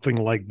always something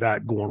like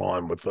that going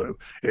on with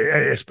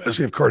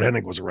especially if Kurt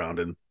Hennig was around.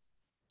 And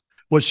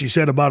what she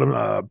said about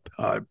him,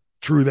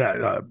 true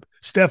that.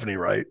 Stephanie,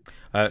 right?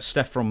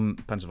 Steph from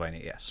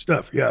Pennsylvania, yes.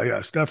 Steph,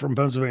 yeah. Steph from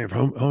Pennsylvania,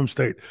 from home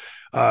state.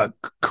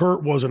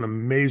 Kurt was an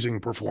amazing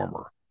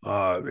performer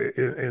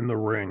in the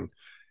ring.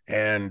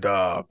 And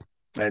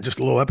just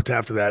a little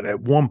epitaph to that,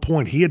 at one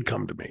point he had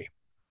come to me.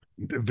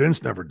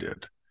 Vince never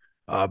did.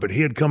 But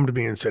he had come to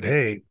me and said,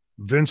 hey,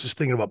 Vince is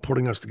thinking about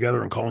putting us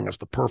together and calling us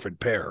the perfect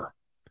pair.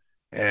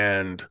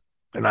 And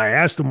I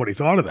asked him what he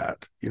thought of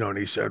that, and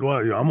he said, well,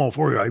 I'm all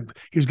for you.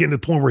 He was getting to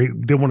the point where he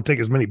didn't want to take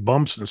as many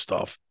bumps and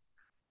stuff,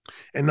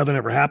 and nothing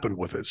ever happened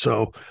with it.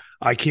 So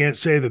I can't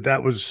say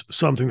that was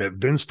something that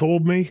Vince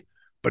told me,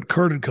 but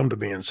Kurt had come to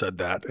me and said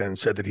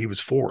that he was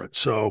for it.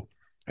 So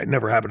it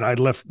never happened. I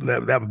left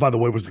that, by the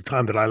way, was the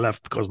time that I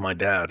left because of my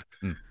dad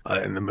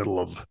in the middle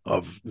of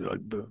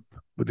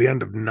the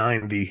end of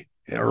 90,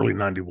 early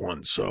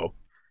 91. So,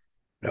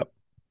 yep.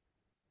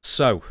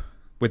 So,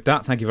 with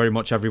that, thank you very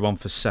much, everyone,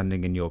 for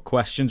sending in your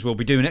questions. We'll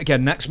be doing it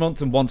again next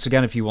month. And once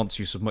again, if you want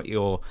to submit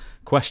your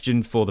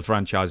question for the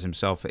franchise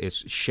himself,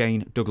 it's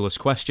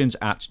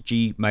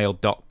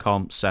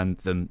ShaneDouglasQuestions@gmail.com. Send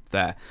them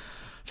there.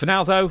 For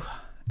now, though,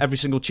 every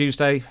single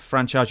Tuesday,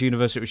 Franchise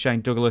University with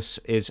Shane Douglas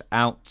is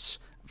out.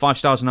 5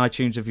 stars on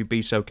iTunes, if you'd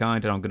be so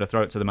kind. And I'm going to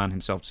throw it to the man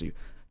himself to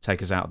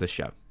take us out of this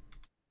show.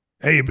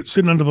 Hey, but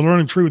sitting under the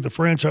learning tree with the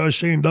franchise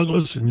Shane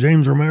Douglas and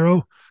James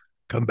Romero,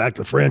 come back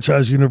to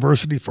Franchise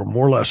University for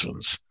more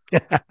lessons.